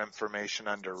keep your information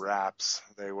under wraps.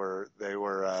 They were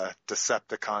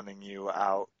Decepticoning you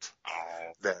out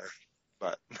there,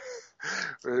 but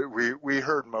we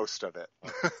heard most of it.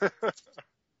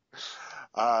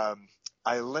 I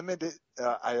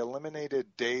eliminated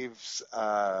Dave's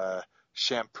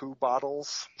shampoo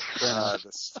bottles,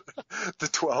 the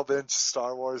 12-inch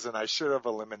Star Wars, and I should have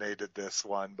eliminated this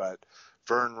one, but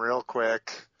Vern, real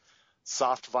quick,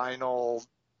 soft vinyl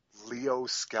Leo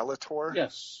Skeletor?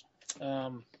 Yes.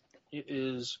 It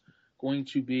is going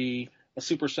to be a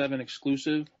Super 7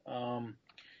 exclusive. It's going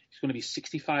to be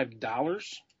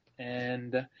 $65,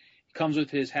 and it comes with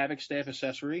his Havoc Staff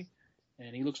accessory,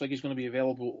 and he looks like he's going to be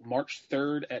available March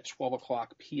 3rd at 12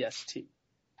 o'clock PST.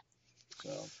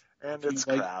 So, and it's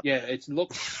crap. Yeah, it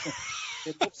looks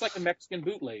like a Mexican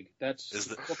bootleg. That's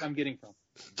what I'm getting from.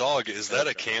 Dog, is that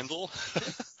a candle?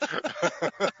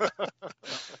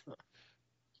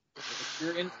 If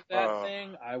you're into that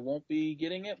thing, I won't be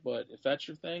getting it, but if that's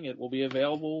your thing, it will be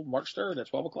available March 3rd at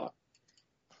 12 o'clock.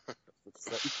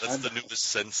 That's the newest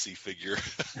Sensi figure.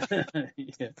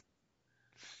 Yeah.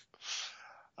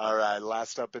 All right,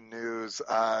 last up in news,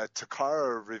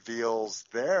 Takara reveals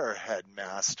their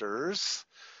headmasters,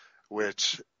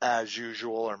 which, as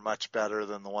usual, are much better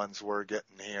than the ones we're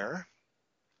getting here.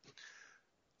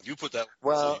 You put that.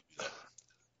 Well.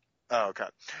 Oh, okay.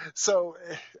 So,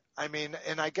 I mean,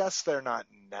 and I guess they're not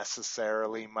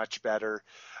necessarily much better.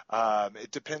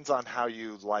 It depends on how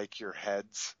you like your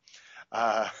heads.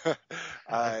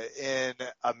 In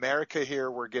America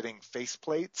here, we're getting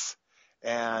faceplates,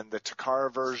 and the Takara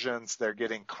versions, they're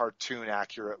getting cartoon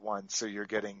accurate ones, so you're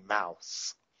getting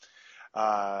mouse.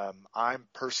 I'm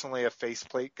personally a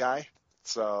faceplate guy,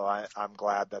 so I'm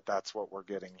glad that that's what we're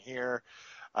getting here.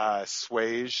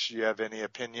 Swage, you have any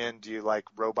opinion? Do you like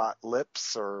robot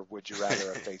lips, or would you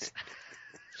rather a face?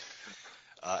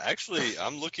 Actually,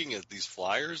 I'm looking at these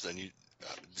flyers, and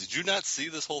did you not see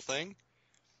this whole thing?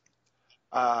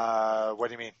 What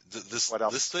do you mean? What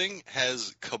else? This thing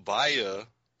has Kabaya,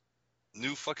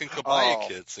 new fucking Kabaya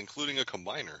kits, including a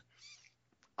combiner.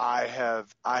 I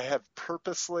have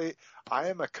purposely, I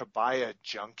am a Kabaya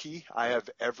junkie. I have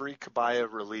every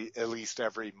Kabaya release, at least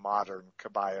every modern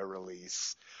Kabaya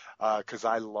release, because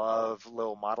I love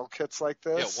little model kits like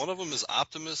this. Yeah, one of them is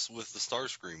Optimus with the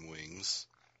Starscream wings.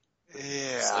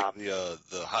 Yeah. It's like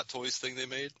the Hot Toys thing they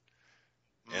made.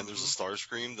 and there's a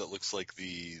Starscream that looks like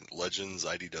the Legends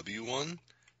IDW one,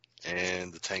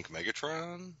 and the Tank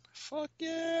Megatron. Fuck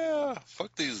yeah!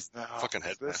 Fuck these fucking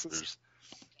headmasters. This is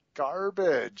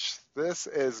garbage. This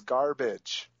is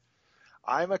garbage.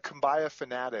 I'm a Kumbaya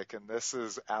fanatic, and this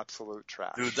is absolute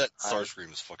trash. Dude, that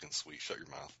Starscream is fucking sweet. Shut your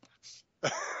mouth.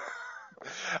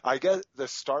 I get the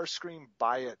Starscream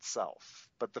by itself,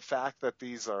 but the fact that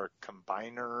these are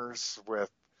combiners with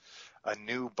a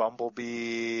new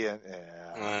Bumblebee and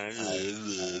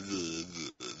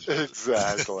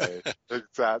exactly.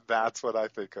 That's what I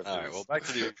think of. All right, well, back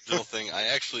to the original thing. I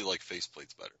actually like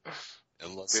faceplates better,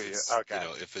 unless it's,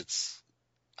 if it's.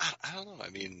 I don't know.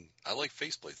 I mean, I like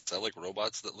faceplates. I like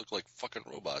robots that look like fucking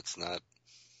robots, not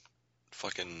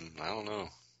fucking. I don't know.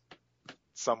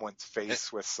 Someone's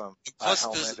face with some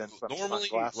helmet and some normally,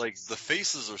 sunglasses. like, the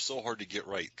faces are so hard to get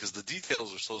right because the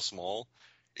details are so small.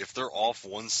 If they're off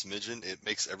one smidgen, it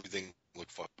makes everything look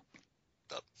fucked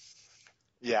up.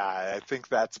 Yeah, I think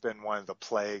that's been one of the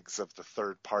plagues of the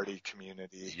third-party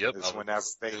community. Yep, is whenever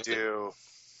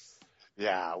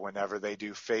they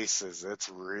do faces, it's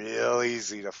real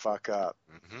easy to fuck up.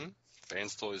 Mm-hmm.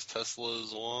 Fans Toys Tesla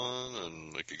is one,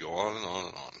 and it could go on and on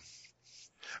and on.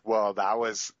 Well, that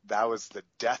was the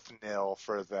death knell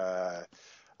for the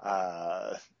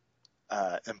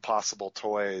Impossible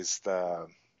Toys. The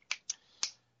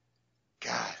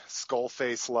God,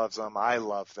 Skullface loves them. I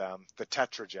love them. The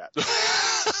Tetrajets.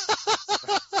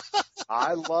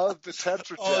 I love the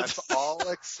Tetrajets, all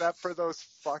except for those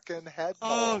fucking head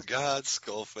molds. Oh God,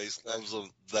 Skullface loves them.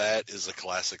 That is a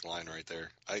classic line right there.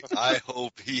 I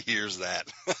hope he hears that.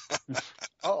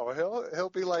 Oh, he'll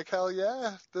be like, hell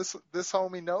yeah, this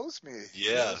homie knows me. Yeah,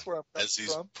 he knows where I'm as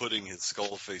he's from. putting his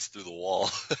Skullface through the wall.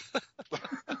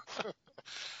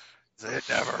 It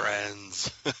never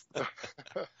ends.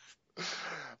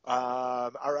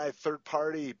 All right, third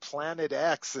party Planet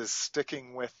X is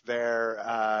sticking with their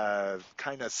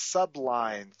kind of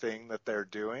subline thing that they're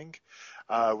doing.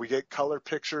 We get color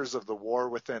pictures of the War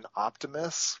Within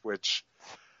Optimus, which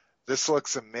this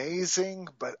looks amazing,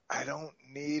 but I don't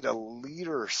need a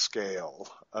liter scale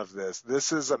of this.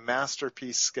 This is a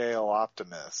masterpiece scale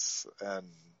Optimus, and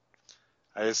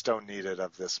I just don't need it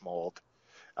of this mold.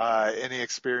 Any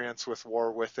experience with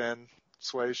War Within,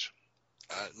 Swage?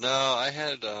 No, I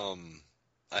had the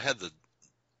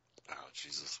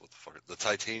the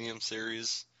Titanium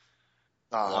series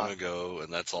long ago,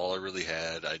 and that's all I really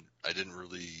had. I didn't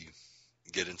really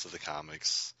get into the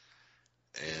comics,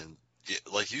 and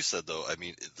like you said though, I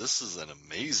mean, this is an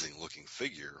amazing looking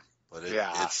figure, but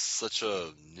it's such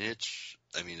a niche.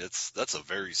 I mean, that's a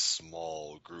very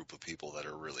small group of people that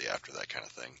are really after that kind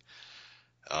of thing.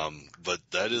 But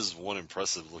that is one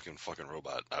impressive looking fucking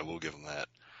robot. I will give him that.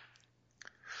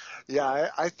 Yeah,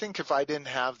 I think if I didn't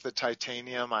have the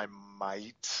Titanium, I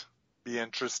might be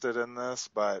interested in this,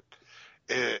 but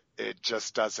it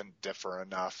just doesn't differ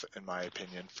enough, in my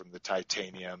opinion, from the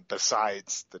Titanium.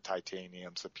 Besides, the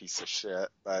Titanium's a piece of shit.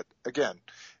 But again,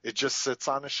 it just sits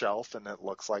on a shelf and it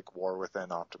looks like War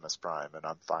Within Optimus Prime, and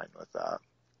I'm fine with that.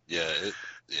 Yeah,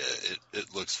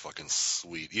 it looks fucking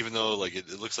sweet. Even though like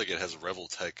it looks like it has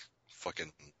Revoltech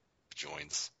fucking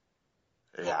joints.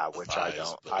 Yeah, which I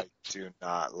do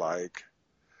not like.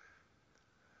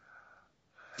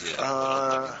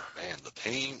 Yeah, man, the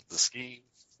paint, the scheme,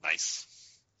 nice.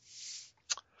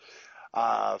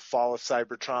 Fall of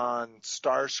Cybertron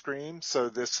Starscream. So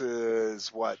this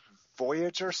is what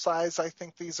Voyager size I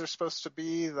think these are supposed to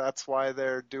be. That's why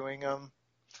they're doing them.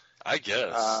 I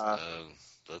guess.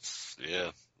 That's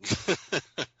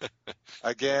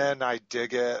Again, I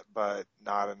dig it, but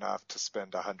not enough to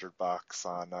spend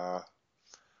 $100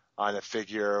 on a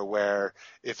figure where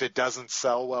if it doesn't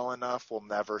sell well enough, we'll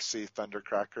never see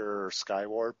Thundercracker or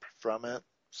Skywarp from it.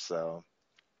 So,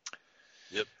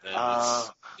 yep,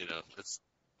 and it's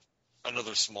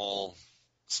another small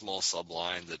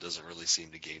subline that doesn't really seem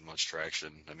to gain much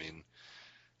traction. I mean,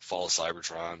 Fall of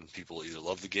Cybertron, people either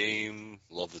love the game,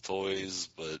 love the toys,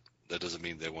 but that doesn't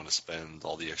mean they want to spend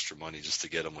all the extra money just to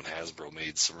get them when Hasbro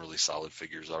made some really solid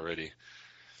figures already.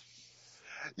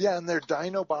 Yeah, and their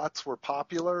Dinobots were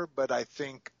popular, but I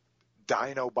think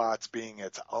Dinobots being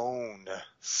its own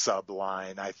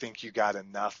subline, I think you got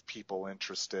enough people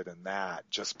interested in that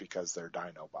just because they're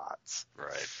Dinobots.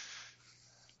 Right.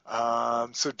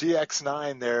 So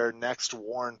DX9, their next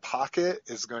worn pocket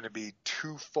is going to be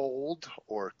two-fold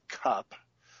or cup.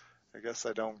 I guess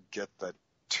I don't get the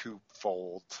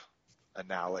two-fold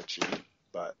analogy,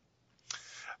 but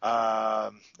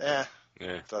it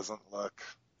doesn't look.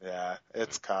 Yeah,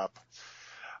 it's cup.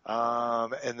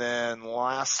 And then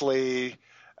lastly,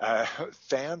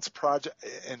 Fans Project,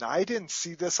 and I didn't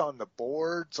see this on the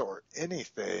boards or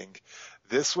anything.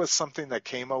 This was something that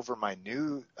came over my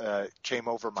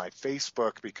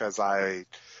Facebook because I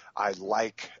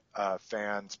like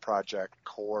Fans Project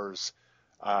Core's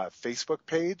Facebook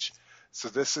page. So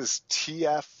this is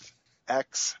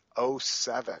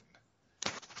TFX07,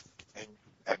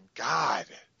 and God,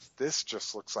 this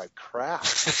just looks like crap.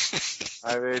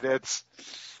 I mean,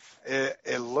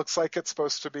 it looks like it's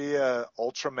supposed to be a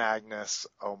Ultra Magnus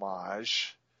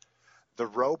homage. The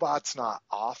robot's not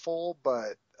awful,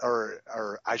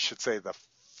 or I should say the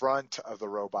front of the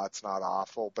robot's not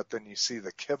awful, but then you see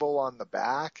the kibble on the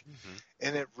back,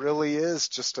 and it really is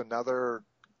just another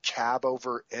cab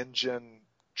over engine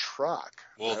truck.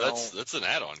 Well, that's an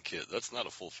add-on kit. That's not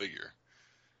a full figure.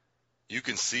 You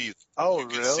can see.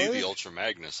 Really? See the Ultra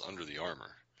Magnus under the armor.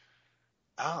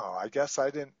 Oh, I guess I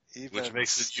didn't even. Which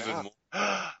makes it even more.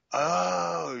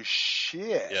 Oh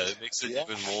shit! Yeah, it makes it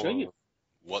even more.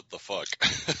 What the fuck?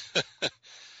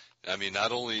 I mean,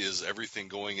 not only is everything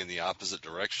going in the opposite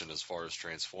direction as far as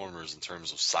Transformers in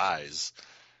terms of size.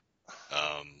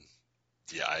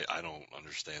 Yeah, I don't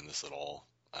understand this at all.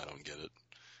 I don't get it.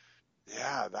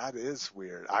 Yeah, that is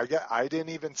weird. I didn't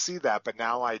even see that, but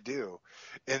now I do.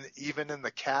 And even in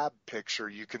the cab picture,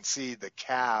 you can see the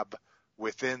cab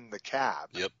within the cab.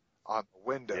 Yep. On the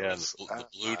windows. Yeah, the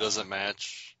blue doesn't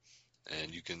match,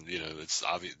 and you can, it's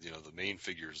obvious, the main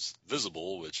figure's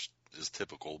visible, which is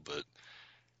typical, but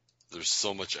there's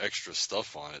so much extra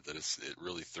stuff on it that it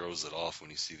really throws it off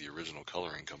when you see the original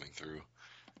coloring coming through.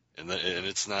 And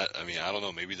it's not, I mean, I don't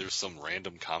know, maybe there's some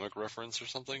random comic reference or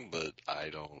something, but I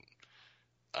don't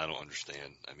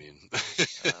understand. I mean,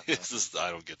 it's just,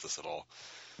 I don't get this at all.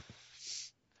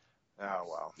 Oh,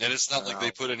 well. And it's not like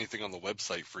they put anything on the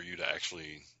website for you to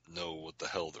actually know what the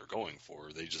hell they're going for.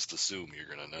 They just assume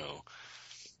you're going to know.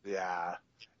 Yeah.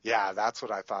 Yeah, that's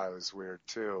what I thought was weird,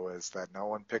 too, is that no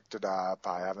one picked it up.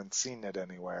 I haven't seen it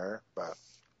anywhere, but...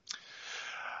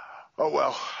 Oh,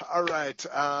 well. All right.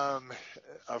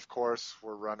 Of course,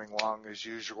 we're running long as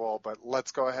usual, but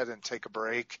let's go ahead and take a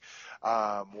break.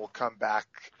 We'll come back,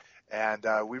 and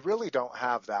we really don't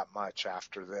have that much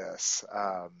after this.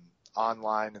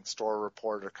 Online and store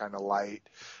report are kind of light.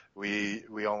 We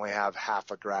only have half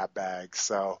a grab bag.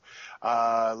 So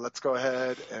let's go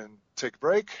ahead and take a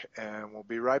break, and we'll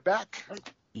be right back.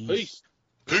 Peace.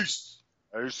 Peace.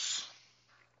 Peace.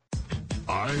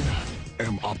 I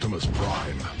am Optimus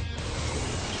Prime.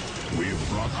 We have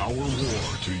brought our war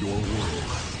to your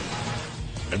world.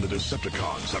 And the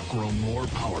Decepticons have grown more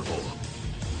powerful.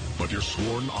 But your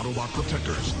sworn Autobot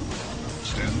protectors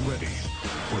stand ready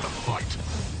for the fight.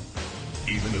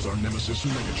 Even as our nemesis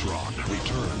Megatron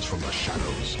returns from the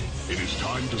shadows, it is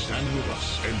time to stand with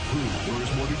us and prove there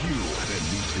is more to you than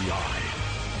meets the eye.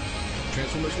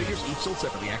 Transformers figures each sold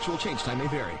separately. Actual change time may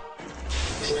vary.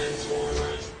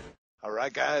 All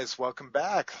right, guys, welcome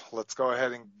back. Let's go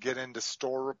ahead and get into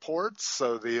store reports.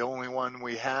 So the only one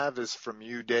we have is from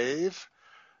you, Dave.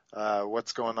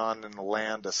 What's going on in the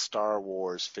land of Star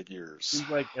Wars figures? Seems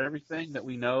like everything that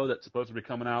we know that's supposed to be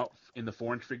coming out in the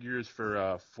 4-inch figures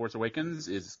for Force Awakens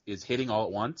is hitting all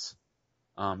at once.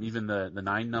 Even the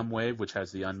 9-num wave, which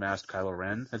has the unmasked Kylo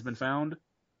Ren, has been found.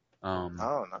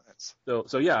 Oh, nice.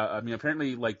 So yeah, I mean,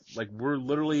 apparently, like we're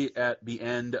literally at the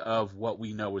end of what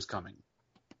we know is coming.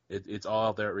 It's all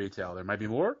out there at retail. There might be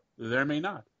more. There may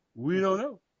not. We don't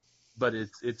know. But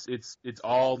it's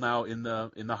all now in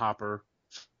the hopper,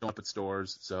 showing up at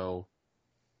stores. So,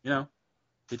 hit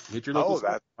your local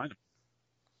store. Find them.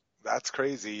 That's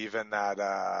crazy. Even that.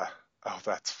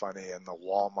 That's funny. In the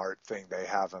Walmart thing, they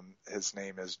have him. His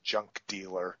name is Junk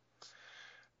Dealer.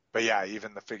 But yeah,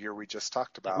 even the figure we just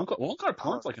talked about. Wonka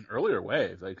Punk's like an earlier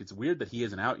wave. Like, it's weird that he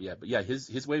isn't out yet. But yeah,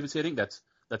 his wave is hitting. That's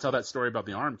how that story about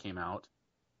the arm came out.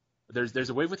 There's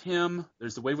a wave with him,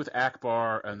 there's a wave with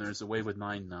Akbar, and there's a wave with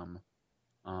 9-num.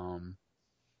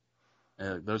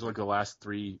 Those are like the last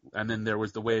three, and then there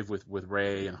was the wave with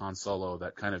Rey and Han Solo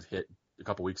that kind of hit a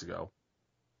couple weeks ago.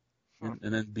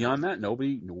 And then beyond that,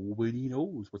 nobody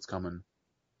knows what's coming.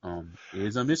 It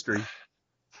is a mystery.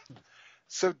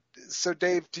 So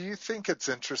Dave, do you think it's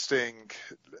interesting,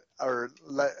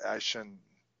 I shouldn't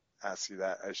ask you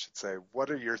that, I should say, what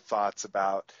are your thoughts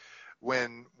about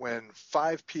when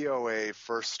 5POA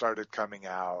first started coming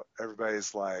out,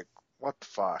 everybody's like, what the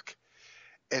fuck?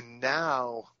 And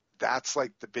now that's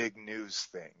like the big news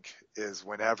thing, is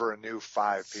whenever a new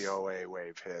 5POA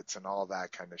wave hits and all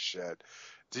that kind of shit.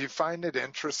 Do you find it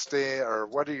interesting, or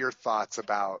what are your thoughts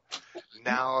about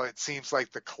now it seems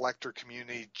like the collector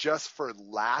community, just for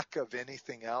lack of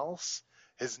anything else,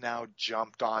 has now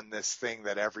jumped on this thing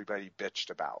that everybody bitched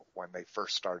about when they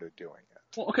first started doing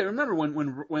it. Well, okay, remember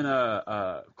when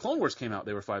Clone Wars came out,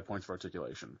 they were 5 points for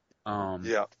articulation.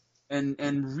 Yeah.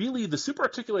 And really, the super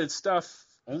articulated stuff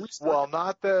only started... Well,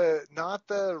 not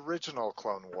the original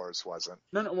Clone Wars wasn't.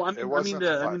 No. Well, I mean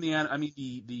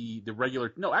the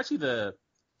regular. No, actually the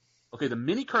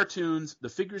mini cartoons, the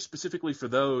figures specifically for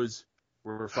those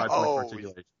were 5 points for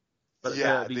articulation. But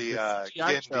yeah, the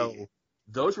CGI show,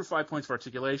 those were 5 points for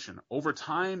articulation. Over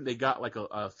time, they got like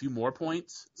a few more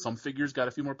points. Some figures got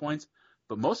a few more points,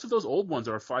 but most of those old ones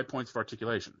are 5 points for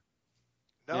articulation.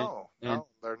 No,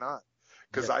 they're not.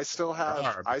 Because I still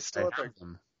have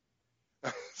them.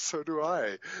 So do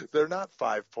I. They're not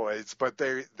 5 points, but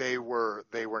they were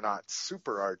not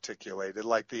super articulated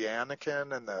like the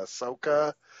Anakin and the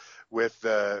Ahsoka with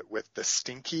the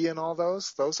Stinky and all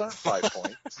those. Those aren't 5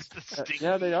 points.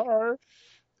 Yeah, they are.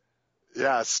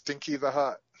 Yeah, Stinky the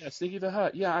Hutt. Yeah, Stinky the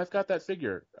Hutt. Yeah, I've got that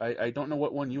figure. I don't know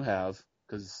what one you have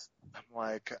because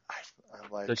I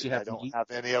don't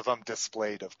have any of them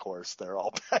displayed. Of course, they're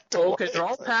all packed. Oh, okay, they're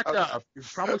all packed up. You're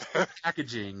probably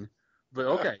packaging, but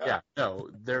okay, yeah, no,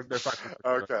 they're 5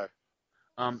 points. Okay.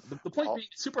 The point being,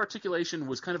 super articulation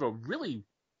was kind of a really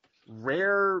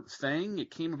rare thing.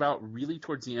 It came about really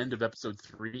towards the end of episode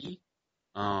 3,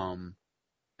 and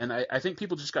I think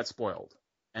people just got spoiled.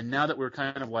 And now that we're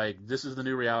kind of like, this is the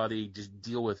new reality, just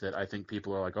deal with it, I think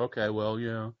people are like, okay, well,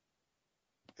 yeah.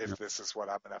 If this is what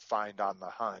I'm going to find on the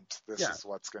hunt, this is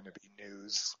what's going to be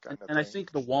news. And I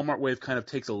think the Walmart wave kind of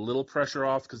takes a little pressure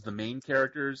off because the main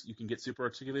characters, you can get super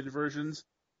articulated versions.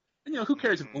 And, who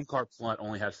cares if Unkar Plutt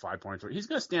only has 5 points? He's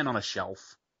going to stand on a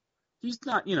shelf. He's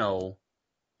not, he's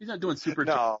not doing super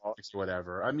or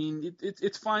whatever. I mean,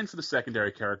 it's fine for the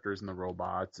secondary characters and the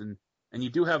robots, and you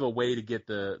do have a way to get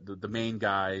the main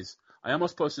guys. I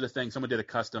almost posted a thing. Someone did a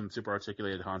custom super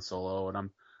articulated Han Solo, and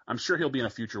I'm sure he'll be in a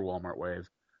future Walmart wave.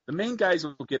 The main guys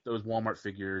will get those Walmart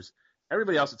figures.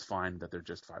 Everybody else, it's fine that they're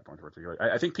just 5 points articulated.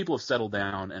 I think people have settled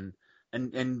down, and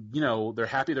they're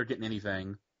happy they're getting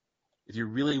anything. If you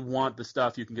really want the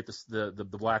stuff, you can get the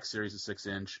Black Series, the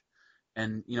 6-inch.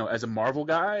 And, as a Marvel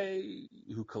guy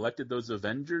who collected those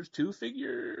Avengers 2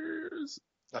 figures,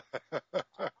 I'm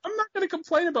not going to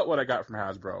complain about what I got from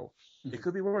Hasbro. It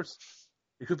could be worse.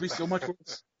 It could be so much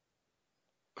worse.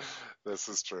 This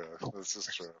is true.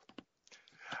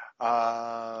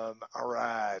 All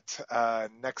right.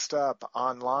 Next up,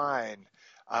 online.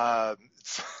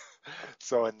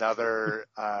 So another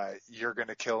You're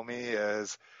Gonna Kill Me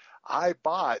is, I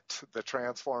bought the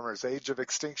Transformers Age of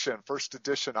Extinction First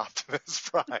Edition Optimus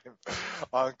Prime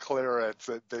on clearance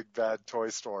at Big Bad Toy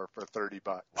Store for $30.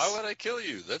 Why would I kill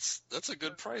you? That's a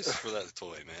good price for that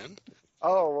toy, man.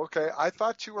 Oh, okay. I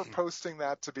thought you were posting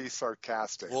that to be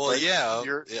sarcastic. Well, yeah,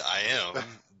 I am.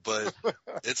 But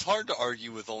it's hard to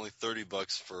argue with only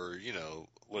 $30 for,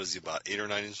 what is he, about 8 or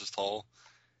 9 inches tall?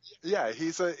 Yeah,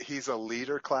 he's a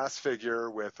leader class figure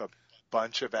with a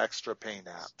bunch of extra paint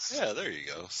apps. Yeah, there you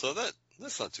go. So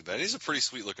that's not too bad. He's a pretty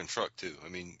sweet looking truck too. I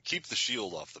mean, keep the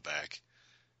shield off the back.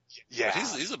 Yeah,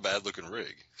 but he's a bad looking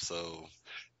rig. So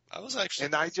I was actually,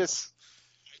 and I just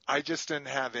didn't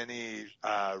have any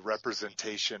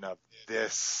representation of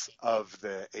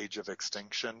the Age of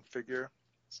Extinction figure,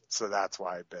 so that's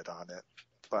why I bid on it.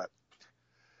 But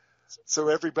so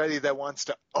everybody that wants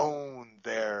to own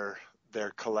their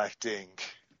collecting.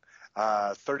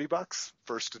 $30,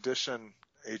 first edition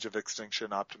Age of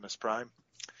Extinction Optimus Prime.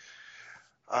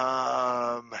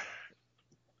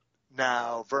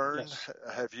 Now, Vern,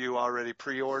 have you already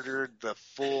pre-ordered the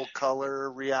full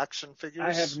color reaction figures?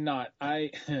 I have not.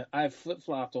 I've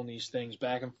flip-flopped on these things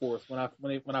back and forth. When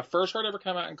I first heard it ever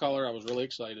come out in color, I was really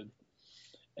excited.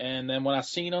 And then when I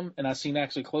seen them, and I seen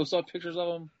actually close-up pictures of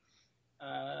them,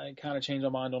 I kind of changed my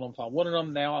mind on them. If I wanted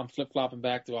them, now I'm flip-flopping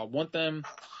back. Do I want them?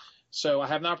 So I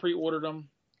have not pre-ordered them.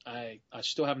 I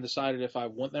still haven't decided if I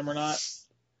want them or not.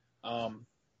 I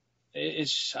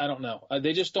don't know.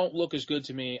 They just don't look as good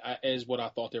to me as what I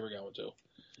thought they were going to.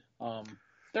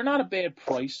 They're not a bad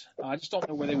price. I just don't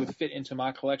know where they would fit into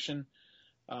my collection.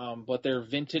 But they're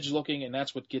vintage looking, and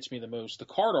that's what gets me the most. The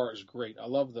card art is great. I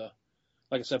love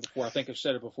like I said before, I think I've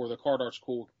said it before, the card art's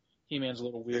cool. He-Man's a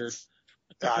little weird.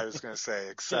 I was going to say,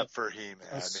 except for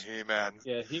He-Man.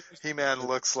 He-Man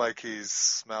looks like he's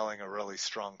smelling a really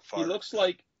strong fart. He looks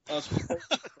like as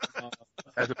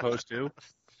opposed to?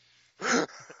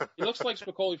 He looks like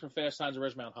Spicoli from Fast Times at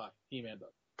Ridgemont High. He-Man does.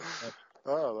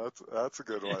 Oh, that's a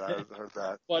good one. I haven't heard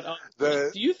that. But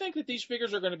do you think that these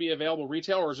figures are going to be available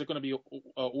retail, or is it going to be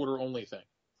a order-only thing?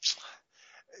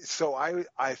 So I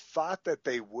thought that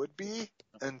they would be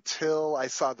until I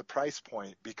saw the price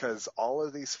point, because all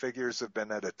of these figures have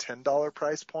been at a $10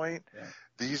 price point. Yeah.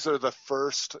 These are the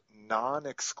first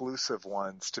non-exclusive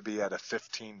ones to be at a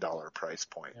 $15 price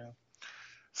point. Yeah.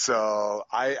 So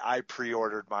I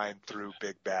pre-ordered mine through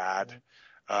Big Bad,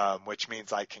 which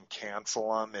means I can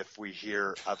cancel them if we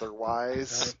hear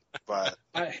otherwise. But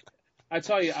I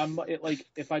tell you,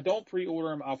 if I don't pre-order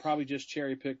them, I'll probably just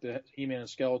cherry pick the He-Man and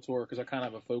Skeletor because I kind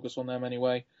of have a focus on them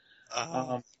anyway.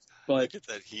 But look at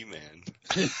that He-Man.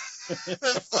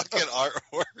 Fucking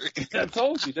artwork. I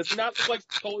told you, does not look like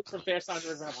Cole from Fast Times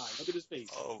at Ridgemont High. Look at his face.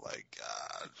 Oh my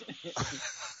god.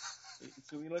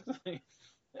 So he looks like.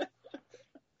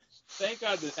 Thank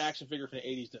God the action figure from the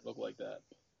 '80s didn't look like that.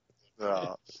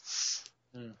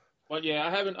 But yeah, I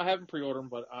haven't pre-ordered them,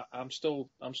 but I'm still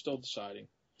deciding.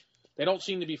 They don't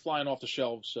seem to be flying off the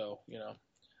shelves, so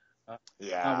I'm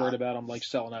not worried about them like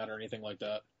selling out or anything like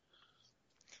that.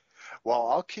 Well,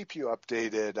 I'll keep you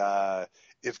updated.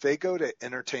 If they go to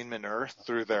Entertainment Earth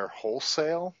through their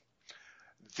wholesale,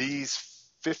 these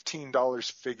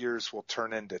 $15 figures will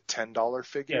turn into $10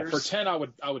 figures. Yeah, for 10, I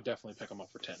would definitely pick them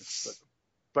up for 10.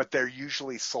 But they're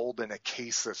usually sold in a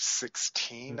case of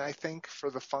 16, I think, for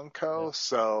the Funko. Yeah.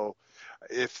 So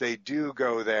if they do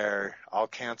go there, I'll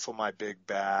cancel my Big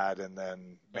Bad, and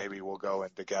then maybe we'll go in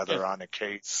together on a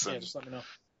case and just let me know.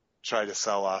 Try to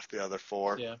sell off the other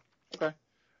 4. Yeah. Okay.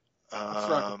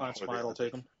 I'll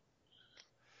take them.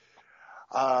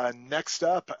 Next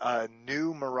up,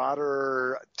 new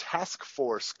Marauder Task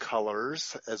Force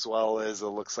colors, as well as it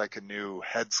looks like a new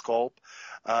head sculpt.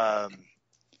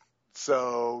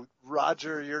 So,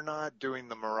 Roger, you're not doing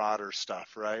the Marauder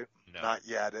stuff, right? No. Not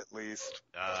yet, at least.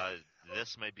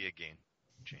 This might be a game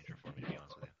changer for me, to be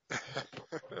honest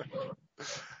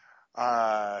with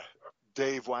you.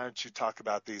 Dave, why don't you talk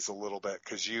about these a little bit,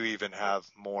 because you even have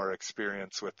more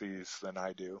experience with these than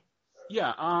I do.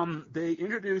 Yeah, they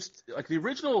introduced, like, the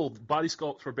original body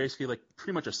sculpts were basically, like,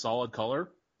 pretty much a solid color.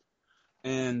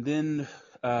 And then,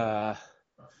 I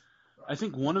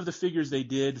think one of the figures they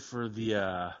did for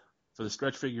the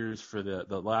stretch figures for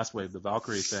the last wave, the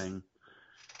Valkyrie thing,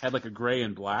 had, like, a gray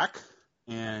and black,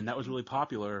 and that was really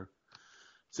popular.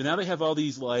 So now they have all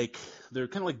these, like, they're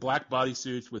kind of like black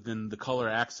bodysuits within the color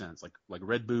accents, like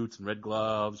red boots and red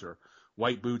gloves, or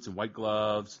white boots and white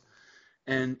gloves.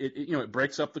 And it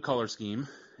breaks up the color scheme,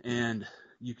 and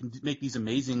you can make these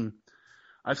amazing.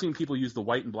 I've seen people use the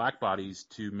white and black bodies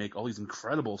to make all these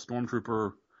incredible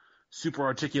Stormtrooper, super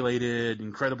articulated,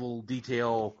 incredible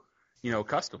detail,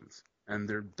 customs, and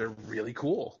they're really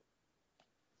cool.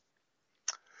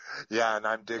 Yeah, and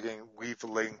I'm digging. We've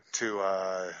linked to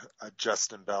a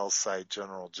Justin Bell's site,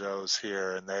 General Joe's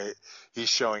here, and he's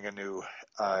showing a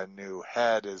new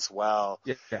head as well.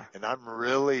 Yeah. And I'm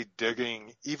really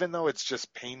digging, even though it's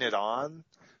just painted on,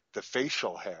 the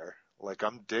facial hair. Like,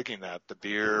 I'm digging that, the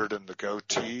beard and the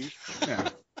goatee. Yeah.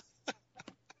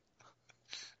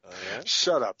 Oh, yeah?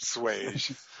 Shut up,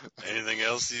 Swage. Anything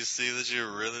else you see that you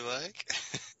really like?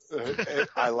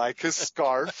 I like his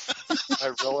scarf.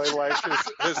 I really like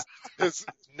his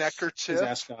neckerchief. His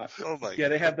ascot. Oh my! Yeah,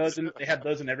 they have those in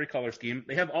every color scheme.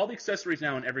 They have all the accessories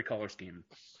now in every color scheme.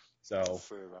 So,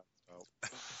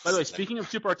 by the way, speaking of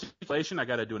super articulation, I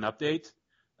got to do an update.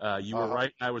 You were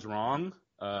right, and I was wrong.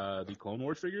 The Clone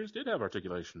Wars figures did have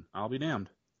articulation. I'll be damned.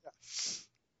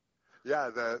 Yeah,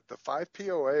 the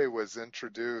 5POA was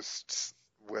introduced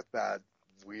with that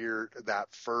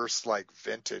first like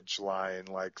vintage line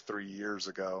like 3 years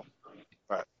ago,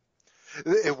 but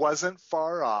it wasn't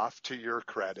far off, to your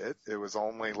credit. It was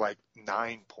only like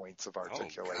 9 points of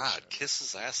articulation. Oh God, kiss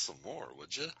his ass some more,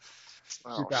 would you?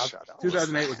 Oh, shut up.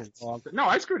 2008 was a long time. No,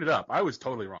 I screwed it up. I was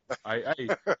totally wrong.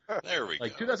 There we go.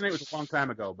 2008 was a long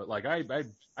time ago, but like I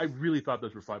really thought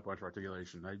those were 5 points of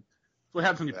articulation. That's what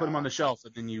happens when you put them on the shelf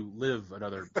and then you live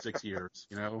another 6 years,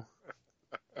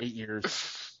 8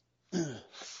 years.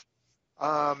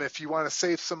 If you want to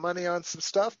save some money on some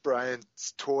stuff,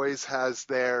 Brian's Toys has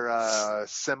their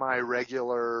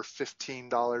semi-regular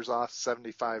 $15 off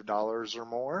 $75 or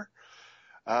more.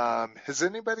 Has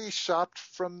anybody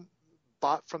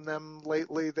bought from them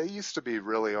lately? They used to be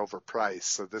really overpriced,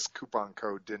 so this coupon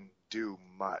code didn't do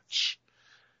much.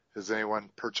 Has anyone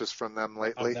purchased from them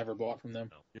lately? I've never bought from them.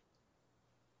 No.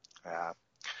 Yeah.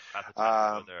 At the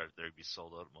time, they'd be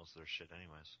sold out most of their shit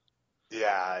anyways.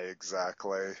 Yeah,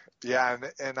 exactly. Yeah,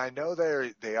 and I know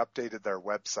they updated their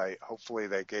website. Hopefully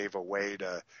they gave a way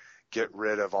to get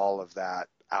rid of all of that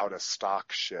out of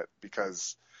stock shit,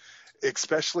 because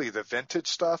especially the vintage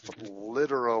stuff,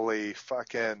 literally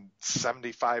fucking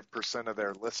 75% of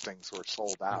their listings were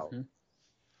sold out.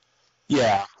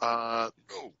 Yeah.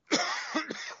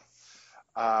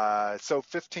 So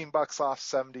 $15 off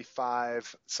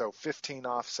 75. So 15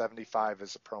 off 75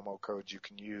 is a promo code you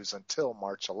can use until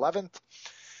March 11th.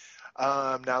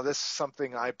 Now this is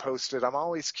something I posted. I'm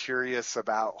always curious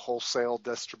about wholesale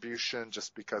distribution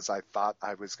just because I thought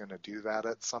I was going to do that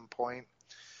at some point,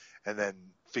 and then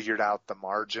figured out the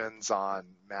margins on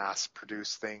mass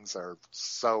produced things are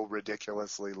so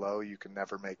ridiculously low you can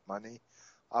never make money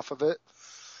off of it.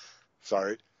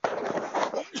 Sorry.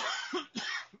 But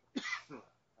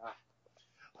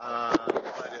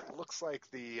it looks like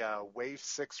the Wave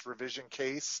 6 revision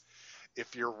case,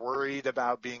 if you're worried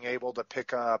about being able to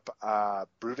pick up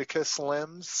Bruticus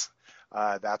limbs,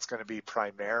 that's going to be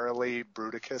primarily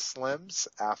Bruticus limbs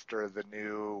after the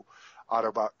new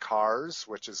Autobot cars,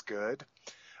 which is good.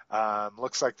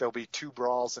 Looks like there'll be 2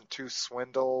 brawls and 2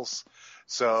 swindles.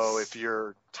 So if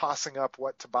you're tossing up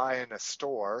what to buy in a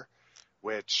store,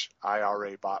 which I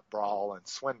already bought Brawl and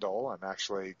Swindle, I'm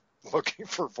actually looking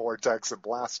for Vortex and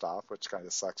Blastoff, which kind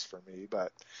of sucks for me,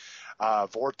 but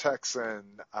Vortex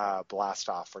and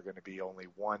Blastoff are going to be only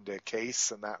 1 to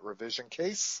case in that revision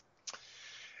case.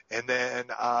 And then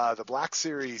the Black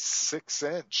Series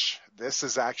 6-inch, this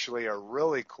is actually a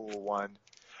really cool one.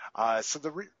 So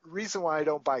the reason why I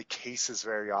don't buy cases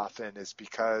very often is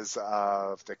because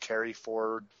of the carry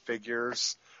forward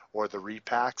figures or the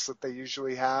repacks that they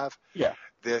usually have. Yeah.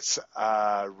 This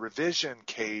revision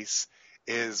case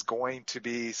is going to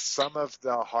be some of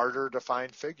the harder to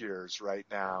find figures right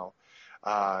now.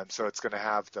 So it's going to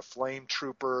have the Flame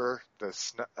Trooper,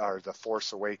 the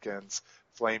Force Awakens,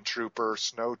 Flame Trooper,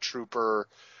 Snow Trooper,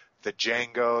 the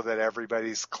Jango that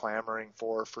everybody's clamoring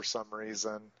for some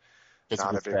reason.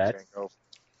 Not a big Jango.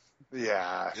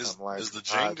 Yeah. Is the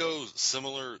Jango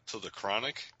similar to the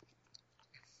Chronic?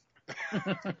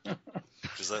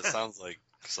 Because that sounds like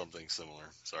something similar.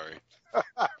 Sorry.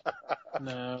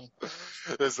 No.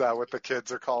 Is that what the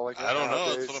kids are calling it? I don't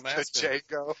know. That's what I'm asking.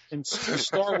 Jango? In the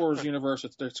Star Wars universe,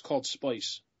 it's called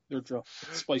Spice. They're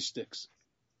Spice Sticks.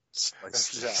 Spice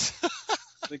Sticks. Yeah.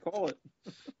 They call it.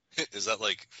 Is that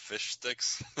like fish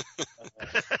sticks?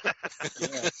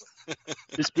 Yeah.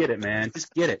 Just get it, man.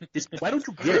 Just get it. Why don't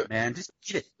you get it, man? Just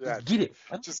get it. Yeah, just get it.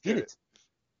 Just get it.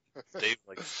 Dave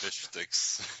likes fish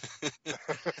sticks.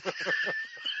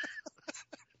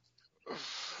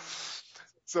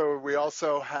 So we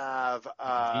also have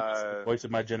the voice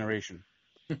of my generation.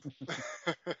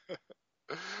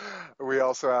 We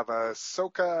also have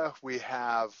Ahsoka. We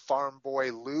have Farm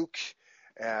Boy Luke,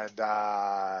 and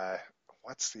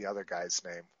what's the other guy's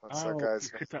name? What's that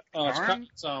guy's name?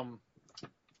 It's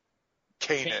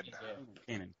Kanan.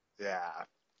 Kanan. Yeah.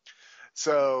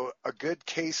 So a good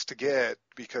case to get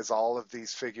because all of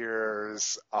these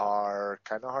figures are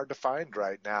kind of hard to find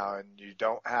right now, and you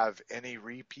don't have any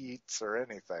repeats or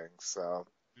anything. So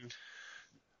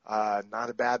not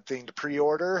a bad thing to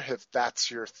pre-order if that's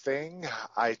your thing.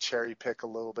 I cherry pick a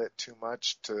little bit too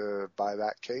much to buy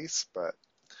that case, but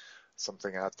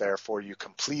something out there for you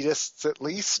completists at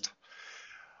least.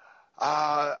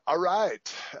 All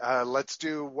right. Let's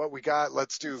do what we got.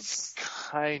 Let's do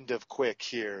kind of quick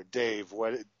here. Dave,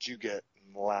 what did you get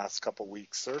in the last couple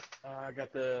weeks, sir? I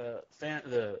got the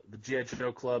G.I.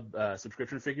 Joe Club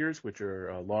subscription figures, which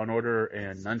are Law & Order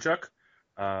and Nunchuck.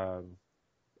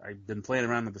 I've been playing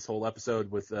around with this whole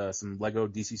episode with some Lego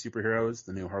DC Superheroes,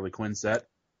 the new Harley Quinn set.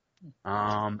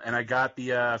 And I got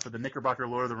for the Knickerbocker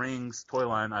Lord of the Rings toy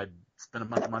line, I spent a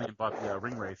bunch of money and bought the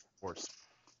Ringwraith Force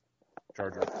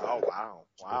Charger. Oh,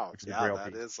 wow. Yeah,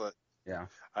 that is yeah.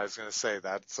 I was going to say,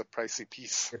 that's a pricey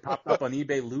piece. It popped up on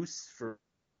eBay loose for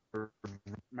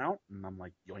mount, and I'm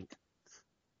like, yoink.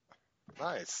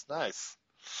 Nice.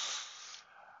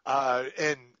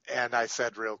 And I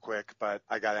said real quick, but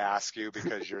I got to ask you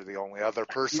because you're the only other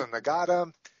person that got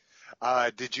them.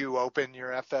 Did you open your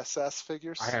FSS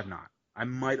figures? I have not. I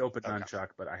might open Nunchuck,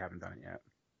 but I haven't done it yet.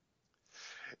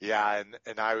 Yeah,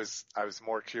 and I was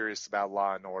more curious about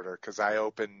Law and Order because I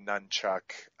opened Nunchuck,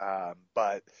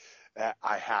 but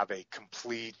I have a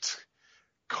complete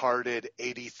carded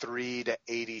 83 to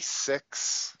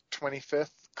 86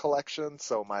 25th collection,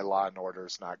 so my Law and Order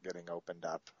is not getting opened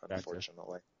up,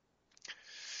 unfortunately.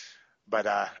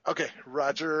 But okay,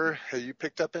 Roger, have you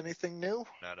picked up anything new?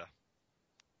 Nada.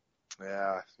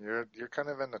 Yeah, you're kind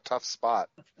of in a tough spot.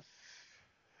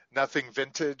 Nothing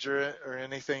vintage or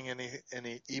anything,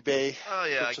 any eBay Oh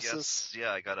yeah, purchases? I guess.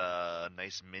 Yeah, I got a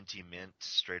nice minty mint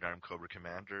straight arm Cobra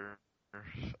Commander.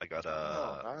 I got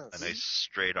a nice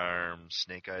straight arm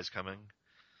Snake Eyes coming.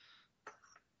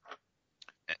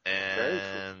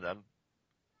 And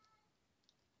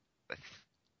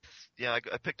Yeah,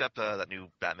 I picked up that new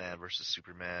Batman versus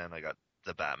Superman. I got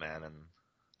the Batman and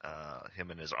him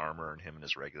in his armor and him in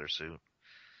his regular suit.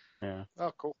 Yeah.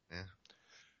 Oh, cool. Yeah.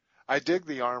 I dig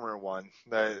the armor one.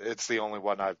 It's the only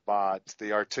one I've bought.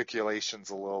 The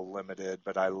articulation's a little limited,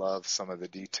 but I love some of the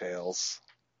details.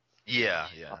 Yeah.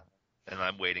 And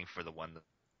I'm waiting for the one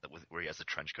where he has the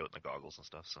trench coat and the goggles and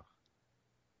stuff. So.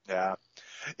 Yeah,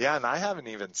 and I haven't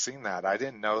even seen that. I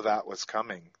didn't know that was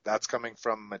coming. That's coming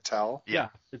from Mattel. Yeah,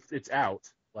 it's out.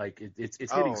 Like it's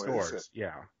hitting stores.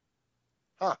 Yeah.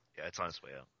 Huh. Yeah, it's on its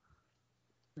way out.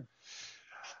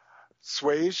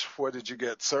 Swage, what did you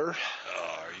get, sir?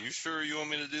 Are you sure you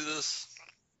want me to do this?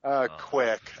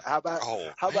 Quick. How about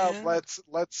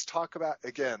let's talk about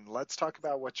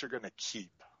what you're going to keep.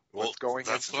 Well, what's going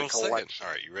into the collection.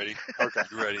 All right, you ready? Okay.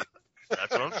 You ready?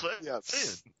 That's what I'm saying.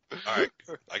 Yes. All right.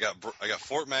 I got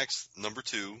Fort Max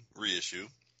 #2 reissue.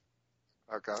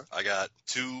 Okay. I got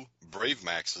 2 Brave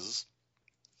Maxes,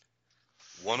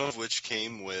 one of which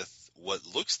came with what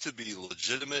looks to be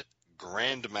legitimate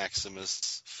Grand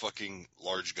Maximus fucking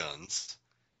large guns.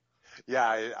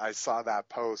 Yeah, I saw that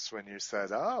post when you said,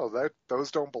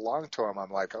 those don't belong to him.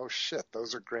 I'm like, oh shit,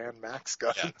 those are Grand Max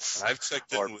guns. Yeah. I've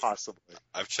checked in possibly.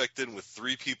 I've checked in with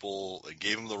 3 people and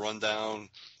gave them the rundown,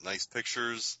 nice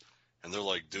pictures, and they're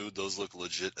like, dude, those look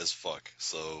legit as fuck.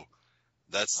 So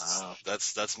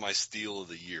that's my steal of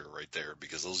the year right there,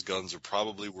 because those guns are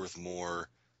probably worth more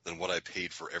than what I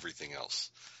paid for everything else.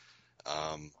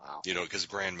 Because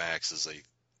Grand Max is a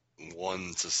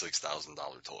 $1,000 to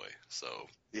 $6,000 toy. So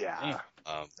yeah,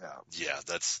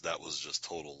 that was just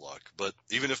total luck. But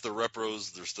even if they're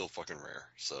repros, they're still fucking rare.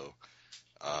 So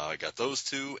I got those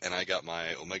 2, and I got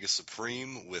my Omega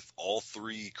Supreme with all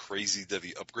 3 Crazy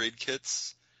Devi upgrade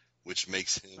kits, which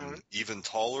makes him even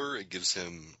taller. It gives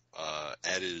him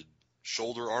added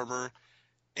shoulder armor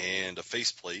and a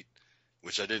faceplate,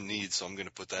 which I didn't need, so I'm going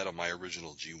to put that on my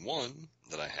original G1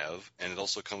 that I have, and it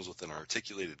also comes with an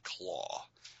articulated claw.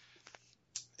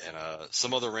 And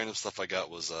some other random stuff I got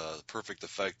was Perfect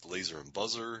Effect Laser and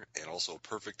Buzzer, and also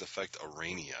Perfect Effect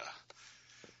Arania,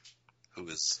 who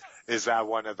is... Is that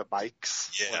one of the bikes?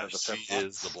 Yeah, she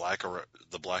is the Black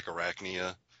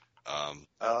Arachnia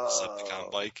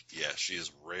Decepticon bike. Yeah, she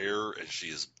is rare, and she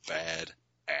is bad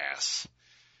ass.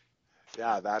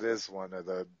 Yeah, that is one of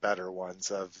the better ones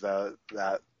of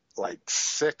that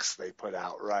 6 they put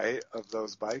out, right? Of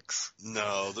those bikes?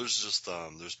 No, there's just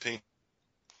there's pink,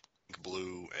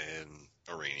 blue, and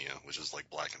Arania, which is like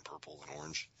black and purple and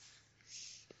orange.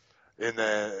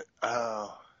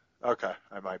 Okay,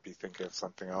 I might be thinking of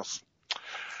something else.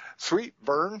 Sweet.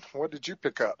 Vern, what did you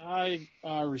pick up? I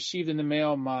received in the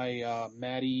mail my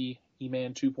Matty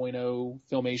He-Man 2.0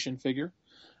 Filmation figure.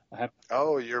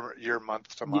 You're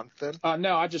month to month then?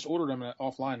 No, I just ordered him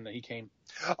offline and he came.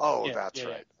 Oh, yeah, that's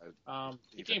right.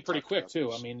 He came pretty quick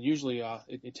too. I mean, usually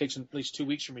it takes at least 2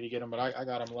 weeks for me to get him, but I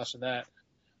got him less than that.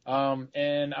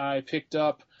 And I picked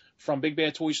up from Big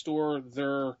Bad Toy Store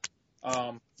their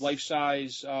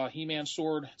life-size He-Man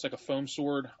sword. It's like a foam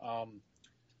sword.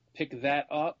 Pick that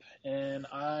up, and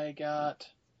I got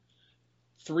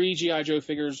 3 G.I. Joe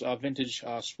figures, vintage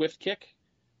Swift Kick,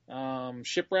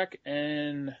 Shipwreck,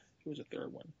 and who was the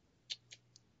third one?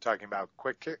 Talking about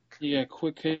Quick Kick? Yeah,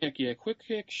 Quick Kick,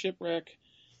 Shipwreck,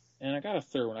 and I got a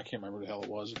third one. I can't remember who the hell it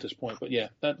was at this point, but yeah,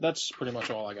 that's pretty much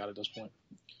all I got at this point.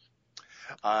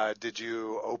 Did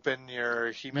you open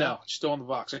your He-Man? No, it's still in the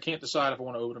box. I can't decide if I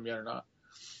want to open them yet or not.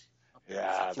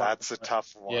 Yeah, that's a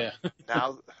tough one. Yeah.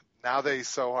 Now they're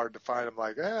so hard to find. I'm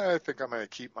like, I think I'm going to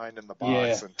keep mine in the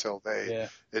box until they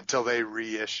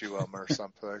reissue them or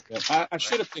something. Yeah. I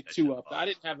should have picked 2 up. I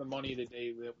didn't have the money the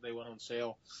day they went on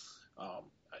sale,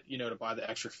 to buy the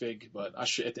extra fig. But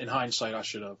in hindsight, I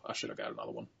should have got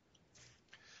another one.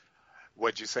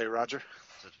 What'd you say, Roger?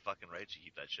 It's fucking right you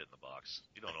keep that shit in the box.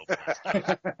 You don't open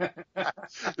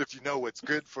it. If you know what's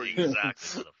good for you.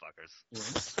 Exactly,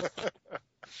 motherfuckers.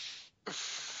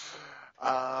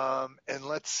 And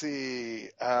let's see,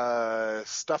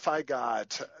 stuff I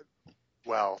got.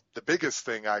 Well, the biggest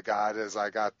thing I got is I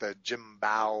got the Jim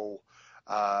Bao,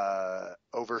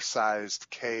 oversized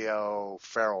KO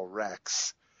Feral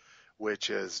Rex, which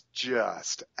is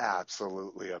just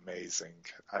absolutely amazing.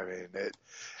 I mean,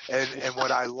 and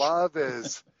what I love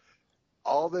is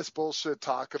all this bullshit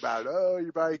talk about,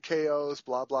 you buy KOs,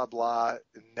 blah, blah, blah.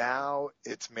 Now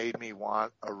it's made me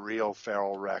want a real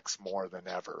Feral Rex more than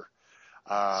ever.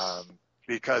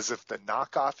 Because if the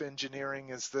knockoff engineering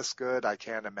is this good, I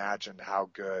can't imagine how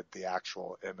good the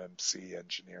actual MMC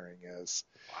engineering is.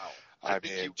 Wow. I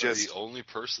think you're the only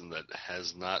person that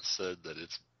has not said that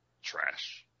it's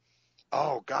trash.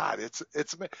 Oh God,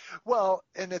 well,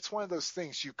 and it's one of those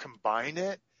things you combine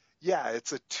it. Yeah,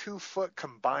 it's a 2-foot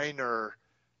combiner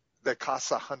that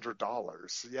costs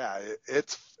 $100. Yeah,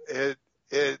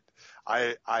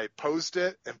 I posed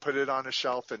it and put it on a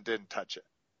shelf and didn't touch it.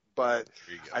 But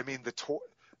I mean,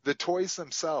 the toys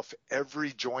themselves,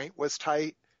 every joint was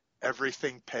tight,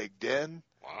 everything pegged in.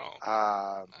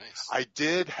 Wow. Nice. I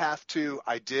did have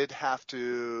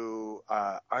to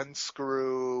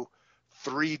unscrew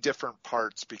 3 different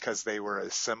parts because they were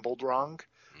assembled wrong.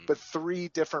 But 3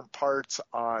 different parts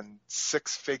on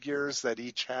 6 figures that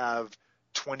each have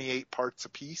 28 parts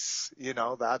apiece.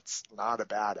 That's not a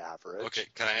bad average. Okay,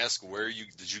 can I ask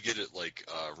did you get it like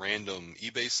a random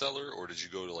eBay seller, or did you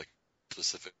go to like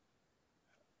specific?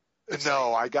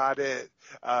 No, I got it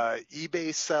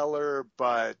eBay seller,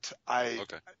 but I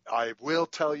will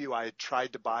tell you I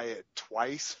tried to buy it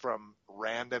twice from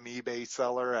random eBay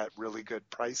seller at really good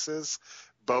prices.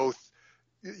 Both,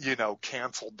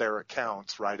 canceled their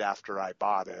accounts right after I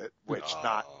bought it, which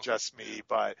not just me,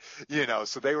 but,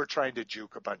 so they were trying to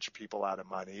juke a bunch of people out of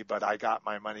money, but I got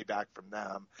my money back from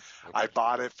them. Okay. I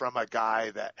bought it from a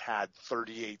guy that had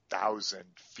 38,000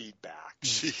 feedback,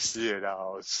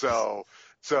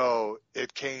 So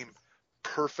it came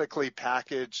perfectly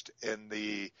packaged in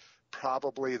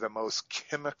probably the most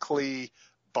chemically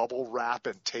bubble wrap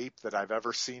and tape that I've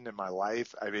ever seen in my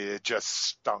life. I mean, it just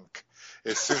stunk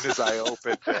as soon as I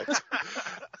opened it.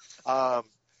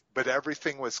 But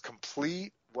everything was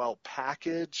complete, well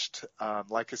packaged.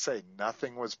 Like I say,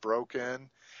 nothing was broken.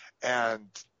 And,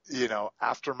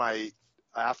 after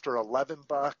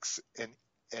 $11 in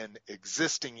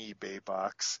existing eBay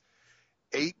bucks,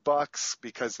 $8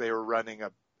 because they were running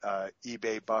a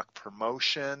eBay buck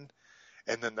promotion,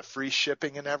 and then the free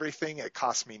shipping and everything, it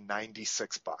cost me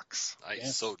 $96. Nice. Yeah.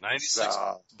 So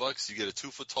 $96, you get a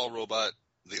 2-foot tall robot.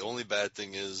 The only bad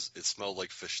thing is it smelled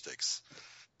like fish sticks.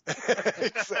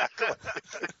 Exactly.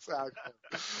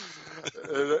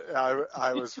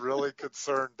 I was really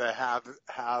concerned to have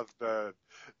the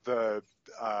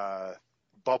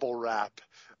bubble wrap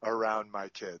around my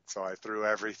kid, so I threw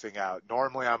everything out.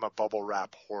 Normally, I'm a bubble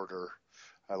wrap hoarder.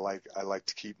 I like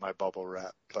to keep my bubble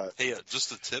wrap. But hey,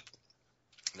 just a tip.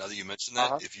 Now that you mentioned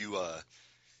that, if you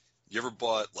ever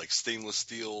bought like stainless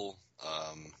steel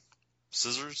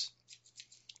scissors,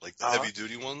 like the heavy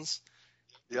duty ones,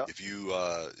 if you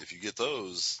get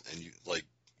those and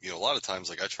a lot of times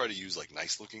like I try to use like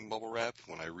nice looking bubble wrap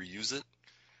when I reuse it,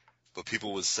 but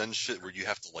people would send shit where you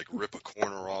have to like rip a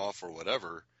corner off or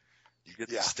whatever. You get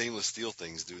these stainless steel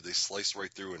things, dude. They slice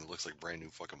right through and it looks like brand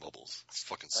new fucking bubbles. It's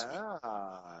fucking sweet.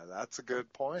 That's a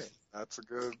good point.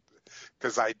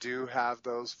 Because I do have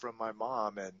those from my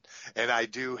mom, and I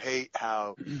do hate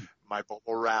how my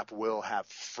bubble wrap will have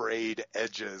frayed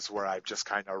edges where I've just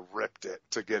kind of ripped it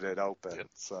to get it open. Yep.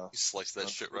 So you slice that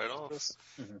shit right off.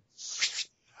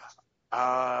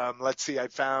 Let's see. I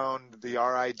found the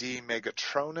RID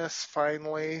Megatronus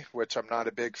finally, which I'm not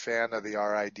a big fan of the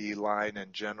RID line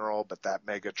in general, but that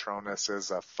Megatronus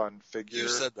is a fun figure. You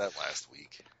said that last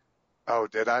week. Oh,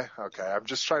 did I? Okay. I'm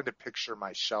just trying to picture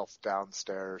my shelf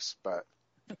downstairs, but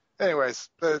anyways,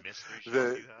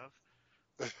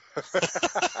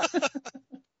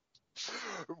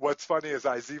 what's funny is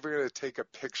I was even going to take a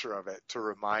picture of it to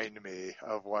remind me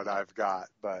of what I've got,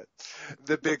 but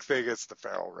the big thing is the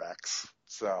Feral Rex.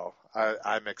 So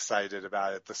I'm excited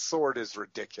about it. The sword is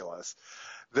ridiculous.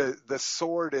 The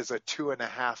sword is a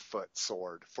 2.5-foot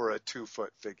sword for a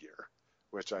 2-foot figure,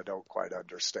 which I don't quite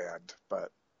understand,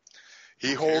 but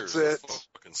he holds it.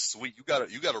 Fucking sweet. You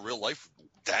got a real life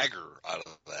dagger out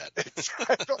of that.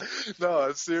 No,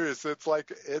 I'm serious. It's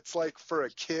like for a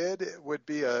kid, it would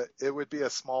be a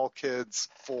small kid's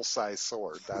full size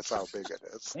sword. That's how big it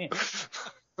is.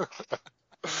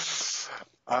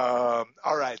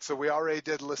 All right. So we already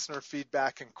did listener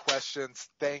feedback and questions.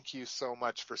 Thank you so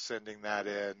much for sending that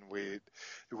in. We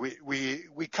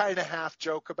kind of half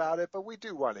joke about it, but we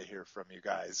do want to hear from you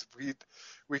guys.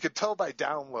 We could tell by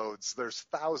downloads, there's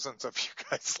thousands of you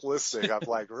guys listening. I'm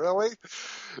like, really?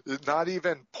 Not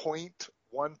even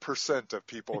 0.1% of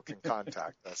people can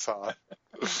contact us, huh?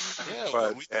 Yeah,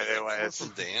 but anyways,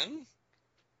 Dan?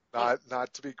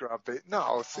 Not to be grumpy.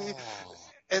 No, see,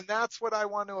 and that's what I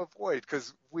want to avoid,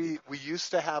 because we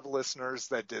used to have listeners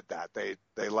that did that. They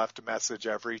left a message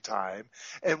every time,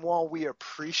 and while we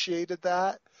appreciated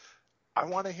that, I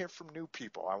want to hear from new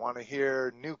people. I want to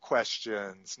hear new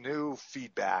questions, new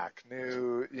feedback,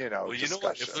 new, Well, you know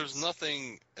what? If there's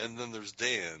nothing and then there's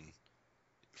Dan,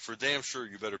 for damn sure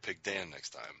you better pick Dan next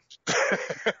time.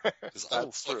 Because I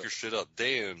will fuck your shit up.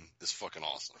 Dan is fucking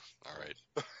awesome. All right.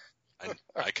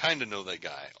 I kind of know that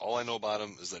guy. All I know about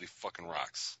him is that he fucking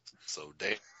rocks. So,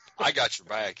 Dave, I got your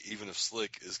back, even if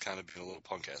Slick is kind of being a little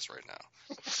punk ass right now.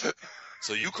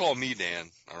 So you call me,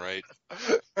 Dan, all right?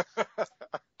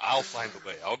 I'll find a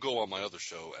way. I'll go on my other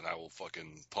show and I will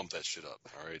fucking pump that shit up,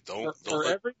 all right?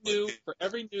 For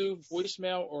every new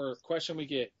voicemail or question we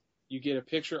get, you get a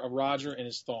picture of Roger and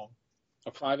his thong.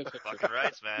 A private picture. Fucking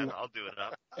rights, man. I'll do it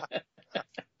up.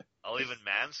 I'll even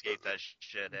manscape that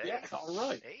shit, eh? Yeah, all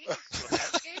right. Hey,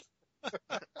 manscape?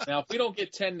 Now, if we don't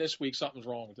get 10 this week, something's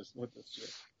wrong with this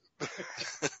shit.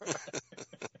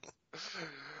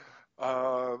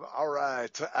 All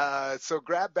right. So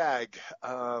grab bag,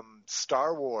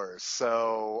 Star Wars.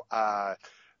 So, and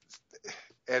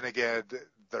again,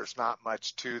 there's not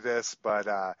much to this,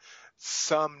 but,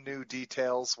 some new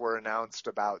details were announced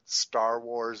about Star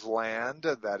Wars Land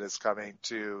that is coming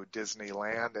to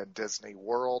Disneyland and Disney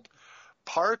World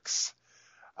parks.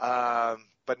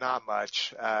 But not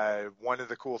much. One of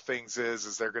the cool things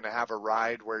is they're going to have a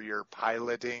ride where you're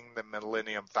piloting the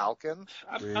Millennium Falcon.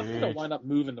 I'm going to wind up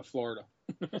moving to Florida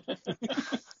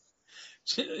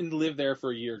and live there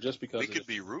for a year just because we could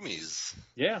be roomies.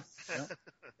 Yeah.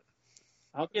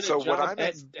 I'll get a job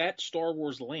at Star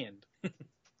Wars Land.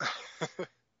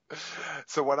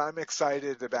 So what I'm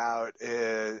excited about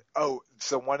is,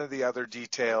 so one of the other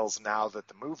details now that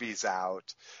the movie's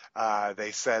out,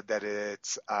 they said that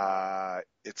it's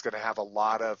going to have a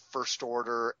lot of First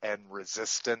Order and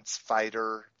Resistance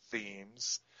fighter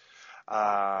themes.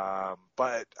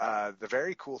 But the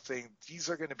very cool thing, these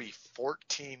are going to be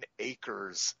 14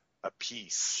 acres a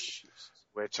piece,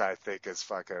 which I think is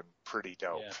fucking pretty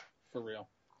dope. Yeah, for real.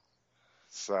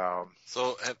 So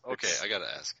okay, I got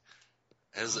to ask.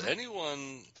 Has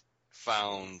anyone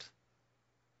found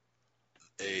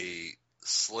a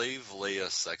Slave Leia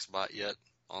sex bot yet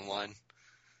online?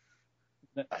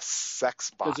 A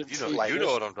sex bot? You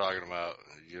know what I'm talking about.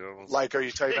 Like, are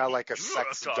you talking about like a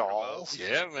sex doll?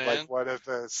 Yeah, man. Like one of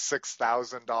the $6,000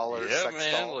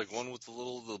 sex dolls? Like one with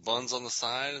the buns on the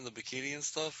side and the bikini and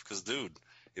stuff. Because, dude,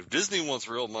 if Disney wants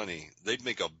real money, they'd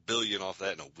make $1 billion off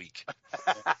that in a week.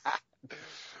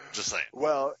 Just saying.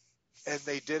 Well, and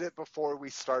they did it before we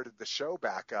started the show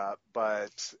back up,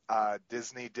 but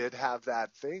Disney did have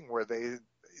that thing where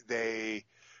they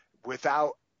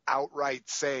without outright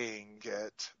saying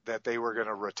it, that they were going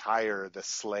to retire the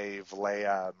Slave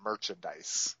Leia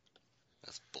merchandise.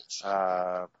 That's bullshit.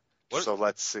 So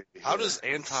let's see. How does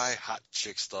anti-hot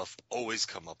chick stuff always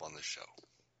come up on this show?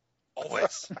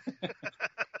 Always.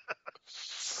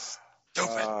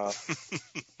 Stupid. What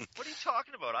are you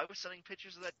talking about? I was sending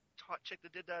pictures of that hot chick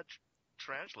that did that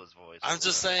Tarantula's voice. I'm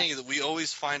just saying that we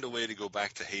always find a way to go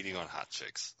back to hating on hot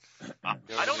chicks. I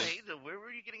don't hate them. Where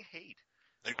were you getting hate?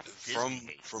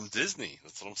 From Disney.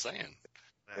 That's what I'm saying.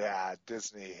 Yeah,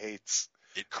 Disney hates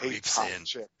hot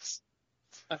chicks.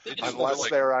 Unless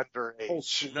they're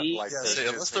underage.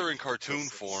 Unless they're in cartoon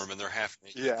form and they're half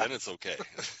naked, then it's okay.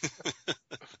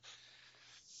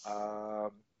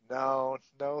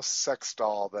 No sex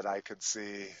doll that I can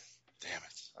see. Damn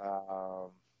it.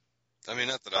 I mean,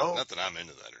 not that I'm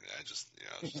into that or anything. I just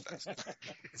asking.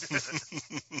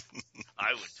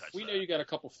 I wouldn't touch We know you got a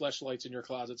couple fleshlights in your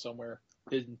closet somewhere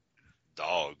hidden.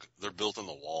 Dog. They're built in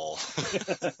the wall.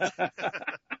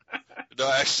 No,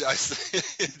 actually,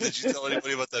 did you tell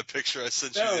anybody about that picture I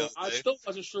sent you the other day? I still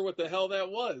wasn't sure what the hell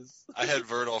that was. I had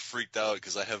Vert all freaked out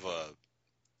because I have a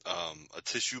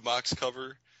tissue box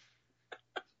cover.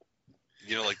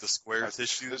 You know, like the square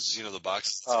tissues, the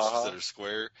boxes of tissues that are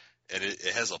square, and it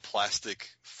has a plastic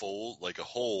fold, like a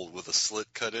hole with a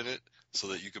slit cut in it, so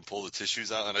that you can pull the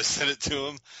tissues out. And I sent it to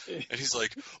him, and he's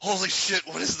like, "Holy shit,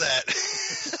 what is that?"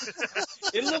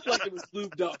 It looked like it was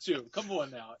lubed up too. Come on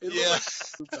now, it looked like it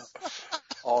was lubed up.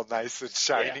 All nice and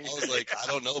shiny. Yeah. I was like, I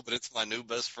don't know, but it's my new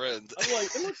best friend. I'm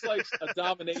like, it looks like a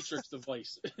dominatrix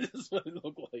device. Is what it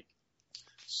looked like.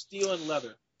 Steel and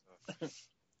leather.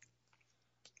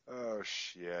 Oh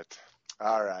shit!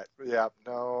 All right, yeah,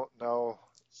 no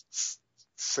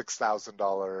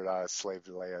 $6,000 Slave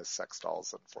Leia sex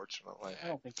dolls, unfortunately. I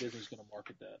don't think Disney's going to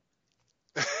market that.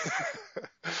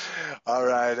 All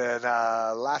right, and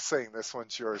last thing, this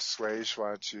one's yours, Swage. Why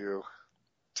don't you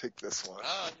take this one?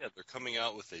 Yeah, they're coming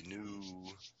out with a new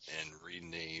and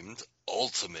renamed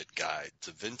Ultimate Guide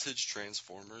to Vintage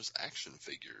Transformers action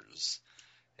figures,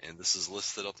 and this is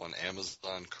listed up on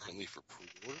Amazon currently for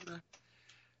pre-order.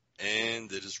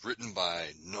 And it is written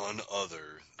by none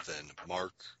other than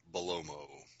Mark Bellomo,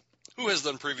 who has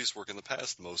done previous work in the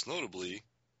past, most notably,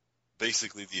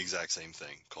 basically the exact same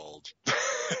thing, called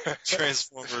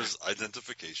Transformers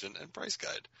Identification and Price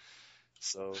Guide.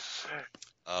 So,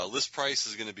 list price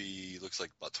is going to be, looks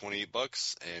like about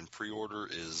 $28, and pre-order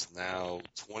is now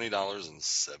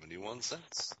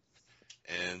 $20.71.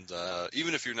 And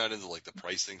even if you're not into like the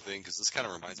pricing thing, because this kind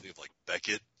of reminds me of like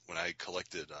Beckett when I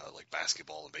collected like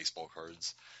basketball and baseball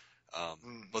cards.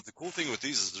 But the cool thing with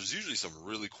these is there's usually some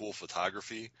really cool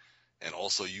photography, and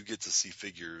also you get to see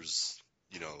figures,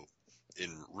 you know, in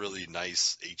really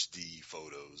nice HD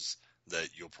photos that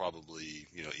you'll probably,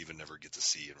 you know, even never get to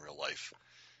see in real life.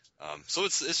 So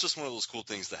it's just one of those cool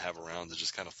things to have around to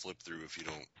just kind of flip through if you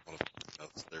don't want to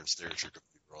sit there and stare at your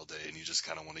computer all day, and you just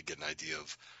kind of want to get an idea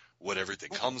of what everything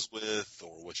comes with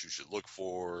or what you should look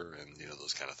for, and, you know,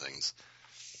 those kind of things.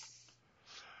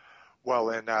 Well,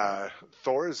 and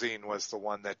Thorazine was the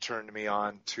one that turned me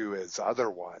on to his other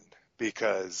one,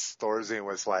 because Thorazine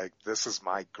was like, this is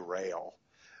my grail,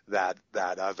 that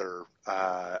other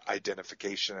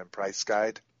identification and price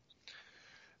guide.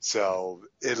 So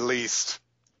at least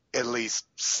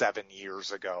 7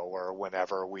 years ago, or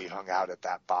whenever we hung out at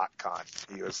that BotCon,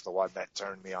 he was the one that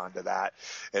turned me on to that.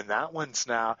 And that one's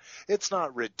now, it's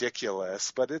not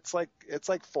ridiculous, but it's like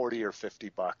 $40 or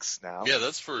 $50 now. Yeah,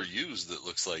 that's for used. It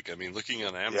looks like. I mean, looking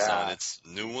on Amazon, it's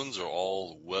new ones are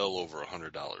all well over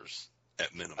 $100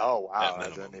 at minimum. Oh wow! I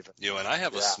didn't even. You know, and I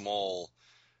have a small.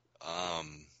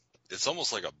 It's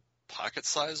almost like a pocket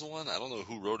size one. I don't know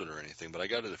who wrote it or anything, but I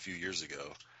got it a few years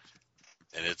ago.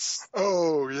 And it's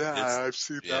I've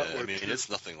seen that one. I mean, too. It's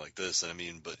nothing like this. I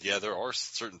mean, but yeah, there are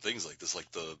certain things like this, like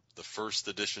the first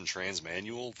edition Trans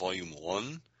Manual, Volume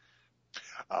 1.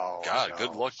 Oh God, no.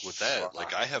 Good luck with that.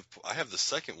 Like I have the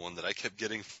second one that I kept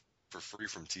getting for free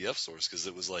from TF Source, because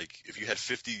it was like if you had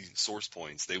 50 source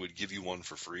points, they would give you one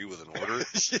for free with an order.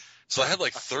 So I had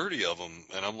like 30 of them,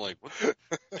 and I'm like, what?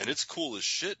 And it's cool as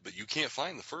shit, but you can't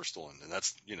find the first one, and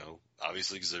that's, you know,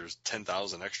 obviously because there's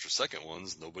 10,000 extra second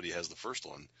ones, nobody has the first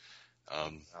one.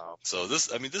 So this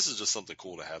is just something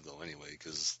cool to have though, anyway,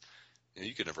 because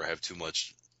you can never have too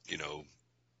much, you know,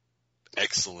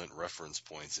 excellent reference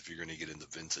points if you're going to get into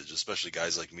vintage, especially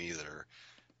guys like me that are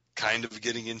kind of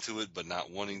getting into it, but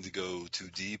not wanting to go too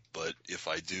deep. But if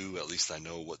I do, at least I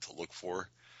know what to look for.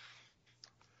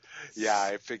 Yeah,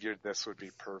 I figured this would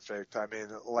be perfect. I mean,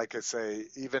 like I say,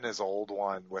 even his old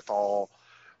one with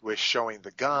showing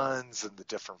the guns and the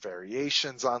different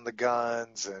variations on the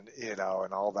guns, and, you know,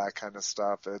 and all that kind of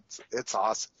stuff. It's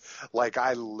awesome. Like,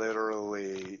 I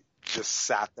literally just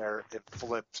sat there and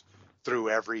flipped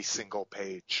through every single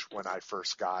page when I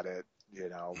first got it, you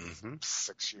know,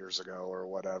 6 years ago or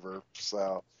whatever.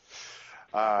 So,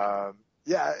 yeah.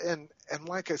 And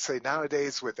like I say,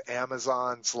 nowadays with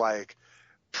Amazon's like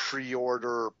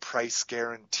pre-order price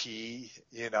guarantee,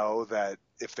 you know, that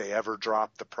if they ever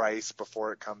drop the price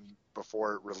before it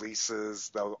releases,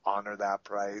 they'll honor that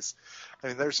price. I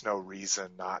mean, there's no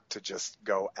reason not to just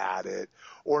go add it,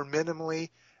 or minimally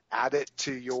add it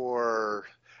to your,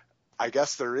 I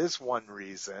guess there is one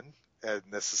reason, and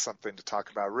this is something to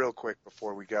talk about real quick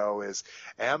before we go, is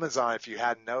Amazon, if you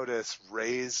hadn't noticed,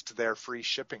 raised their free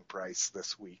shipping price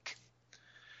this week.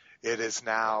 It is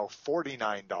now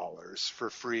 $49 for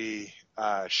free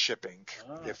shipping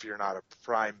if you're not a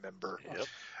Prime member. Yep.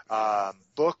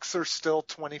 Books are still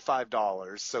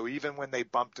 $25, so even when they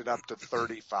bumped it up to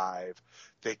 $35,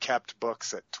 they kept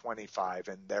books at $25,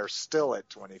 and they're still at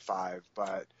 $25.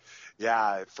 But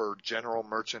yeah, for general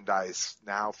merchandise,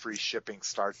 now free shipping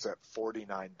starts at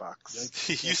 $49.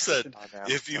 You said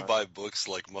if you buy books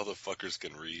like motherfuckers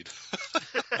can read.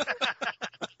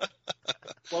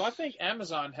 Well, I think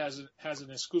Amazon has an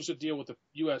exclusive deal with the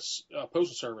U.S.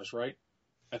 Postal Service, right?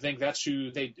 I think that's who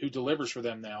delivers for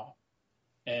them now.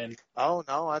 And oh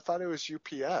no, I thought it was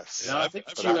UPS. No, I think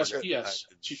it's USPS.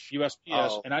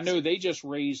 USPS, and I know they just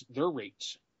raised their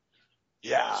rates.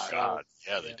 Yeah, God,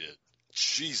 yeah, they did.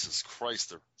 Jesus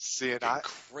Christ, they're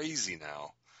crazy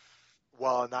now.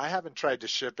 Well, and I haven't tried to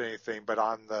ship anything, but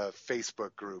on the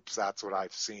Facebook groups, that's what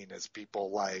I've seen is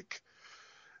people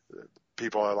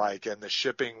are like, and the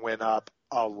shipping went up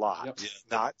a lot. Yep. Yeah,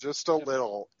 not just a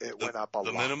little, it went up a lot.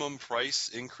 The minimum price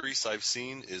increase I've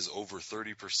seen is over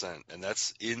 30%, and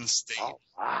that's in-state. Oh,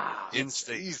 wow.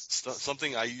 In-state.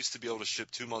 Something I used to be able to ship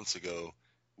 2 months ago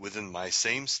within my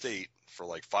same state for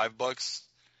like $5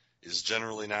 is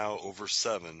generally now over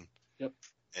 $7. Yep.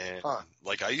 And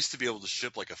like I used to be able to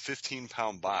ship like a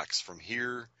 15-pound box from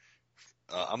here.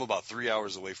 I'm about 3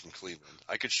 hours away from Cleveland.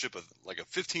 I could ship a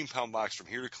 15-pound box from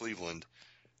here to Cleveland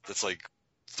that's like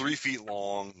 3 feet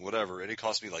long, whatever, and it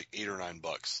cost me like $8 or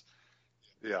 $9.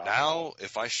 Yeah. Now,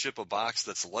 if I ship a box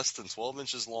that's less than 12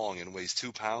 inches long and weighs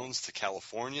 2 pounds to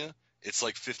California, it's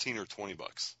like $15 or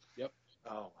 $20. Yep.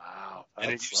 Oh wow.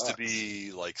 And it used to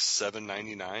be like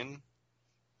 $7.99.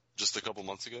 just a couple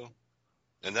months ago.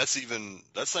 And that's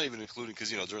not even including,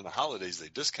 because, during the holidays they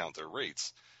discount their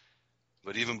rates.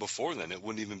 But even before then, it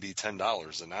wouldn't even be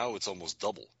 $10, and now it's almost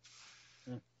double.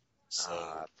 So,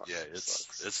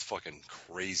 it's fucking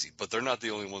crazy. But they're not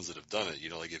the only ones that have done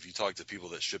it. Like if you talk to people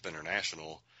that ship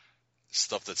international,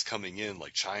 stuff that's coming in,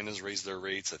 like China's raised their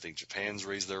rates. I think Japan's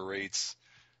raised their rates.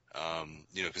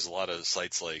 Because a lot of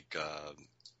sites like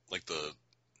the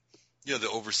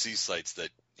overseas sites that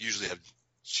usually have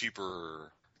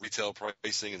cheaper retail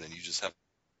pricing, and then you just have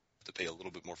to pay a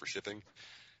little bit more for shipping.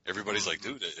 Everybody's like,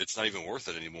 dude, it's not even worth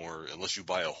it anymore unless you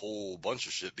buy a whole bunch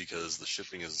of shit because the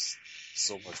shipping is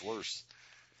so much worse.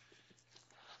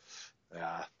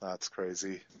 Yeah, that's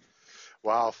crazy.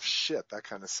 Wow, shit, that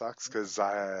kind of sucks because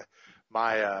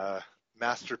my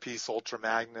Masterpiece Ultra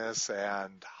Magnus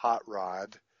and Hot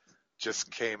Rod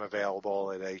just came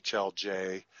available at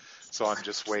HLJ, so I'm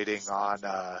just waiting on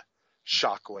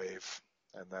Shockwave.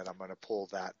 And then I'm going to pull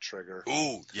that trigger.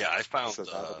 Ooh, yeah, I found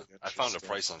a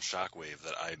price on Shockwave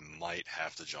that I might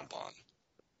have to jump on.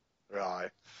 Really?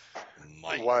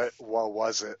 Might. What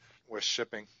was it with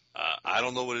shipping? I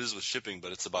don't know what it is with shipping,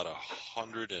 but it's about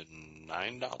 $109,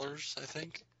 I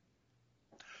think.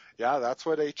 Yeah, that's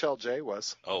what HLJ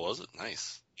was. Oh, was it?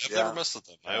 Nice. I've never messed with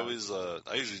them. I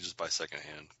usually just buy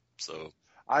secondhand. So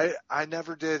I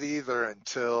never did either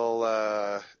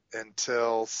until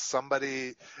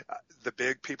somebody, the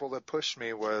big people that pushed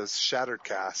me was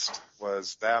Shattercast,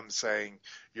 was them saying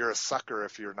you're a sucker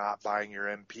if you're not buying your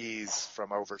MPs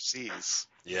from overseas.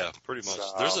 Yeah, pretty much.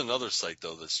 So, there's another site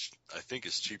though that's I think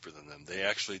is cheaper than them. They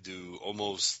actually do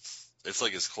it's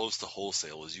like as close to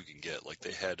wholesale as you can get. Like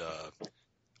they had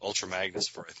Ultra Magnus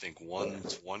for I think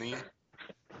 $120.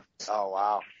 Oh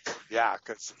wow, yeah,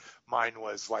 because mine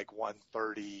was like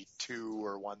 $132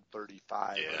 or $135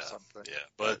 or something. Yeah,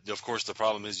 but of course the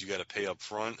problem is you got to pay up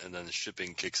front and then the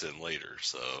shipping kicks in later.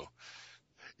 So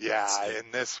yeah,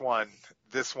 and this one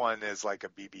is like a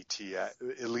BBT,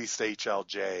 at least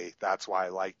HLJ. That's why I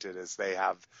liked it, is they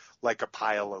have like a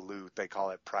pile of loot. They call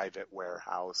it private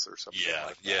warehouse or something. Yeah,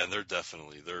 like that. Yeah, and they're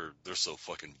so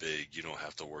fucking big. You don't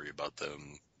have to worry about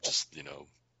them just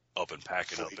up and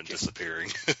packing up and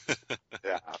disappearing.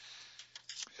 Yeah.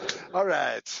 All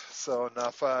right. So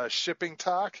enough shipping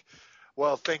talk.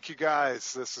 Well, thank you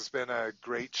guys. This has been a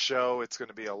great show. It's going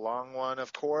to be a long one,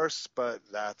 of course, but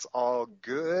that's all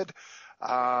good.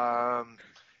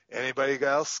 Anybody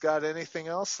else got anything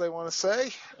else they want to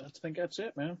say? I think that's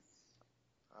it, man.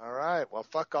 All right. Well,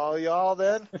 fuck all y'all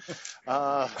then.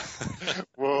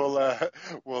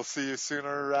 We'll see you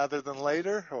sooner rather than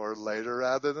later, or later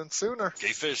rather than sooner. Gay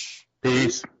fish.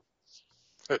 Peace.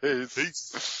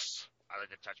 Peace. I like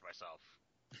to touch myself.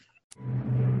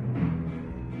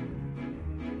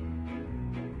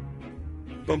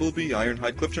 Bumblebee,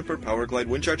 Ironhide, Cliffjumper, Powerglide,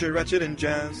 Windcharger, Ratchet, and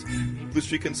Jazz.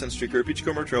 Bluestreak and Sunstreaker,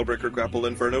 Beachcomber, Trailbreaker, Grapple,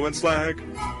 Inferno, and Slag.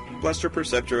 Blaster,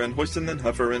 Perceptor, and Hoist, and then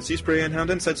Huffer, and Seaspray, and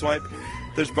Hound, and Sideswipe.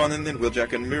 There's Brawn, and then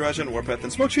Wheeljack, and Mirage, and Warpath,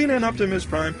 and Smokesheen, and Optimus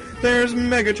Prime. There's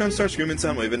Megatron, Starscream, and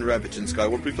Soundwave, and Ravage, and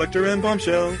Skywarp Reflector, and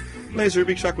Bombshell.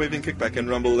 Laserbeak, Shockwave, and Kickback, and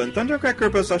Rumble, and Thundercracker,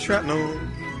 Buzzsaw, Shrapnel.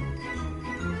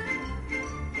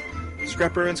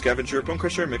 Scrapper and Scavenger,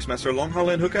 Bonecrusher, Mixmaster,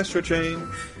 Longhaul, and Hook, Astro Chain.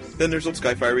 Then there's Old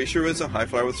Skyfire, Shuriza,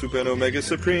 Highflyer with Swoop and Omega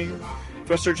Supreme.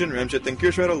 Thrust-Surgeon, Ramjet, then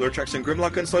Gears Rattle, Lurtrax, and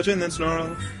Grimlock, and Sludge, and then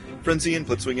Snarl. Frenzy and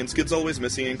Blitzwing, and Skids always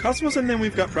missing, and Cosmos, and then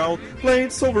we've got Prowl,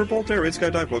 Blade, Silver Bolt, Air Raid,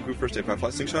 Skydive, Bloku, First Aid, Fly,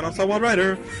 Slingshot, Onslaught, Wild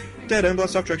Rider, Dead End,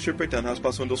 Blast Off, Dragster, Breakdown, House,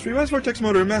 Boss, Windows, Free Rise, Vortex,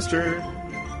 Motor, Master.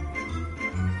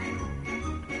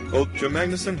 Ultra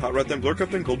Magnus, and Hot Rod, then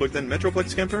Blurcup, and Goldbug, then Metroplex,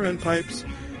 Scamper, and Pipes.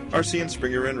 RC and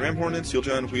Springer, and Ramhorn, and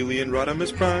Steeljaw, and Wheelie, and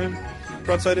Rodimus Prime.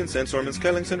 Broadside, and Sandstorm, and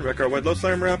Skylynx, and Wreckar, Wide Low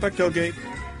Slimer, Outback, Tailgate.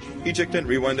 Eject and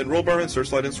Rewind and Rollbar and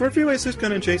Surslide and Swordview, Aces,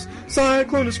 Gun and Chase,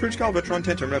 Cyclone and Scrooge, Galvatron,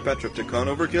 Tantrum, Rat Bat,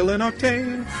 Triptychon, Overkill and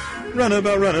Octane,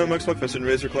 Runabout, Mux, Slugfest and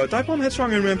Razorclaw, Dipalm,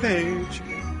 Headstrong and Rampage,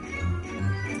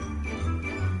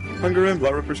 Hunger and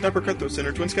Blower, Snapper, Cutthroat,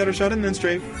 Sinner, Twin Scattershot and then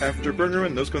Strafe, Afterburner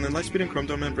and Nosecone, then Lightspeed and Chrome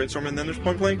Dome and Brainstorm, and then there's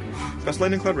Point Blank, Fast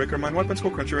Lightning, Cloud Raker, Mind Wipe and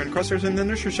Skull Cruncher and Crosshairs, and then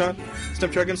there's Sure Shot,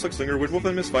 Step Dragon, Slug Slinger, Woodwolf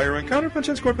and Misfire, and Counterpunch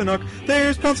and Scorponok,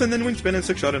 there's Pounce and then Wingspin and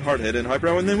Six Shot and Hardhead and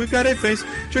Highbrow, and then we've got 8-Face,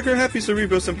 Trigger, Happy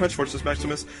Cerebros and Punch Forces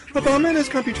Maximus, Abominus,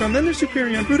 Computron, then there's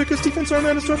Superion, Bruticus, Defensor,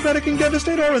 Manastor, Pratic, and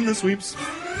Devastator in the sweeps.